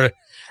 Or,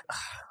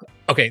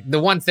 okay,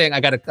 the one thing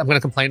I'm going to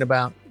complain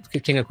about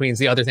King of Queens,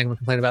 the other thing I'm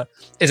complaining about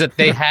is that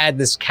they had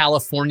this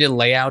California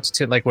layout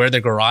to like where their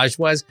garage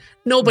was.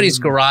 Nobody's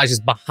garage is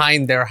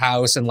behind their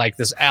house and like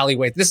this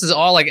alleyway. This is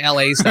all like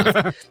LA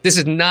stuff. This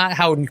is not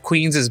how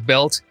Queens is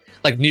built.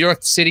 Like New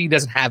York City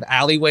doesn't have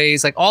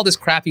alleyways. Like all this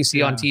crap you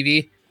see on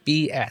TV,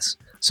 BS.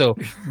 So,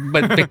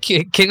 but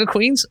King of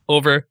Queens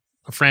over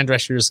Fran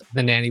Drescher's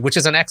The Nanny, which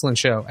is an excellent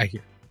show, I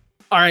hear.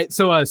 All right,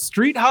 so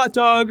street hot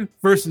dog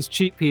versus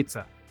cheap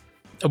pizza.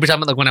 Are we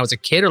talking about like when I was a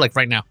kid or like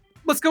right now?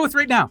 Let's go with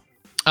right now.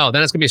 Oh,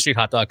 then it's going to be a street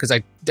hot dog because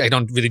I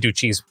don't really do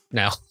cheese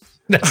now.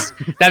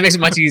 That makes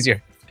it much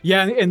easier.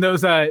 Yeah, and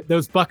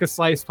those bucket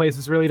slice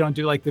places really don't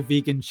do like the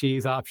vegan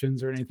cheese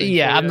options or anything.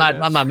 Yeah, I'm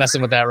not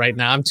messing with that right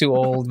now. I'm too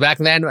old. Back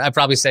then, I'd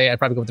probably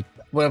go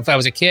with if I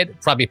was a kid,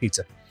 probably a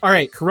pizza. All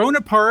right,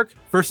 Corona Park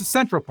versus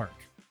Central Park.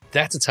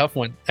 That's a tough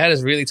one. That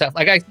is really tough.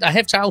 Like I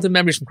have childhood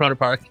memories from Corona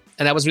Park,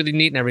 and that was really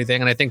neat and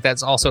everything. And I think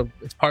it's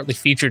partly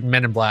featured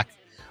Men in Black.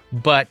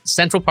 But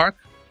Central Park,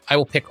 I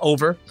will pick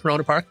over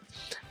Corona Park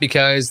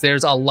because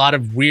there's a lot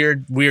of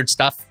weird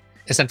stuff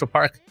in Central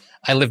Park.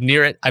 I live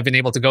near it. I've been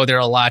able to go there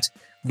a lot.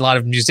 A lot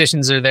of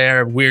musicians are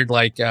there. Weird,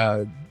 like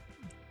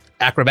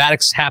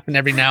acrobatics happen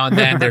every now and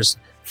then. There's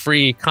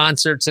free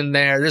concerts in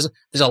there. There's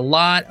a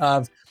lot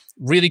of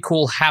really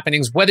cool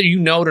happenings, whether you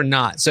know it or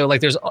not. So like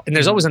there's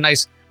always a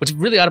nice, what's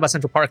really odd about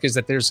Central Park is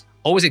that there's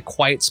always a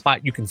quiet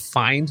spot you can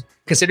find,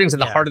 considering it's in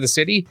the heart of the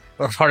city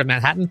or heart of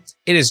Manhattan.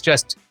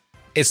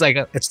 It's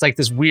like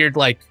this weird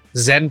like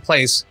Zen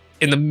place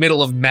in the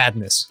middle of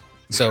madness.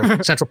 So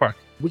Central Park.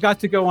 We got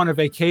to go on a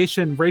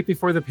vacation right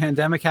before the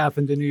pandemic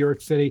happened in New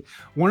York City.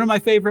 One of my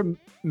favorite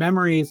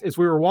memories is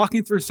we were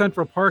walking through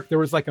Central Park. There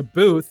was like a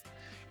booth,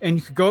 and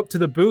you could go up to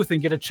the booth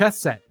and get a chess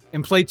set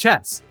and play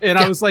chess. And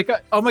I was like,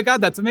 oh my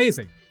God, that's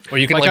amazing. Or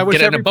you can like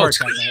get in a boat.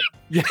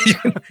 Yeah,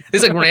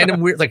 it's like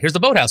random weird. Like here's the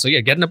boathouse. So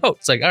yeah, get in a boat.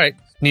 It's like, all right,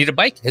 need a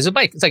bike? Here's a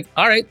bike. It's like,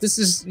 all right,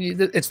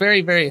 it's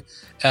very, very,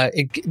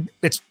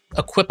 it's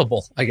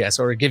equipable, I guess,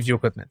 or it gives you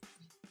equipment.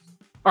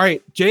 All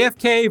right,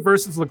 JFK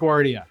versus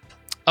LaGuardia.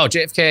 Oh,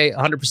 JFK,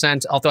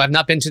 100%. Although I've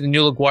not been to the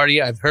new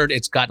LaGuardia, I've heard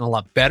it's gotten a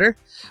lot better.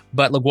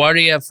 But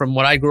LaGuardia, from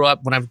when I grew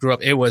up,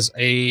 it was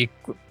a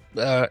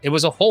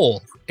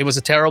hole. It was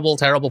a terrible,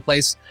 terrible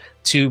place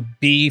to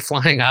be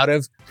flying out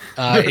of.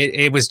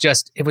 It was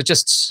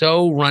just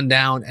so run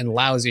down and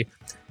lousy.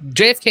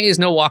 JFK is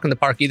no walk in the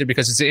park either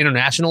because it's an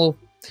international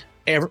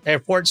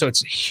airport, so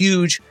it's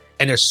huge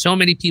and there's so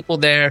many people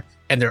there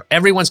and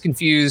everyone's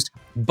confused.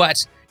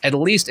 But at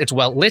least it's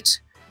well lit.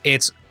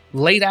 It's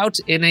laid out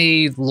in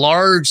a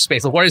large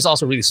space. LaGuardia is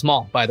also really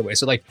small, by the way.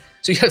 So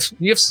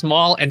you have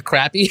small and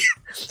crappy.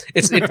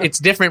 It's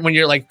different when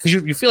you're like, because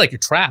you feel like you're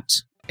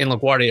trapped in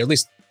LaGuardia. At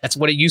least that's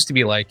what it used to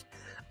be like.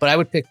 But I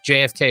would pick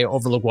JFK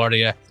over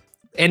LaGuardia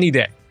any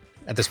day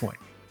at this point.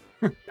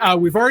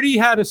 We've already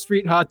had a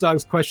street hot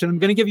dogs question. I'm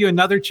going to give you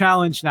another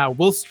challenge now.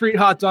 Will street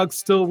hot dogs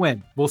still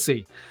win? We'll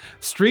see.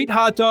 Street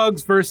hot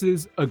dogs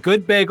versus a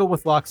good bagel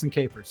with lox and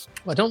capers.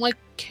 Well, I don't like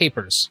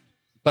capers,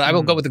 but I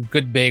will go with a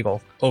good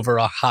bagel over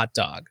a hot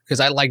dog because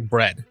I like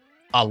bread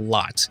a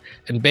lot.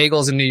 And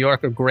bagels in New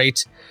York are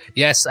great.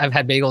 Yes, I've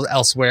had bagels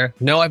elsewhere.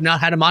 No, I've not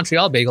had a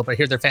Montreal bagel, but I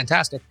hear they're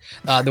fantastic.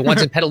 The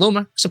ones in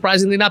Petaluma,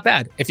 surprisingly not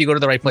bad if you go to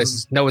the right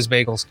places. Noah's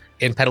Bagels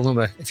in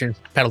Petaluma, if you're in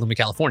Petaluma,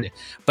 California.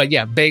 But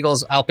yeah,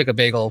 bagels, I'll pick a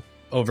bagel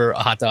over a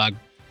hot dog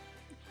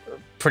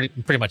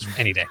pretty much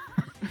any day.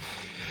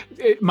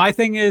 My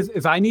thing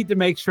is I need to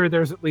make sure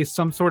there's at least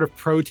some sort of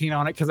protein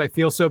on it because I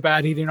feel so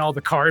bad eating all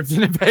the carbs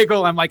in a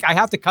bagel. I'm like, I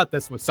have to cut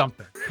this with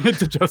something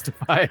to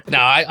justify it. No,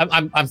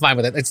 I'm fine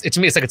with it. To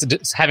me, it's like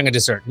it's having a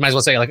dessert. You might as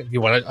well say like you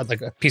want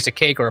a piece of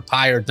cake or a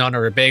pie or donut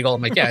or a bagel.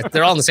 I'm like, yeah,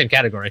 they're all in the same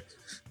category.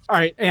 All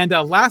right, and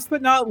last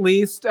but not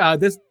least, I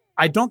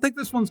don't think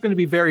this one's going to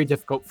be very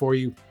difficult for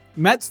you.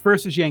 Mets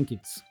versus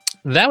Yankees.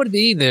 That would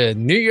be the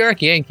New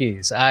York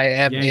Yankees. I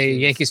am a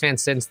Yankees fan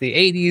since the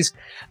 80s.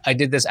 I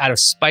did this out of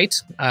spite.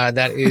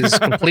 That is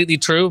completely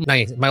true.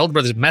 My older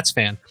brother's a Mets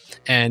fan,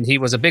 and he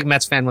was a big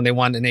Mets fan when they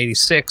won in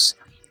 86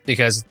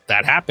 because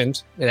that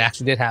happened. It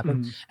actually did happen.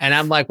 Mm-hmm. And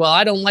I'm like, well,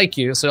 I don't like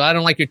you, so I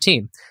don't like your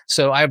team.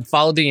 So I've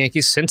followed the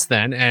Yankees since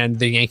then, and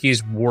the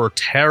Yankees were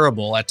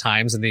terrible at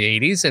times in the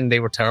 80s, and they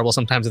were terrible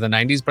sometimes in the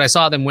 90s, but I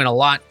saw them win a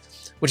lot,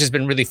 which has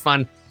been really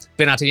fun.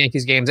 Been out to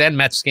Yankees games and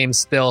Mets games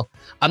still.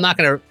 I'm not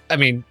going to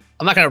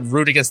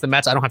root against the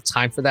Mets. I don't have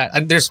time for that.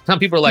 And there's some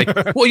people are like,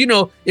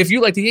 well, if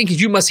you like the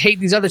Yankees, you must hate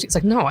these other teams. It's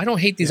like, no, I don't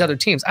hate these other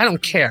teams. I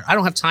don't care. I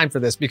don't have time for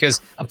this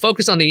because I'm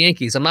focused on the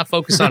Yankees. I'm not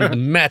focused on the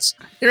Mets.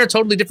 They're a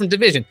totally different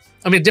division.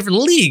 I mean, a different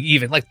league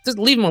even. Like, just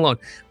leave them alone.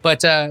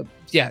 But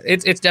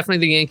it's definitely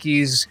the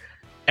Yankees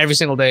every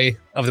single day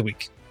of the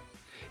week.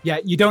 Yeah,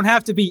 you don't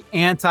have to be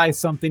anti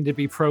something to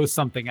be pro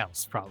something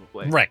else,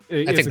 probably. Right.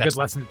 It's a good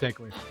lesson to take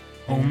away.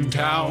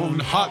 Hometown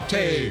hot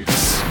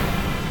takes.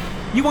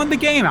 You won the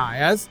game,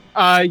 Iyaz.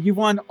 You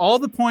won all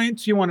the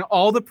points. You won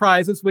all the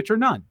prizes, which are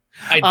none.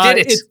 I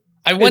did it.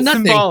 I won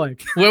nothing.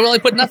 Symbolic. Where will I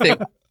put nothing?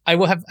 I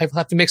will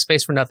have to make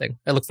space for nothing.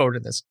 I look forward to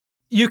this.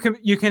 You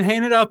can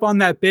hang it up on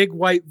that big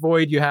white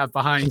void you have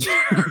behind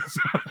you.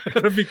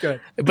 It'll be good.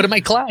 But it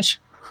might clash.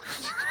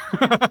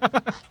 All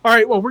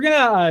right. Well, we're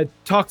gonna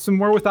talk some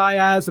more with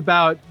Iyaz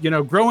about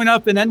growing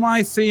up in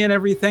NYC and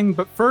everything.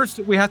 But first,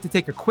 we have to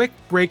take a quick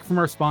break from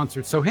our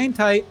sponsors. So hang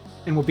tight,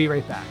 and we'll be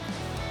right back.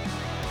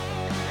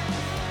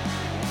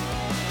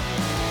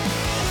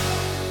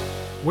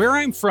 Where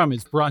I'm From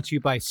is brought to you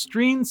by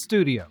Stream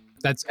Studio.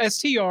 That's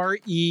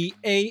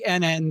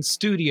STREANN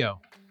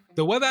Studio,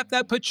 the web app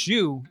that puts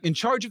you in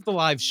charge of the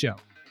live show.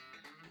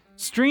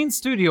 Stream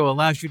Studio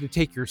allows you to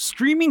take your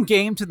streaming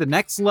game to the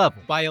next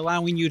level by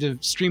allowing you to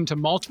stream to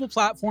multiple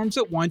platforms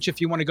at once. If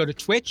you want to go to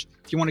Twitch,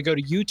 if you want to go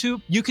to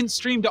YouTube, you can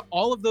stream to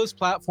all of those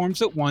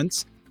platforms at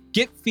once,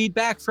 get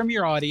feedback from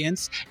your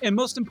audience, and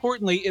most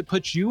importantly, it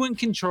puts you in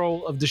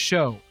control of the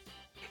show.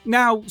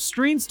 Now,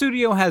 Stream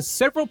Studio has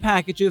several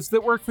packages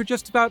that work for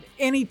just about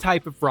any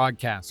type of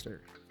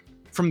broadcaster.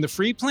 From the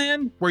free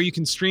plan, where you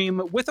can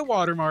stream with a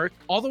watermark,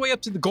 all the way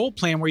up to the gold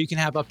plan, where you can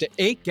have up to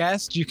 8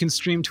 guests. You can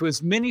stream to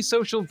as many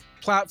social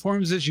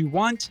platforms as you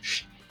want.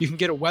 You can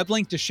get a web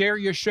link to share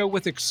your show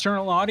with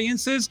external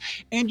audiences,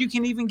 and you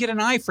can even get an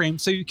iframe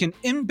so you can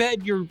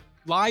embed your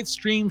live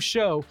stream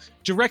show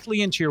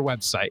directly into your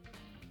website.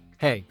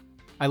 Hey,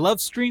 I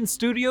love Stream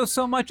Studio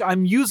so much,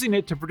 I'm using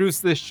it to produce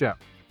this show.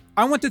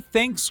 I want to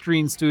thank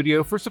Screen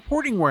Studio for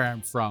supporting Where I'm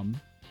From.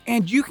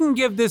 And you can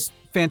give this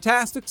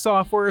fantastic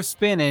software a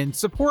spin and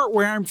support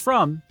Where I'm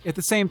From at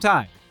the same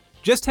time.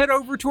 Just head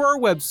over to our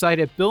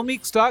website at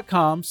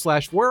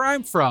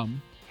billmeeks.com/whereimfrom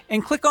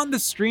and click on the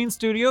Screen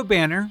Studio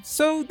banner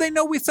so they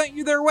know we sent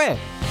you their way.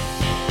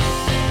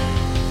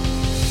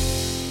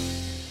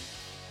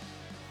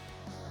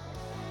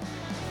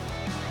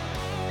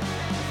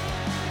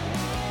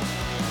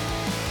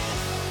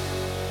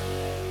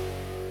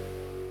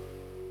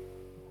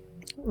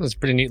 It's a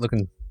pretty neat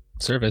looking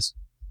service.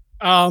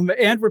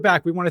 And we're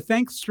back. We want to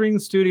thank Screen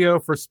Studio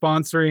for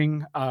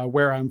sponsoring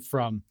Where I'm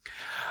From.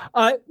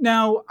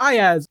 Now,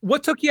 Iyaz,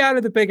 what took you out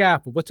of the Big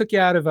Apple? What took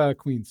you out of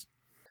Queens?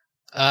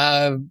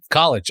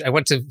 College. I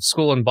went to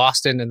school in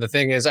Boston, and the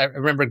thing is, I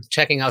remember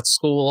checking out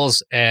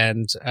schools,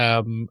 and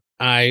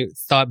I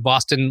thought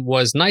Boston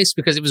was nice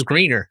because it was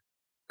greener.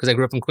 Because I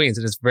grew up in Queens,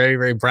 and it's very,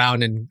 very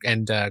brown and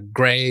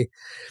gray,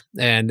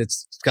 and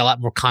it's got a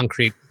lot more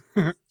concrete.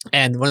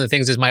 And one of the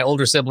things is my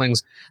older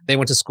siblings, they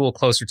went to school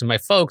closer to my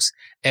folks.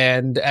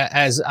 And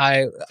as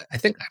I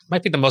think I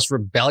might be the most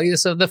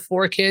rebellious of the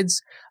four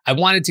kids, I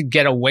wanted to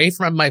get away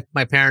from my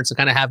parents and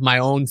kind of have my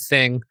own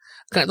thing,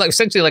 kind of like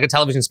essentially like a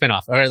television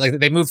spinoff. All right, like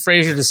they moved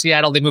Frasier to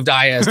Seattle, they moved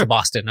Iyaz to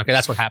Boston. Okay,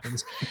 that's what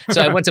happens.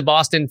 So I went to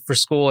Boston for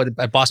school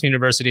at Boston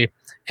University,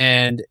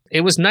 and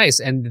it was nice.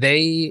 And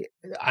there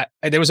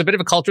was a bit of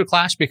a culture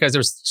clash because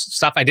there was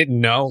stuff I didn't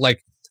know.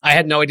 Like I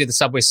had no idea the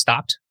subway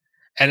stopped.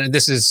 And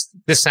this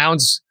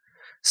sounds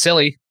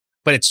silly,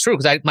 but it's true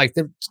because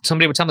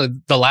somebody would tell me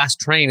the last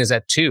train is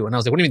at 2:00, and I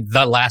was like, "What do you mean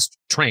the last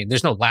train?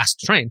 There's no last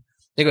train."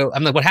 They go,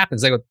 "I'm like, what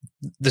happens?" They go,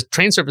 "The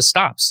train service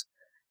stops."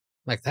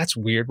 I'm like, that's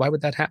weird. Why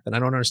would that happen? I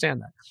don't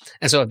understand that.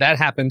 And so that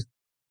happened,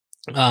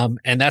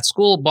 and that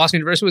school, Boston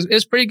University,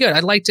 is pretty good. I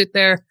liked it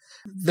there.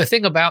 The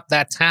thing about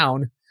that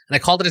town, and I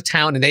called it a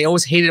town, and they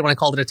always hated it when I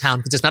called it a town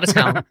because it's not a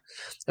town,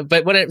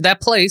 but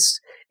that place.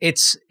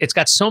 It's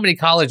got so many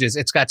colleges.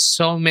 It's got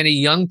so many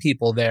young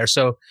people there.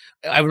 So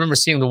I remember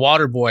seeing The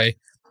Waterboy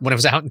when it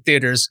was out in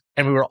theaters,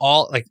 and we were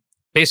all like,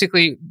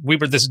 basically, we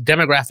were this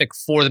demographic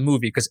for the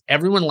movie because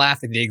everyone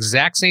laughed at the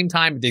exact same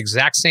time, at the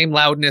exact same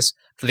loudness,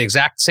 for the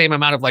exact same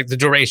amount of like the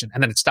duration,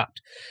 and then it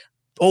stopped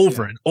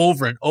over and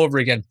over and over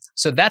again.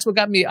 So that's what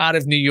got me out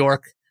of New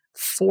York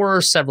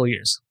for several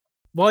years.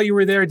 While you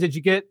were there, did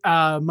you get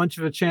much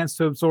of a chance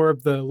to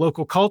absorb the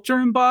local culture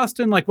in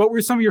Boston? Like, what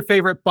were some of your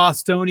favorite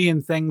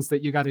Bostonian things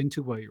that you got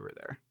into while you were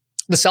there?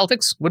 The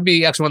Celtics would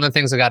be actually one of the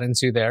things I got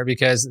into there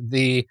because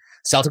the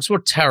Celtics were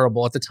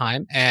terrible at the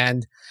time,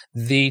 and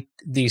the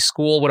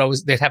school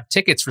they'd have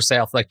tickets for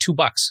sale for like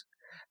 $2.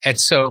 And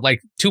so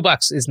like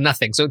 $2 is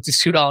nothing. So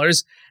it's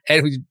 $2,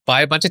 and we'd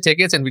buy a bunch of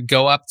tickets and we'd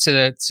go up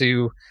to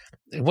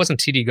it wasn't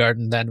TD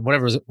Garden then,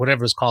 whatever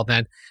it was called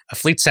then, a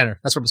Fleet Center.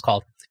 That's what it was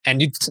called. And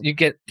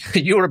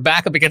you were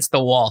back up against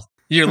the wall.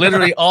 You're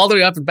literally all the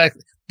way up and back,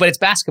 but it's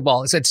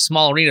basketball. It's a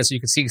small arena, so you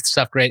can see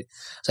stuff great.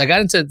 So I got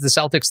into the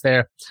Celtics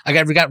there. I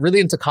got really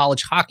into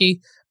college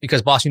hockey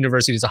because Boston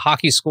University is a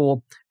hockey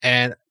school,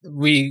 and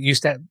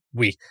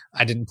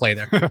I didn't play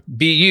there.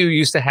 BU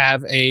used to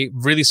have a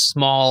really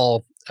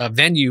small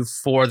venue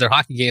for their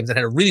hockey games that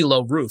had a really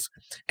low roof,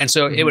 and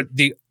so it would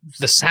the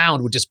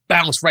sound would just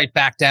bounce right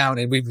back down,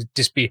 and we would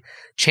just be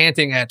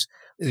chanting at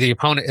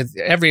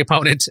every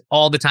opponent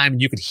all the time,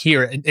 and you could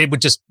hear it. It would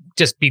just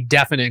be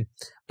deafening.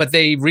 But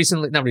they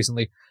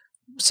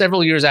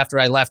several years after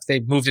I left,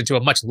 they moved into a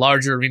much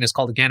larger arena. It's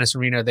called the Gannis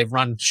Arena. They've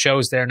run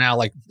shows there now.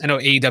 Like I know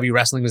AEW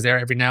wrestling was there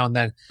every now and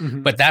then,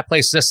 but that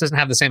place just doesn't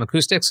have the same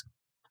acoustics. It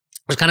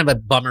was kind of a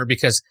bummer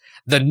because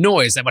the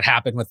noise that would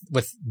happen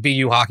with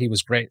BU hockey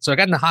was great. So I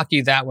got into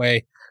hockey that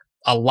way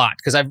a lot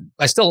because I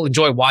still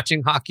enjoy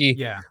watching hockey.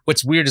 Yeah.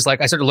 What's weird is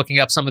like I started looking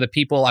up some of the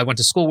people I went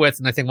to school with,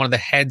 and I think one of the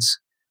heads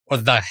or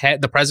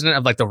the president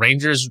of like the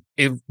Rangers,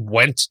 it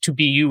went to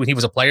BU and he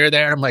was a player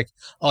there. I'm like,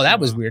 oh,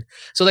 that was weird.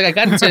 So like I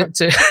got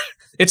into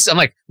I'm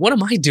like, what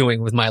am I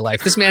doing with my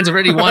life? This man's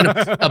already won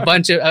a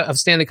bunch of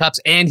Stanley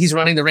Cups and he's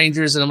running the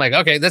Rangers. And I'm like,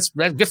 okay, that's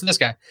good for this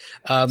guy.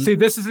 See,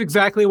 this is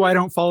exactly why I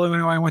don't follow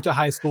anyone I went to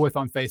high school with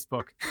on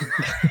Facebook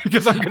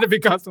because I'm going to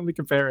be constantly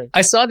comparing.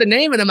 I saw the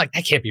name and I'm like,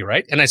 that can't be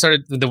right. And I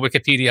started the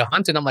Wikipedia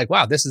hunt and I'm like,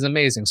 wow, this is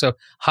amazing. So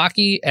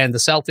hockey and the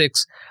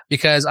Celtics,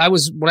 because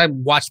when I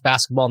watched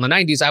basketball in the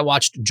 90s, I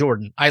watched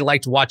Jordan. I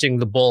liked watching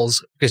the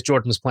Bulls because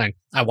Jordan was playing.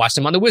 I watched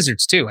him on the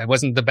Wizards too. It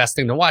wasn't the best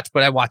thing to watch,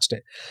 but I watched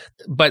it.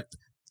 But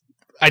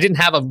I didn't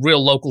have a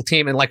real local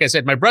team. And like I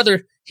said, my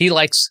brother, he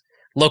likes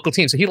local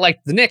teams. So he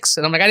liked the Knicks.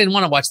 And I'm like, I didn't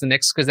want to watch the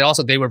Knicks because they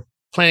were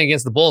playing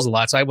against the Bulls a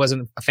lot. So I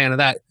wasn't a fan of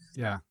that.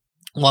 Yeah.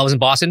 While I was in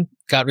Boston,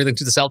 got really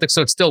into the Celtics.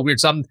 So it's still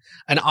weird. So I'm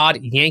an odd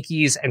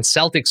Yankees and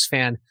Celtics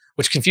fan,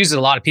 which confuses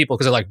a lot of people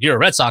because they're like, you're a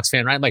Red Sox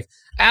fan, right? I'm like,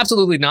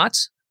 absolutely not.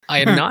 I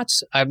am not.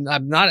 I'm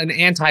not an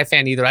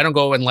anti-fan either. I don't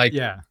go and like,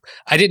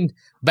 I didn't,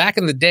 back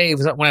in the day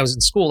when I was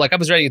in school, like I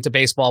was very into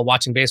baseball,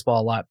 watching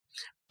baseball a lot.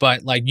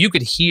 But like you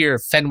could hear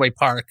Fenway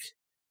Park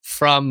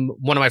from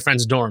one of my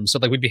friend's dorms. So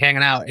like we'd be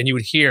hanging out and you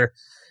would hear,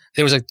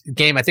 there was a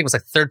game, I think it was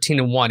like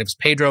 13-1. It was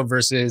Pedro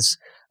versus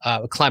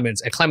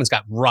Clemens, and Clemens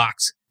got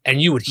rocked.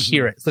 and you would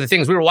hear it. So the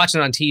thing is, we were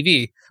watching it on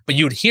TV, but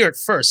you would hear it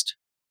first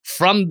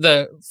from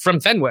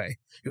Fenway.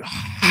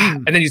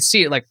 And then you'd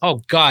see it like,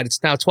 oh God,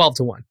 it's now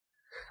 12-1.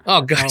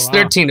 Oh God, it's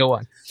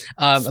 13-1.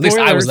 At least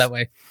I was that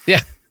way.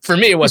 Yeah. For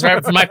me, it was.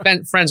 For my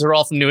friends who are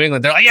all from New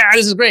England, they're like, yeah,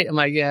 this is great. I'm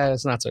like, yeah,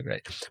 it's not so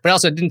great. But I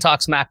also didn't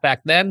talk smack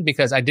back then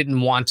because I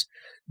didn't want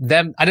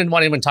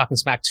anyone talking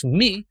smack to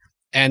me.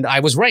 And I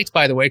was right,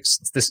 by the way,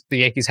 because the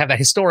Yankees have that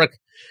historic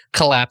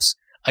collapse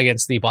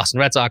against the Boston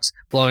Red Sox,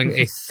 blowing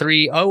a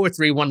 3-0 or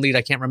 3-1 lead.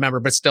 I can't remember,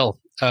 but still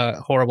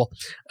horrible.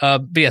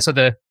 But yeah,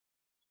 so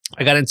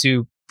I got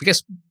into, I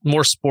guess,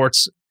 more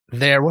sports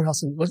there. What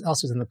else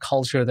is in the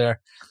culture there?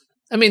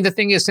 I mean, the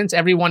thing is, since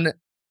everyone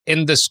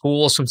in the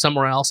schools from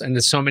somewhere else, and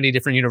there's so many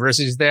different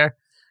universities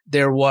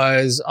there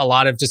was a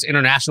lot of just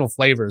international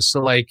flavors.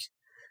 So like,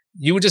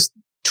 you would just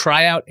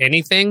try out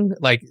anything.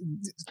 Like,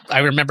 I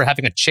remember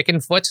having a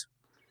chicken foot.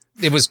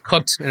 It was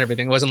cooked and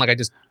everything. It wasn't like I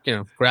just,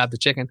 grabbed the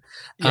chicken.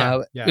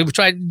 We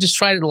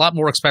tried a lot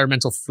more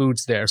experimental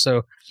foods there.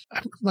 So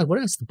I'm like, what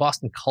is the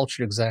Boston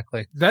culture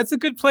exactly? That's a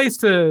good place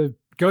to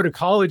go to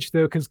college,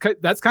 though, because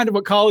that's kind of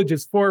what college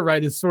is for,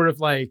 right? Is sort of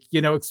like,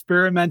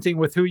 experimenting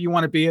with who you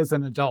want to be as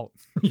an adult.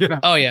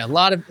 Oh yeah, a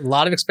lot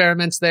of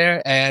experiments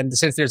there, and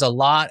since there's a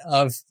lot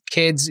of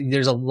kids,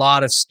 there's a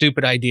lot of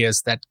stupid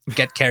ideas that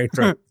get carried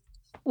through.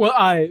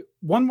 Well,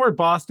 one more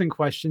Boston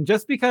question,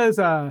 just because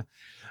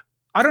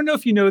I don't know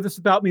if you know this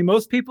about me.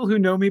 Most people who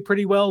know me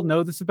pretty well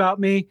know this about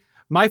me.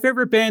 My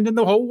favorite band in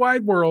the whole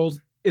wide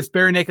world is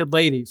Bare Naked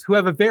Ladies, who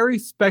have a very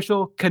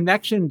special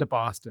connection to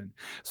Boston.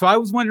 So I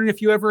was wondering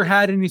if you ever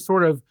had any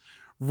sort of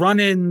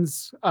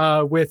run-ins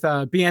with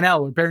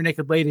BNL or Bare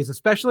Naked Ladies,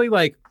 especially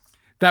like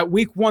that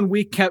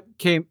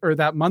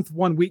month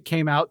 1 week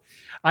came out.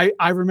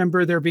 I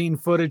remember there being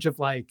footage of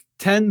like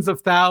tens of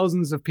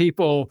thousands of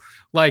people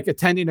like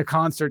attending a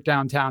concert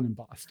downtown in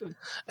Boston.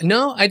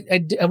 No,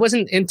 I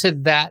wasn't into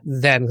that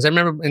then, because I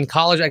remember in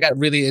college I got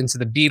really into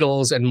the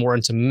Beatles and more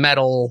into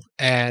metal,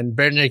 and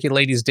Bare Naked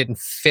Ladies didn't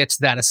fit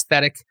that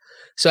aesthetic.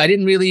 So I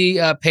didn't really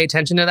pay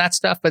attention to that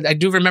stuff. But I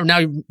do remember now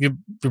you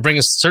bring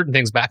us certain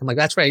things back. I'm like,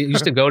 that's right. I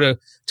used to go to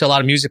a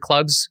lot of music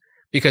clubs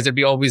because there'd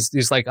be always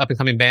these like up and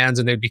coming bands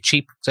and they'd be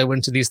cheap. So I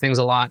went to these things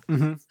a lot.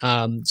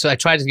 So I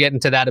tried to get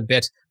into that a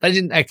bit, but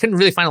I couldn't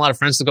really find a lot of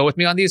friends to go with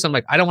me on these. So I'm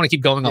like, I don't want to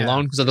keep going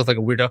alone because I look like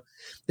a weirdo.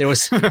 There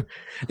was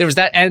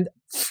that, and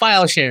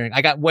file sharing.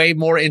 I got way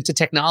more into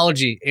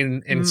technology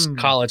in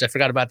college. I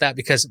forgot about that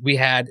because we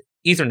had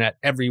Ethernet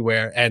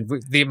everywhere, and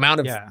the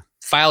amount of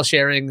file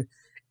sharing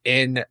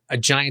in a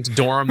giant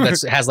dorm that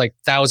has like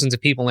thousands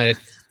of people in it.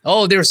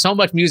 Oh, there was so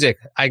much music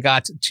I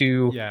got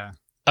to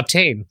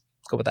obtain.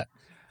 Let's go with that.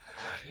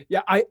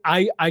 Yeah,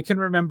 I can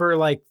remember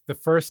like the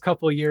first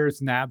couple of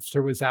years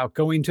Napster was out,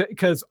 going to,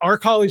 because our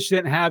college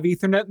didn't have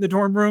Ethernet in the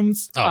dorm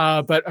rooms,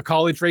 but a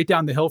college right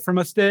down the hill from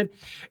us did.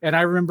 And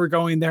I remember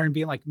going there and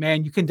being like,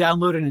 man, you can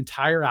download an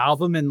entire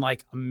album in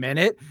like a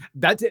minute.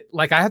 That's it.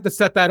 Like, I had to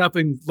set that up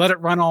and let it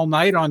run all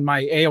night on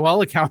my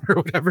AOL account or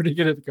whatever to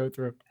get it to go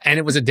through. And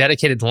it was a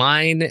dedicated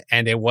line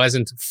and it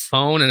wasn't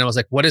phone. And I was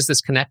like, what is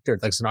this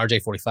connector? Like, it's an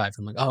RJ45.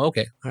 I'm like, oh,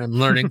 okay. All right, I'm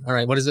learning. All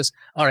right, what is this?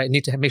 All right, I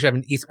need to make sure I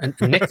have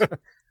a NIC.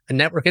 A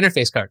network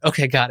interface card.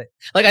 Okay, got it.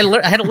 Like, I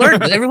had to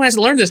learn. Everyone has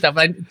to learn this stuff.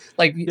 I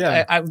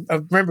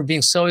remember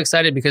being so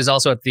excited because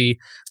also at the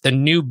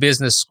new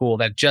business school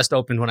that just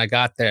opened when I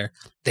got there,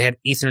 they had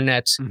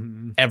Ethernet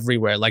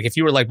everywhere. Like, if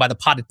you were like by the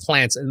potted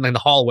plants in the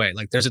hallway,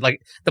 like there's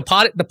like the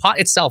pot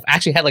itself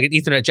actually had like an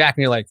Ethernet jack,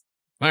 and you're like,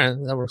 all right,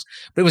 that works.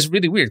 But it was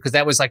really weird because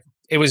that was like,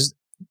 it was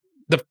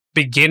the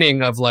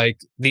beginning of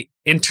like the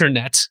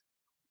internet.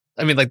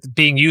 I mean, like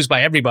being used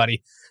by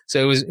everybody.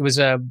 So it was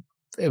an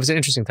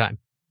interesting time.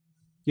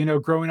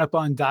 Growing up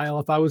on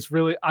dial-up, I was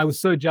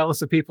so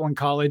jealous of people in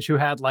college who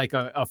had like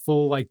a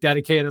full like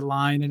dedicated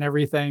line and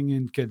everything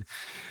and could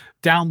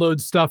download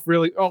stuff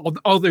really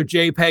all their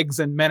JPEGs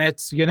in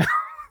minutes,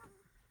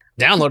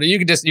 Download it. You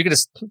could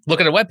just look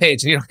at a web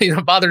page and you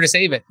don't bother to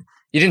save it.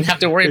 You didn't have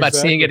to worry about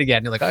seeing it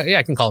again. You're like, oh yeah,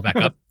 I can call it back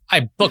up.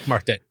 I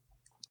bookmarked it.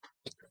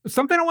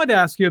 Something I wanted to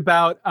ask you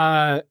about,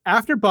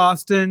 after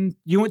Boston,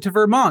 you went to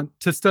Vermont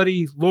to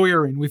study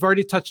lawyering. We've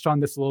already touched on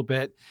this a little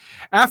bit.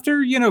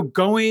 After,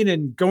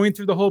 going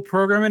through the whole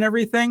program and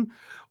everything,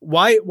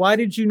 why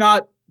did you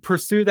not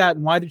pursue that?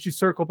 And why did you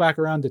circle back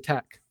around to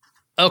tech?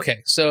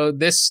 Okay. So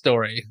this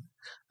story,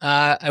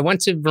 I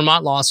went to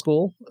Vermont Law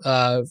School,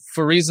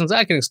 for reasons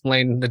I can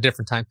explain a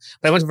different time,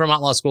 but I went to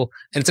Vermont Law School,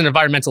 and it's an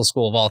environmental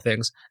school of all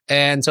things.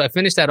 And so I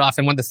finished that off.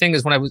 And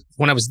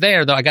when I was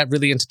there though, I got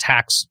really into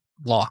tax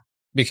law,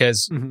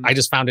 because I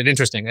just found it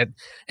interesting.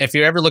 If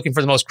you're ever looking for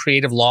the most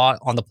creative law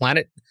on the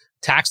planet,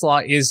 tax law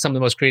is some of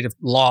the most creative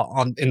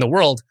law in the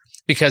world,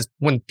 because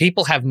when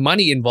people have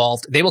money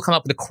involved, they will come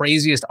up with the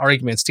craziest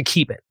arguments to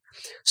keep it.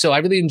 So I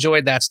really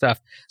enjoyed that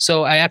stuff.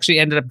 So I actually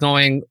ended up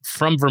going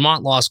from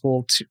Vermont Law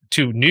School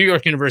to New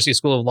York University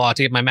School of Law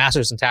to get my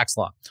master's in tax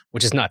law,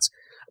 which is nuts.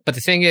 But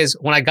the thing is,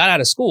 when I got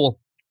out of school,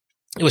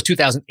 it was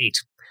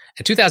 2008.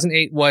 And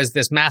 2008 was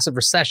this massive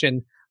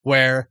recession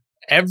where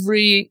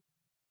every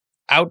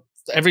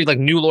every like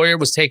new lawyer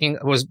was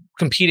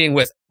competing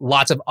with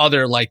lots of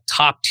other like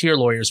top tier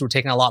lawyers who were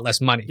taking a lot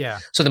less money. Yeah.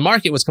 So the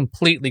market was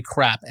completely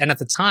crap. And at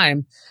the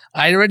time,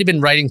 I had already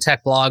been writing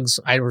tech blogs.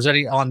 I was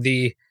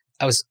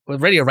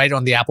ready to write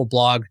on the Apple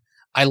blog.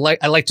 I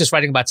like just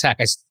writing about tech.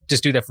 I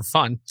just do that for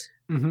fun.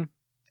 Mm-hmm.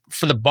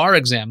 For the bar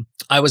exam,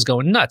 I was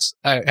going nuts.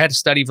 I had to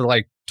study for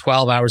like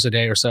 12 hours a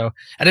day or so.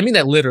 And I mean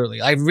that literally.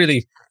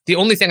 The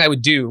only thing I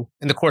would do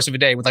in the course of a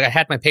day was like I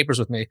had my papers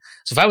with me.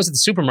 So if I was at the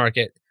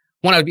supermarket,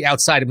 one, I would be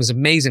outside. It was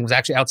amazing. It was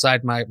actually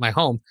outside my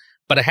home.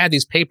 But I had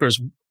these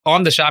papers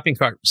on the shopping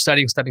cart,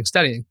 studying.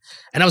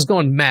 And I was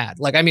going mad.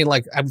 Like, I mean,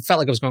 like I felt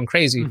like I was going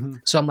crazy. Mm-hmm.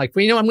 So I'm like,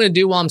 well, you know what I'm going to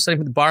do while I'm studying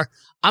for the bar?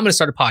 I'm going to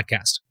start a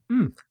podcast.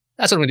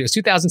 That's what I'm going to do. It's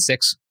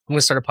 2006. I'm going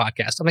to start a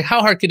podcast. I'm like,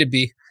 how hard could it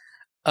be?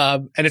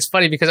 And it's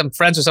funny because I'm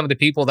friends with some of the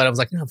people that I was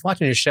like, I'm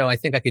watching your show. I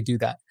think I could do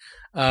that.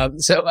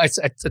 So I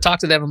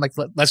talked to them. I'm like,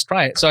 let's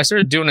try it. So I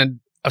started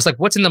I was like,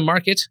 what's in the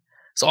market?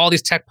 So all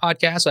these tech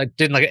podcasts. So I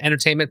did like an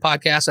entertainment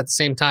podcast at the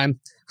same time.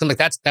 So I'm like,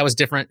 that was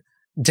different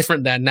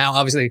than now.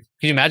 Obviously, can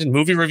you imagine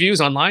movie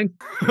reviews online?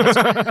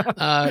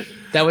 What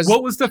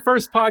was the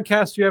first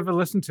podcast you ever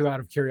listened to out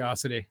of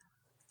curiosity?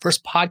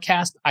 First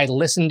podcast I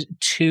listened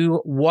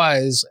to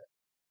was,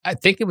 I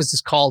think it was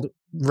just called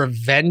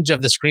Revenge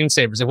of the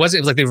Screensavers. It was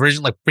like the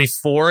original, like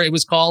before it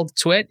was called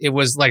Twit. It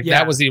was like,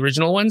 that was the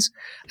original ones.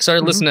 I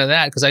started listening to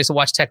that because I used to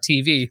watch tech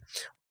TV.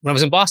 When I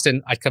was in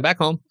Boston, I'd come back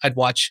home, I'd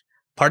watch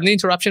Pardon the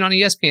Interruption on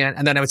ESPN,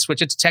 and then I would switch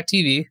it to tech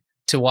TV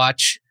to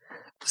watch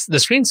the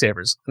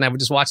Screensavers. And I would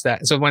just watch that.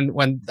 And so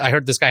when I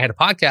heard this guy had a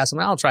podcast, I'm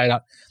like, I'll try it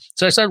out.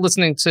 So I started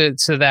listening to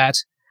that.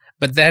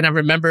 But then I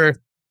remember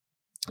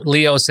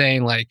Leo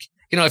saying like,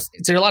 if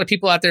there are a lot of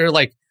people out there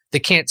like, they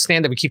can't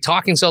stand that we keep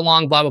talking so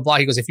long, blah, blah, blah.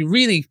 He goes, if you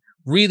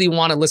really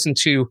want to listen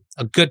to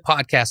a good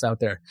podcast out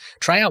there,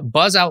 try out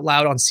Buzz Out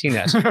Loud on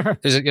CNET.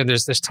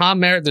 There's Tom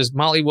Merritt, there's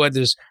Molly Wood,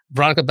 there's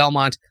Veronica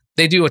Belmont.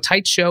 They do a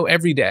tight show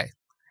every day.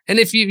 And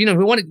if you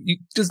want to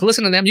just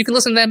listen to them, you can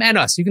listen to them and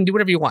us. You can do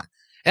whatever you want.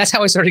 And that's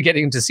how I started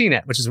getting into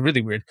CNET, which is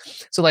really weird.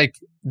 So like,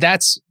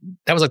 that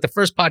was like the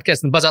first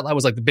podcast, and Buzz Out Loud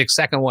was like the big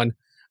second one.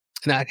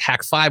 And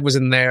Hack 5 was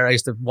in there. I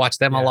used to watch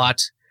them a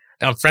lot.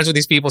 And I'm friends with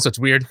these people, so it's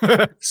weird.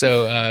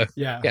 So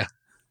yeah.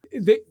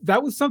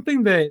 That was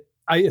something that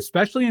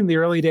especially in the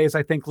early days,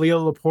 I think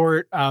Leo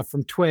Laporte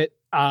from Twit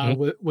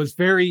was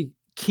very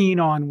keen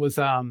on was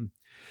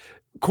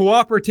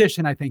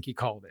cooperation, I think he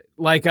called it.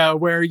 Like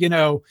where,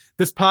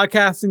 this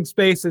podcasting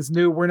space is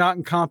new. We're not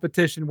in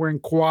competition. We're in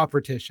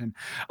cooperation.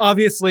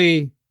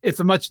 Obviously, it's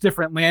a much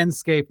different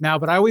landscape now,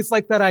 but I always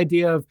like that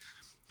idea of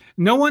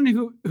no one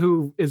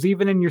who is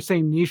even in your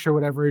same niche or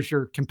whatever is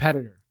your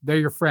competitor. They're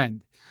your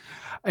friend.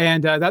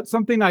 And that's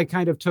something I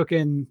kind of took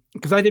in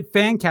because I did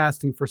fan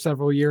casting for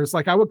several years.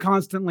 Like I would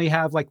constantly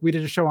have, like we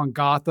did a show on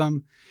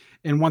Gotham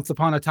and Once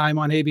Upon a Time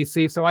on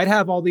ABC. So I'd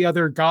have all the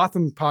other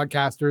Gotham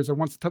podcasters or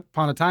Once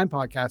Upon a Time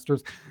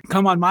podcasters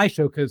come on my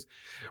show because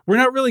we're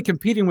not really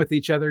competing with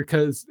each other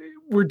because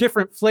we're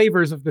different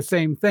flavors of the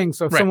same thing.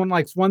 So if someone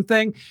likes one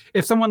thing,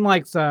 if someone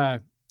likes, I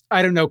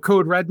don't know,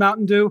 Code Red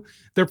Mountain Dew,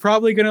 they're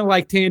probably going to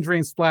like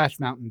Tangerine Splash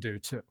Mountain Dew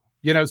too.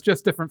 It's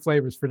just different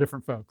flavors for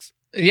different folks.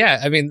 Yeah,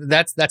 I mean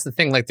that's the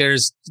thing. Like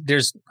there's I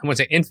wouldn't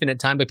say infinite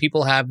time, but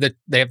people have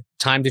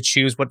time to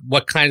choose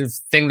what kind of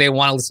thing they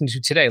want to listen to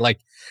today.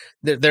 Like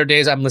there are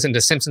days I'm listening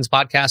to Simpsons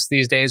podcasts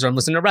these days, or I'm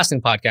listening to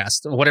wrestling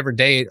podcasts. Or whatever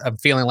day I'm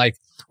feeling like,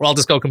 or I'll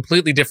just go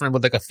completely different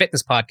with like a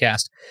fitness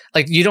podcast.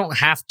 Like you don't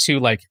have to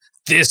like,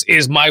 this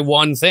is my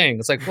one thing.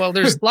 It's like, well,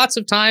 there's lots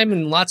of time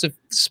and lots of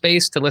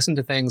space to listen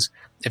to things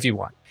if you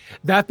want.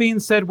 That being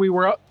said, we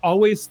were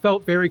always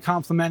felt very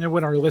complimented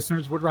when our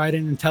listeners would write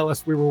in and tell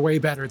us we were way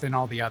better than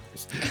all the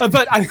others.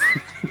 But I,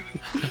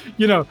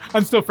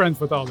 I'm still friends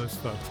with all those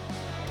folks.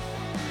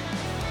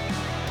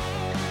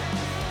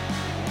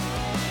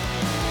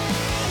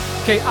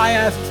 Okay,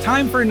 Iyaz, it's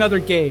time for another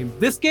game.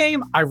 This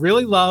game I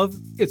really love.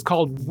 It's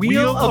called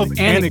Wheel of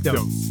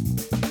Anecdotes.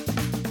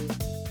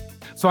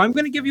 So I'm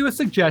going to give you a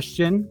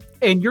suggestion,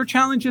 and your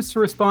challenge is to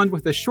respond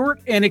with a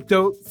short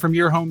anecdote from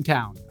your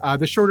hometown.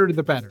 The shorter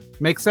the better.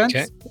 Make sense?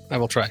 Okay, I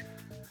will try.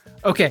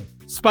 Okay,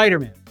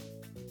 Spider-Man.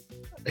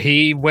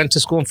 He went to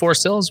school in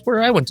Forest Hills,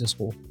 where I went to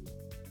school.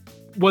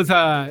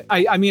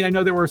 I mean, I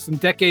know there were some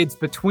decades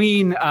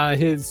between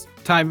his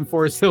time in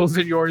Forest Hills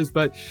and yours,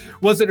 but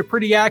was it a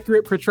pretty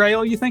accurate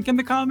portrayal, you think, in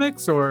the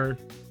comics, or?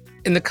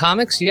 In the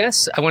comics,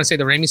 yes. I want to say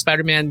the Raimi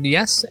Spider-Man,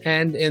 yes.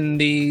 And in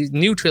the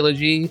new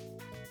trilogy,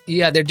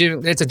 yeah,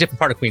 it's a different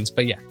part of Queens,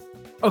 but yeah.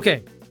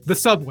 Okay, the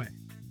subway.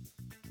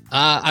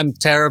 I'm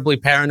terribly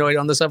paranoid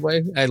on the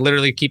subway. I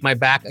literally keep my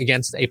back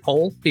against a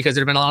pole because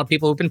there have been a lot of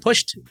people who've been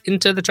pushed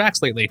into the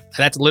tracks lately.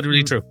 That's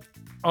literally true.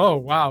 Oh,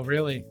 wow,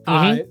 really?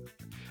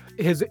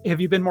 Mm-hmm.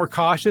 Have you been more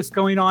cautious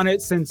going on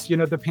it since,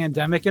 the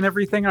pandemic and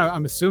everything?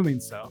 I'm assuming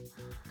so.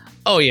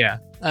 Oh, yeah.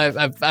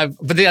 But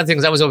the other thing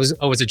is I was always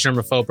a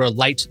germaphobe, or a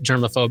light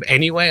germaphobe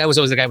anyway. I was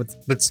always the guy with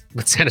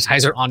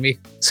sanitizer on me.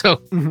 So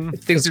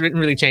things didn't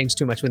really change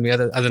too much with me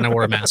other than I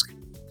wore a mask.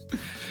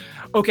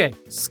 Okay,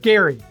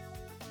 scary.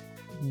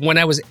 When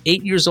I was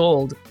 8 years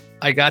old,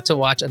 I got to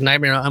watch A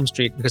Nightmare on Elm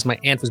Street because my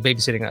aunt was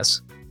babysitting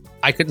us.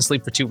 I couldn't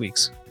sleep for 2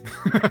 weeks.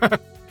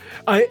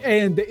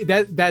 And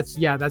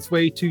that's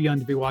way too young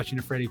to be watching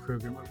a Freddy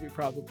Krueger movie,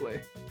 probably.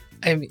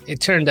 I mean, it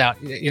turned out,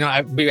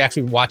 we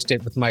actually watched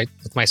it with my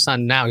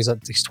son now.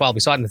 He's 12. We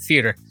saw it in the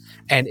theater,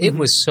 and it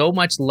was so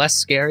much less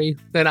scary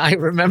than I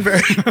remember.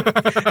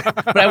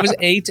 But I was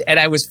 8 and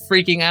I was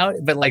freaking out.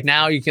 But like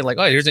now, you can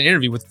here's an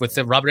interview with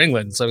Robert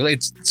Englund, so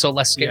it's so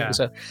less scary. Yeah.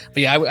 So, but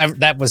yeah,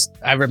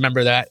 I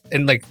remember that,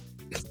 and like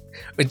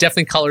it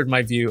definitely colored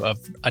my view of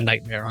A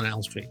Nightmare on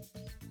Elm Street.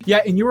 Yeah,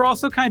 and you were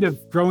also kind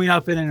of growing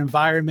up in an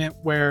environment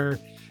where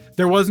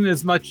there wasn't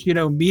as much,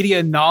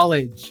 media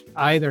knowledge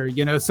either,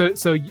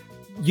 so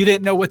you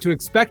didn't know what to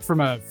expect from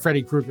a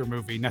Freddy Krueger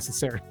movie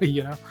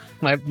necessarily,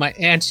 My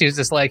aunt, she was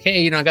just like,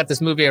 hey, I got this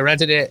movie, I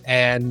rented it,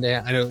 and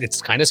I know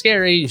it's kind of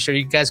scary. You sure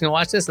you guys can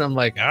watch this? And I'm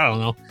like, I don't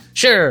know.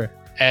 Sure.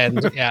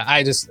 And yeah,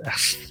 I just,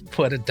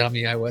 what a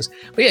dummy I was.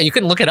 But yeah, you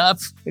couldn't look it up.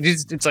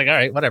 It's like, all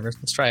right, whatever,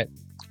 let's try it.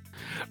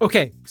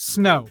 Okay,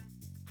 snow.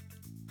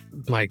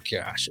 My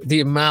gosh,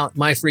 the amount,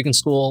 my freaking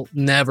school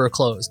never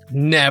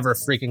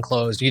freaking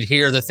closed. You'd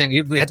hear the thing,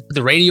 you had to put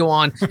the radio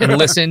on and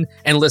listen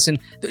and listen.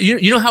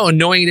 You know how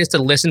annoying it is to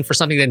listen for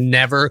something that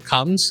never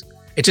comes?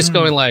 It's just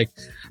going like,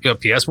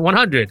 PS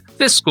 100,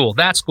 this school,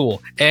 that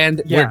school,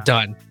 and we're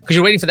done. Because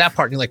you're waiting for that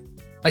part and you're like,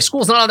 my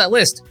school's not on that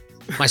list.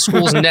 My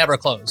school's never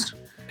closed.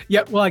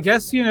 Yeah, well, I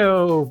guess,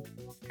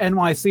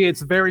 NYC,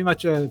 it's very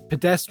much a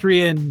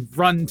pedestrian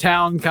run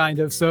town kind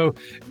of, so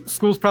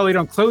schools probably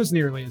don't close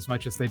nearly as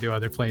much as they do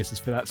other places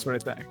for that sort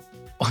of thing.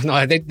 Oh,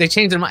 no, they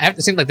changed their mind.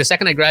 It seemed like the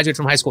second I graduated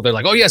from high school, they're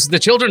like, oh yes, the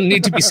children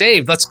need to be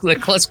saved. Let's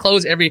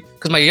close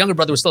because my younger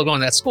brother was still going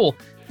to that school.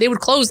 They would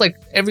close like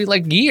every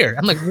year.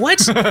 I'm like, what?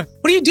 What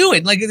are you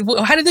doing? Like,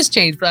 how did this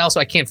change? But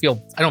I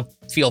don't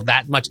feel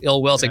that much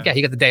ill will. It's like, yeah,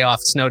 he got the day off,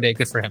 snow day,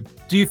 good for him.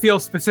 Do you feel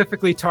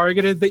specifically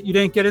targeted that you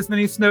didn't get as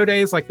many snow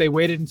days? Like they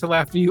waited until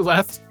after you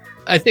left?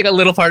 I think a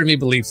little part of me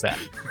believes that.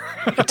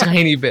 A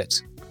tiny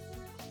bit.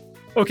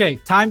 Okay,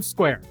 Times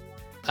Square.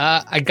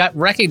 I got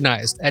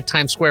recognized at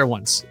Times Square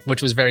once,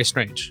 which was very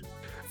strange.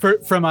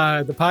 From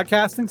the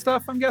podcasting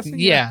stuff, I'm guessing?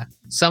 Yeah.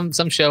 Some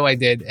show I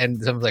did,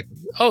 and someone's like,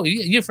 oh,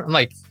 you're from,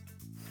 like,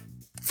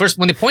 first,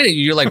 when they point at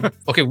you, you're like,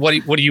 okay, what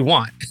do you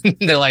want? And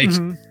they're like,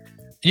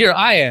 you're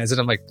Iyaz.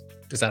 And I'm like,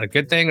 is that a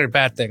good thing or a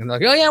bad thing? And they're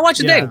like, oh, yeah, watch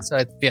your thing.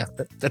 So,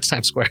 that's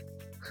Times Square.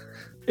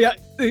 Yeah.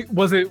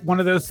 Was it one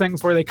of those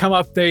things where they come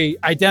up, they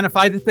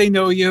identify that they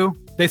know you,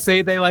 they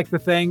say they like the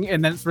thing,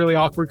 and then it's really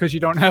awkward because you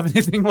don't have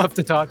anything left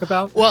to talk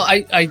about? Well,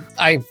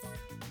 I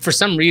for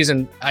some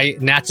reason, I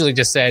naturally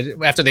just said,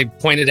 after they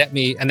pointed at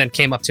me and then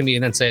came up to me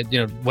and then said,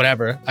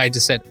 whatever, I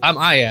just said, I'm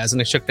Iyaz.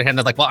 And they shook their hand.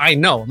 They're like, well, I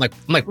know. I'm like,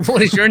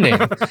 what is your name?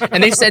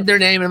 And they said their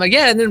name. And I'm like,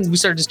 yeah. And then we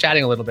started just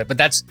chatting a little bit. But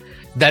that's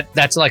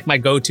like my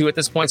go-to at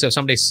this point. So if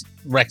somebody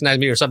recognizes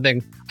me or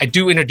something, I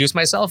do introduce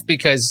myself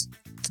because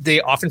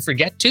they often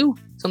forget to.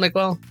 So I'm like,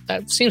 well,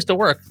 that seems to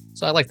work.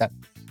 So I like that.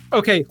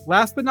 Okay.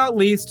 Last but not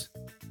least,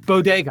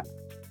 bodega.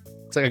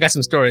 So I got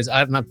some stories.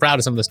 I'm not proud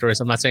of some of the stories,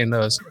 so I'm not saying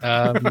those.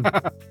 I'll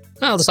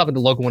just hop into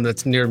the local one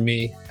that's near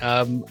me.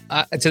 To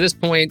this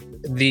point,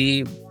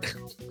 the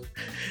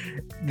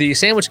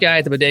sandwich guy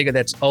at the bodega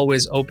that's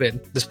always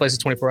open, this place is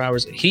 24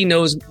 hours, he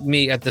knows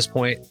me at this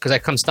point because I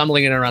come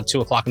stumbling in around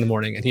 2 o'clock in the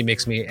morning and he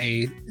makes me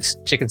a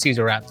chicken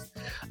Caesar wrap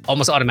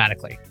almost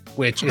automatically,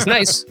 which is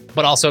nice,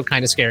 but also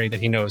kind of scary that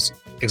he knows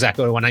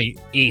exactly what I want to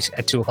eat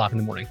at 2 o'clock in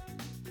the morning.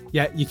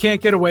 Yeah, you can't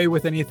get away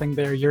with anything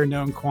there. You're a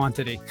known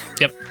quantity.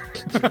 Yep.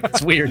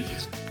 It's weird.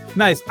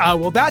 Nice.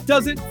 Well, that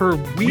does it for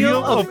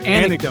Wheel of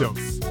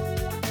Anecdotes.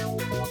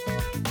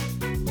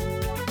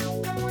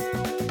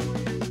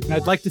 And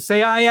I'd like to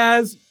say,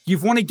 Iyaz,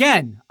 you've won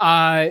again.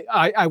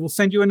 I will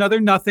send you another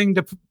nothing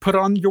to put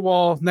on your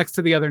wall next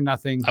to the other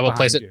nothing. I will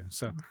place it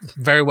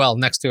very well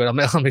next to it.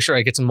 I'll make sure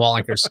I get some wall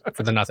anchors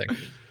for the nothing.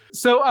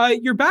 So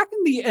you're back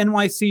in the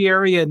NYC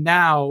area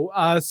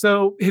now.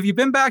 So have you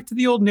been back to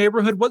the old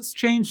neighborhood? What's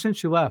changed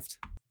since you left?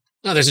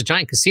 No, there's a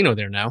giant casino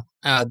there now.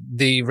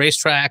 The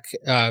racetrack,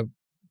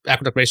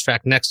 Aqueduct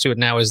Racetrack, next to it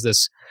now is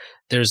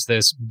there's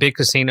this big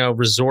casino,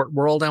 Resort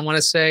World, I want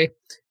to say.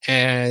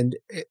 And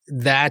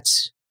that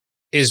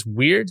is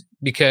weird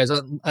because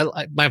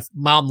my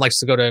mom likes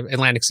to go to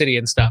Atlantic City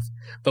and stuff.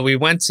 But we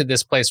went to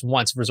this place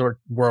once, Resort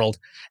World,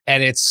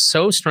 and it's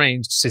so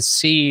strange to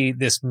see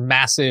this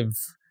massive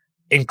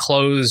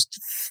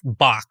enclosed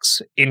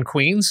box in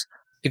Queens,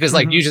 because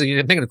usually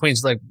you think of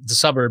Queens like the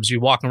suburbs, you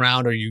walk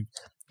around or you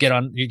get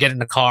in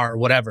a car or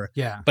whatever.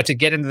 Yeah. But to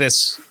get into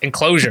this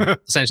enclosure,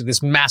 essentially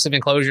this massive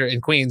enclosure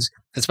in Queens,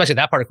 especially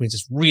that part of Queens,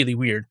 is really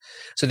weird.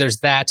 So there's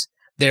that.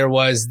 There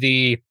was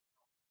where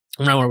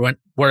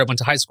I went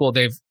to high school,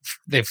 they've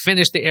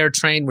finished the air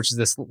train, which is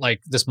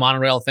this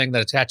monorail thing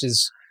that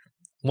attaches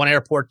one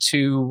airport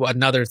to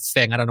another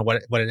thing. I don't know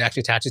what it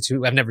actually attaches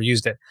to. I've never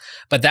used it,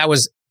 but that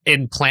was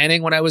in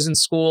planning when I was in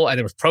school, and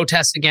there was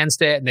protests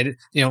against it. And they did,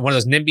 one of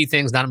those NIMBY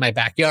things, not in my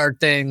backyard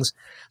things.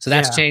 So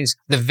that's changed.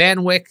 The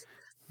Van Wyck,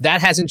 that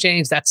hasn't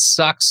changed. That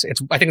sucks.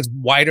 I think it's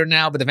wider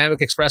now, but the Van Wyck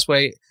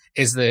Expressway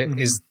is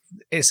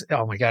is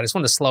oh my God, it's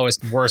one of the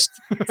slowest, worst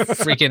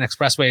freaking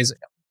expressways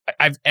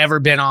I've ever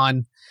been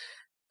on.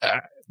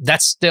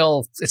 It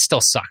still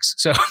sucks.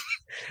 So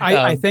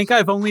I think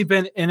I've only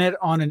been in it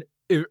in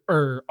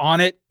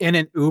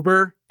an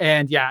Uber,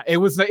 and yeah, it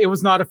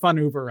was not a fun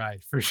Uber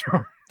ride for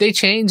sure. They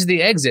changed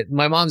the exit.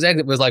 My mom's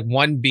exit was like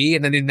 1B,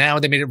 and then now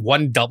they made it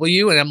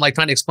 1W. And I'm like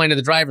trying to explain to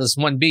the driver it's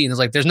 1B, and it's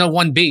like there's no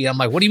 1B. I'm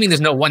like, what do you mean there's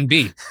no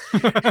 1B?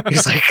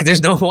 He's like,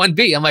 there's no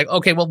 1B. I'm like,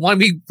 okay, well, when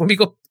we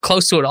go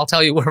close to it, I'll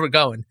tell you where we're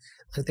going.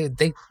 Like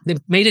they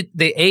made it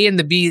the A and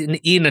the B and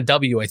the E and the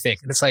W, I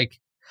think. And it's like,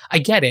 I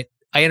get it,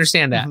 I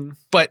understand that,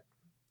 but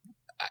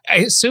I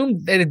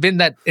assumed it had been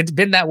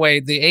that way.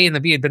 The A and the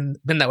B had been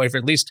that way for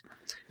at least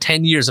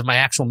 10 years of my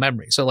actual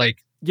memory. So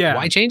like,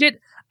 why change it?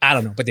 I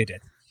don't know, but they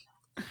did.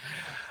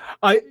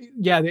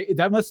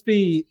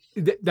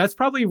 That's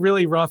probably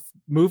really rough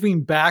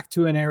moving back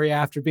to an area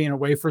after being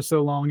away for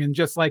so long, and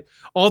just like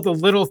all the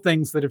little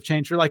things that have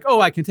changed. You're like, oh,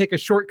 I can take a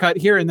shortcut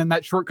here, and then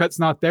that shortcut's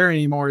not there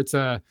anymore. It's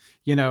a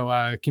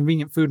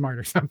convenient food mart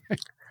or something.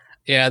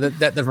 Yeah,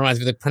 that reminds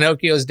me. The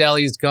Pinocchio's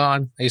Deli is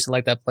gone. I used to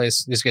like that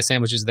place. I used to get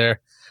sandwiches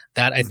there.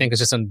 That I think is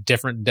just a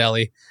different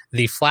deli.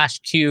 The Flash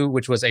Q,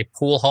 which was a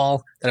pool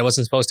hall that I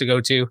wasn't supposed to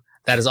go to,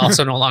 that is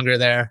also no longer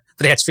there.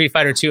 But they had Street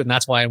Fighter 2, and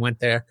that's why I went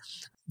there.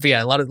 But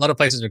yeah, a lot of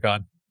places are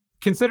gone.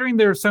 Considering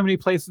there are so many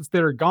places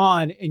that are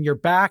gone and you're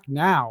back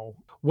now,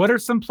 what are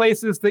some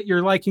places that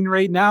you're liking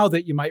right now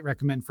that you might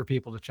recommend for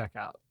people to check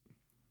out?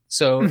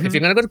 So if you're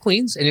going to go to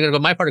Queens and you're going to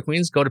go to my part of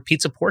Queens, go to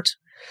Pizza Port.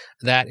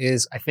 That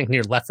is, I think,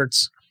 near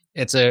Lefferts.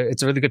 It's a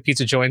really good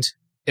pizza joint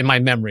in my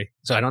memory.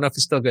 So I don't know if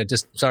it's still good.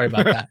 Just sorry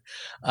about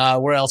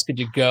that. Where else could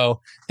you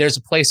go? There's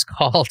a place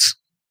called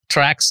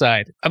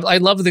Trackside. I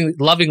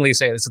lovingly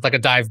say this. It's like a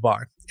dive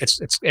bar.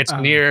 It's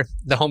near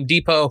the Home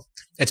Depot.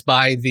 It's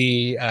by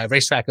the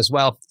racetrack as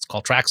well. It's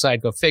called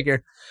Trackside. Go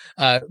figure.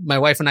 My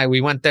wife and I, we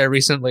went there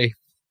recently,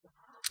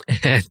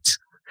 and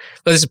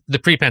this is the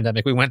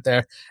pre-pandemic. We went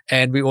there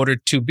and we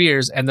ordered 2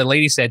 beers, and the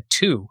lady said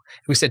 2.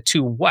 We said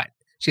 2 what?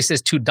 She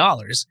says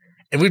 $2.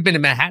 And we've been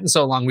in Manhattan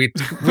so long, we're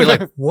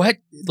like, what?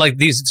 Like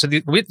these? So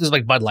these are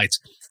like Bud Lights,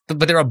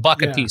 but they're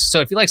 $1 a piece.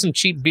 So if you like some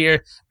cheap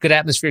beer, good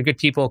atmosphere, good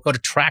people, go to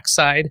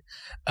Trackside.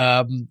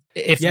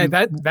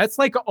 That's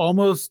like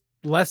almost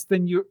less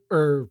than you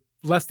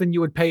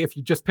would pay if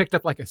you just picked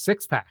up like a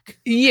 6-pack.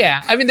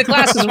 Yeah, I mean the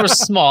glasses were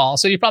small,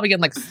 so you're probably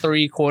getting like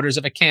 3/4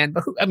 of a can.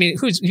 But you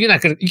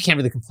can't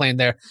really complain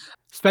there,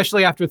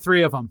 especially after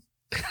 3 of them.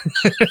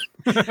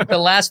 The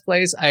last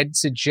place I'd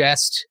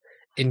suggest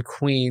in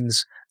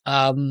Queens,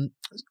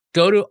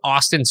 go to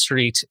Austin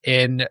Street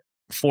in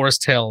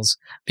Forest Hills,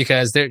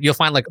 because there you'll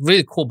find like a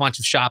really cool bunch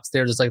of shops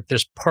there.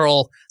 There's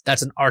Pearl,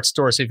 that's an art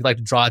store. So if you like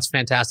to draw, it's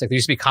fantastic. There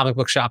used to be comic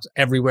book shops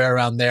everywhere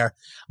around there.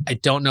 I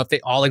don't know if they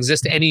all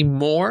exist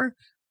anymore,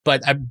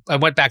 but I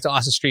went back to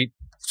Austin Street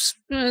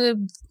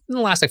in the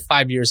last like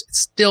 5 years. It's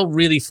still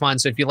really fun.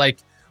 So if you like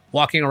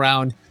walking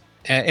around,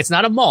 it's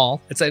not a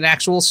mall, it's an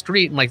actual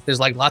street, and like there's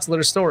like lots of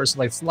little stores.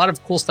 Like a lot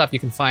of cool stuff you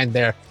can find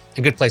there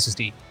and good places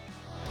to eat.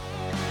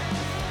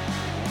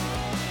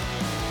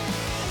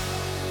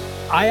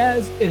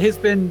 Iyaz, it has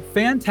been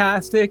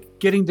fantastic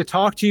getting to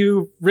talk to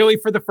you really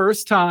for the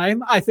first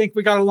time. I think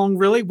we got along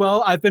really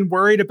well. I've been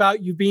worried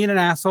about you being an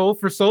asshole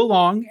for so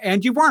long,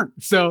 and you weren't.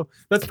 So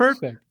that's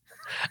perfect.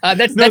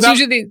 That's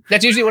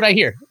usually what I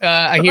hear.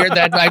 I hear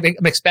that I'm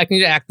expecting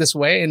you to act this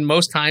way, and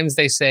most times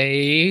they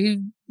say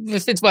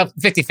it's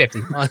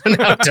 50-50 on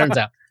how it turns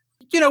out.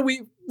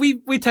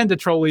 We tend to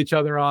troll each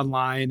other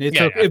online. It's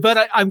okay.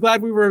 But I'm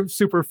glad we were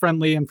super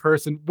friendly in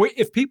person.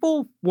 If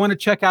people want to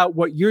check out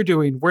what you're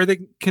doing,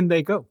 can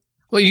they go?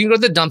 Well, you can go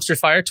to the Dumpster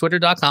Fire,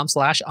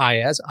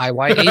 twitter.com/Iyaz,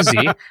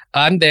 IYAZ.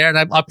 I'm there,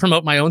 and I'll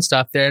promote my own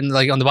stuff there. And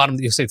like on the bottom,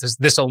 you'll see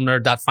this old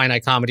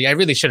nerd.finite comedy. I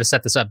really should have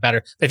set this up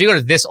better. But if you go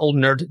to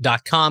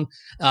thisoldnerd.com,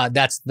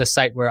 that's the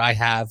site where I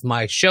have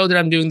my show that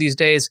I'm doing these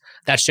days.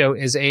 That show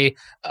is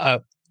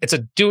it's a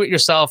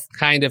do-it-yourself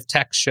kind of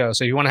tech show.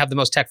 So you want to have the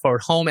most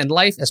tech-forward home and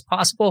life as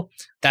possible.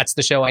 That's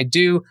the show I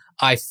do.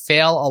 I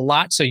fail a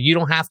lot, so you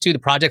don't have to. The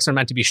projects are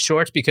meant to be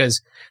short,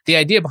 because the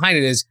idea behind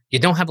it is you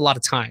don't have a lot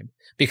of time,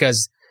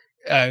 because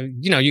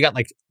you got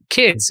like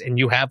kids and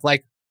you have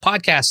like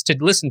podcasts to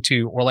listen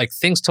to, or like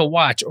things to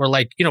watch, or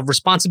like,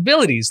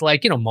 responsibilities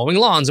like, mowing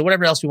lawns or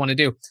whatever else you want to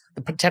do.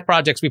 The tech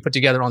projects we put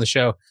together on the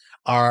show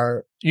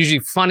are usually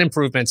fun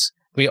improvements.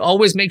 We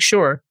always make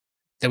sure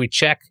that we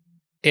check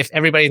if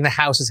everybody in the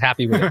house is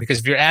happy with it, because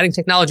if you're adding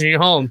technology in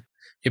your home,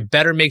 you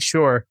better make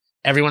sure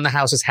everyone in the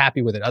house is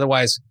happy with it.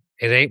 Otherwise,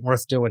 it ain't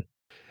worth doing.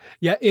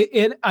 Yeah,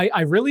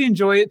 I really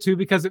enjoy it too,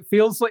 because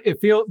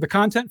the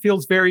content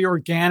feels very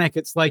organic.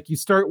 It's like you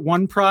start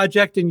one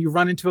project and you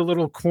run into a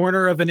little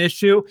corner of an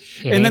issue,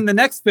 and then the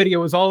next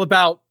video is all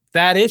about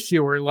that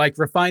issue, or like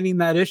refining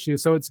that issue.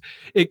 So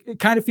it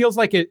kind of feels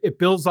like it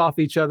builds off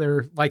each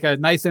other, like a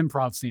nice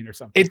improv scene or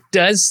something. It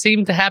does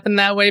seem to happen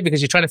that way,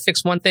 because you try to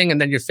fix one thing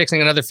and then you're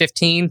fixing another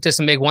 15 just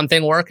to make one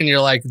thing work, and you're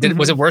like,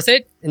 was it worth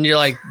it? And you're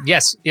like,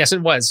 yes,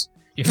 it was.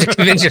 You have to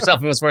convince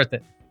yourself it was worth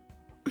it.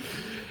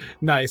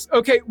 Nice.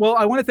 Okay. Well,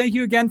 I want to thank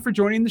you again for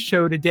joining the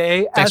show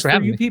today. Thanks for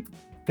having me. People,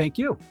 thank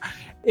you.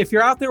 If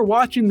you're out there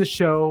watching the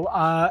show,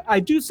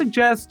 I do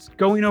suggest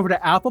going over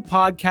to Apple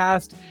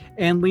Podcast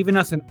and leaving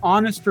us an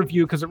honest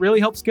review because it really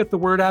helps get the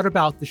word out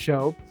about the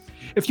show.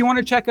 If you want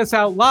to check us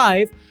out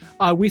live,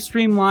 we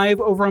stream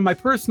live over on my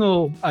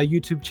personal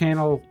YouTube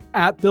channel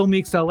at Bill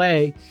Meeks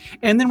LA.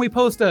 And then we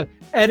post a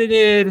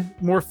edited,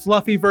 more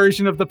fluffy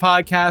version of the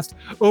podcast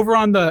over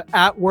on the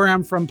at Where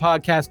I'm From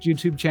podcast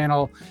YouTube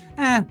channel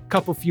a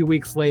few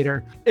weeks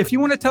later. If you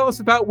want to tell us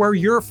about where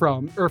you're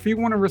from, or if you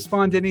want to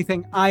respond to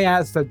anything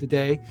Iyaz said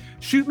today,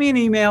 shoot me an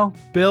email,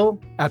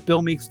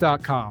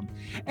 bill@billmeeks.com.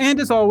 And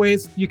as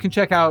always, you can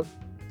check out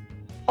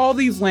all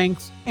these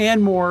links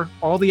and more,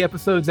 all the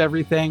episodes,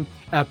 everything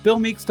at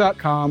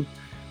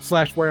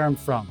billmeeks.com/where I'm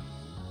from.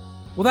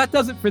 Well, that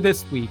does it for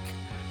this week.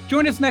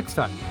 Join us next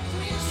time.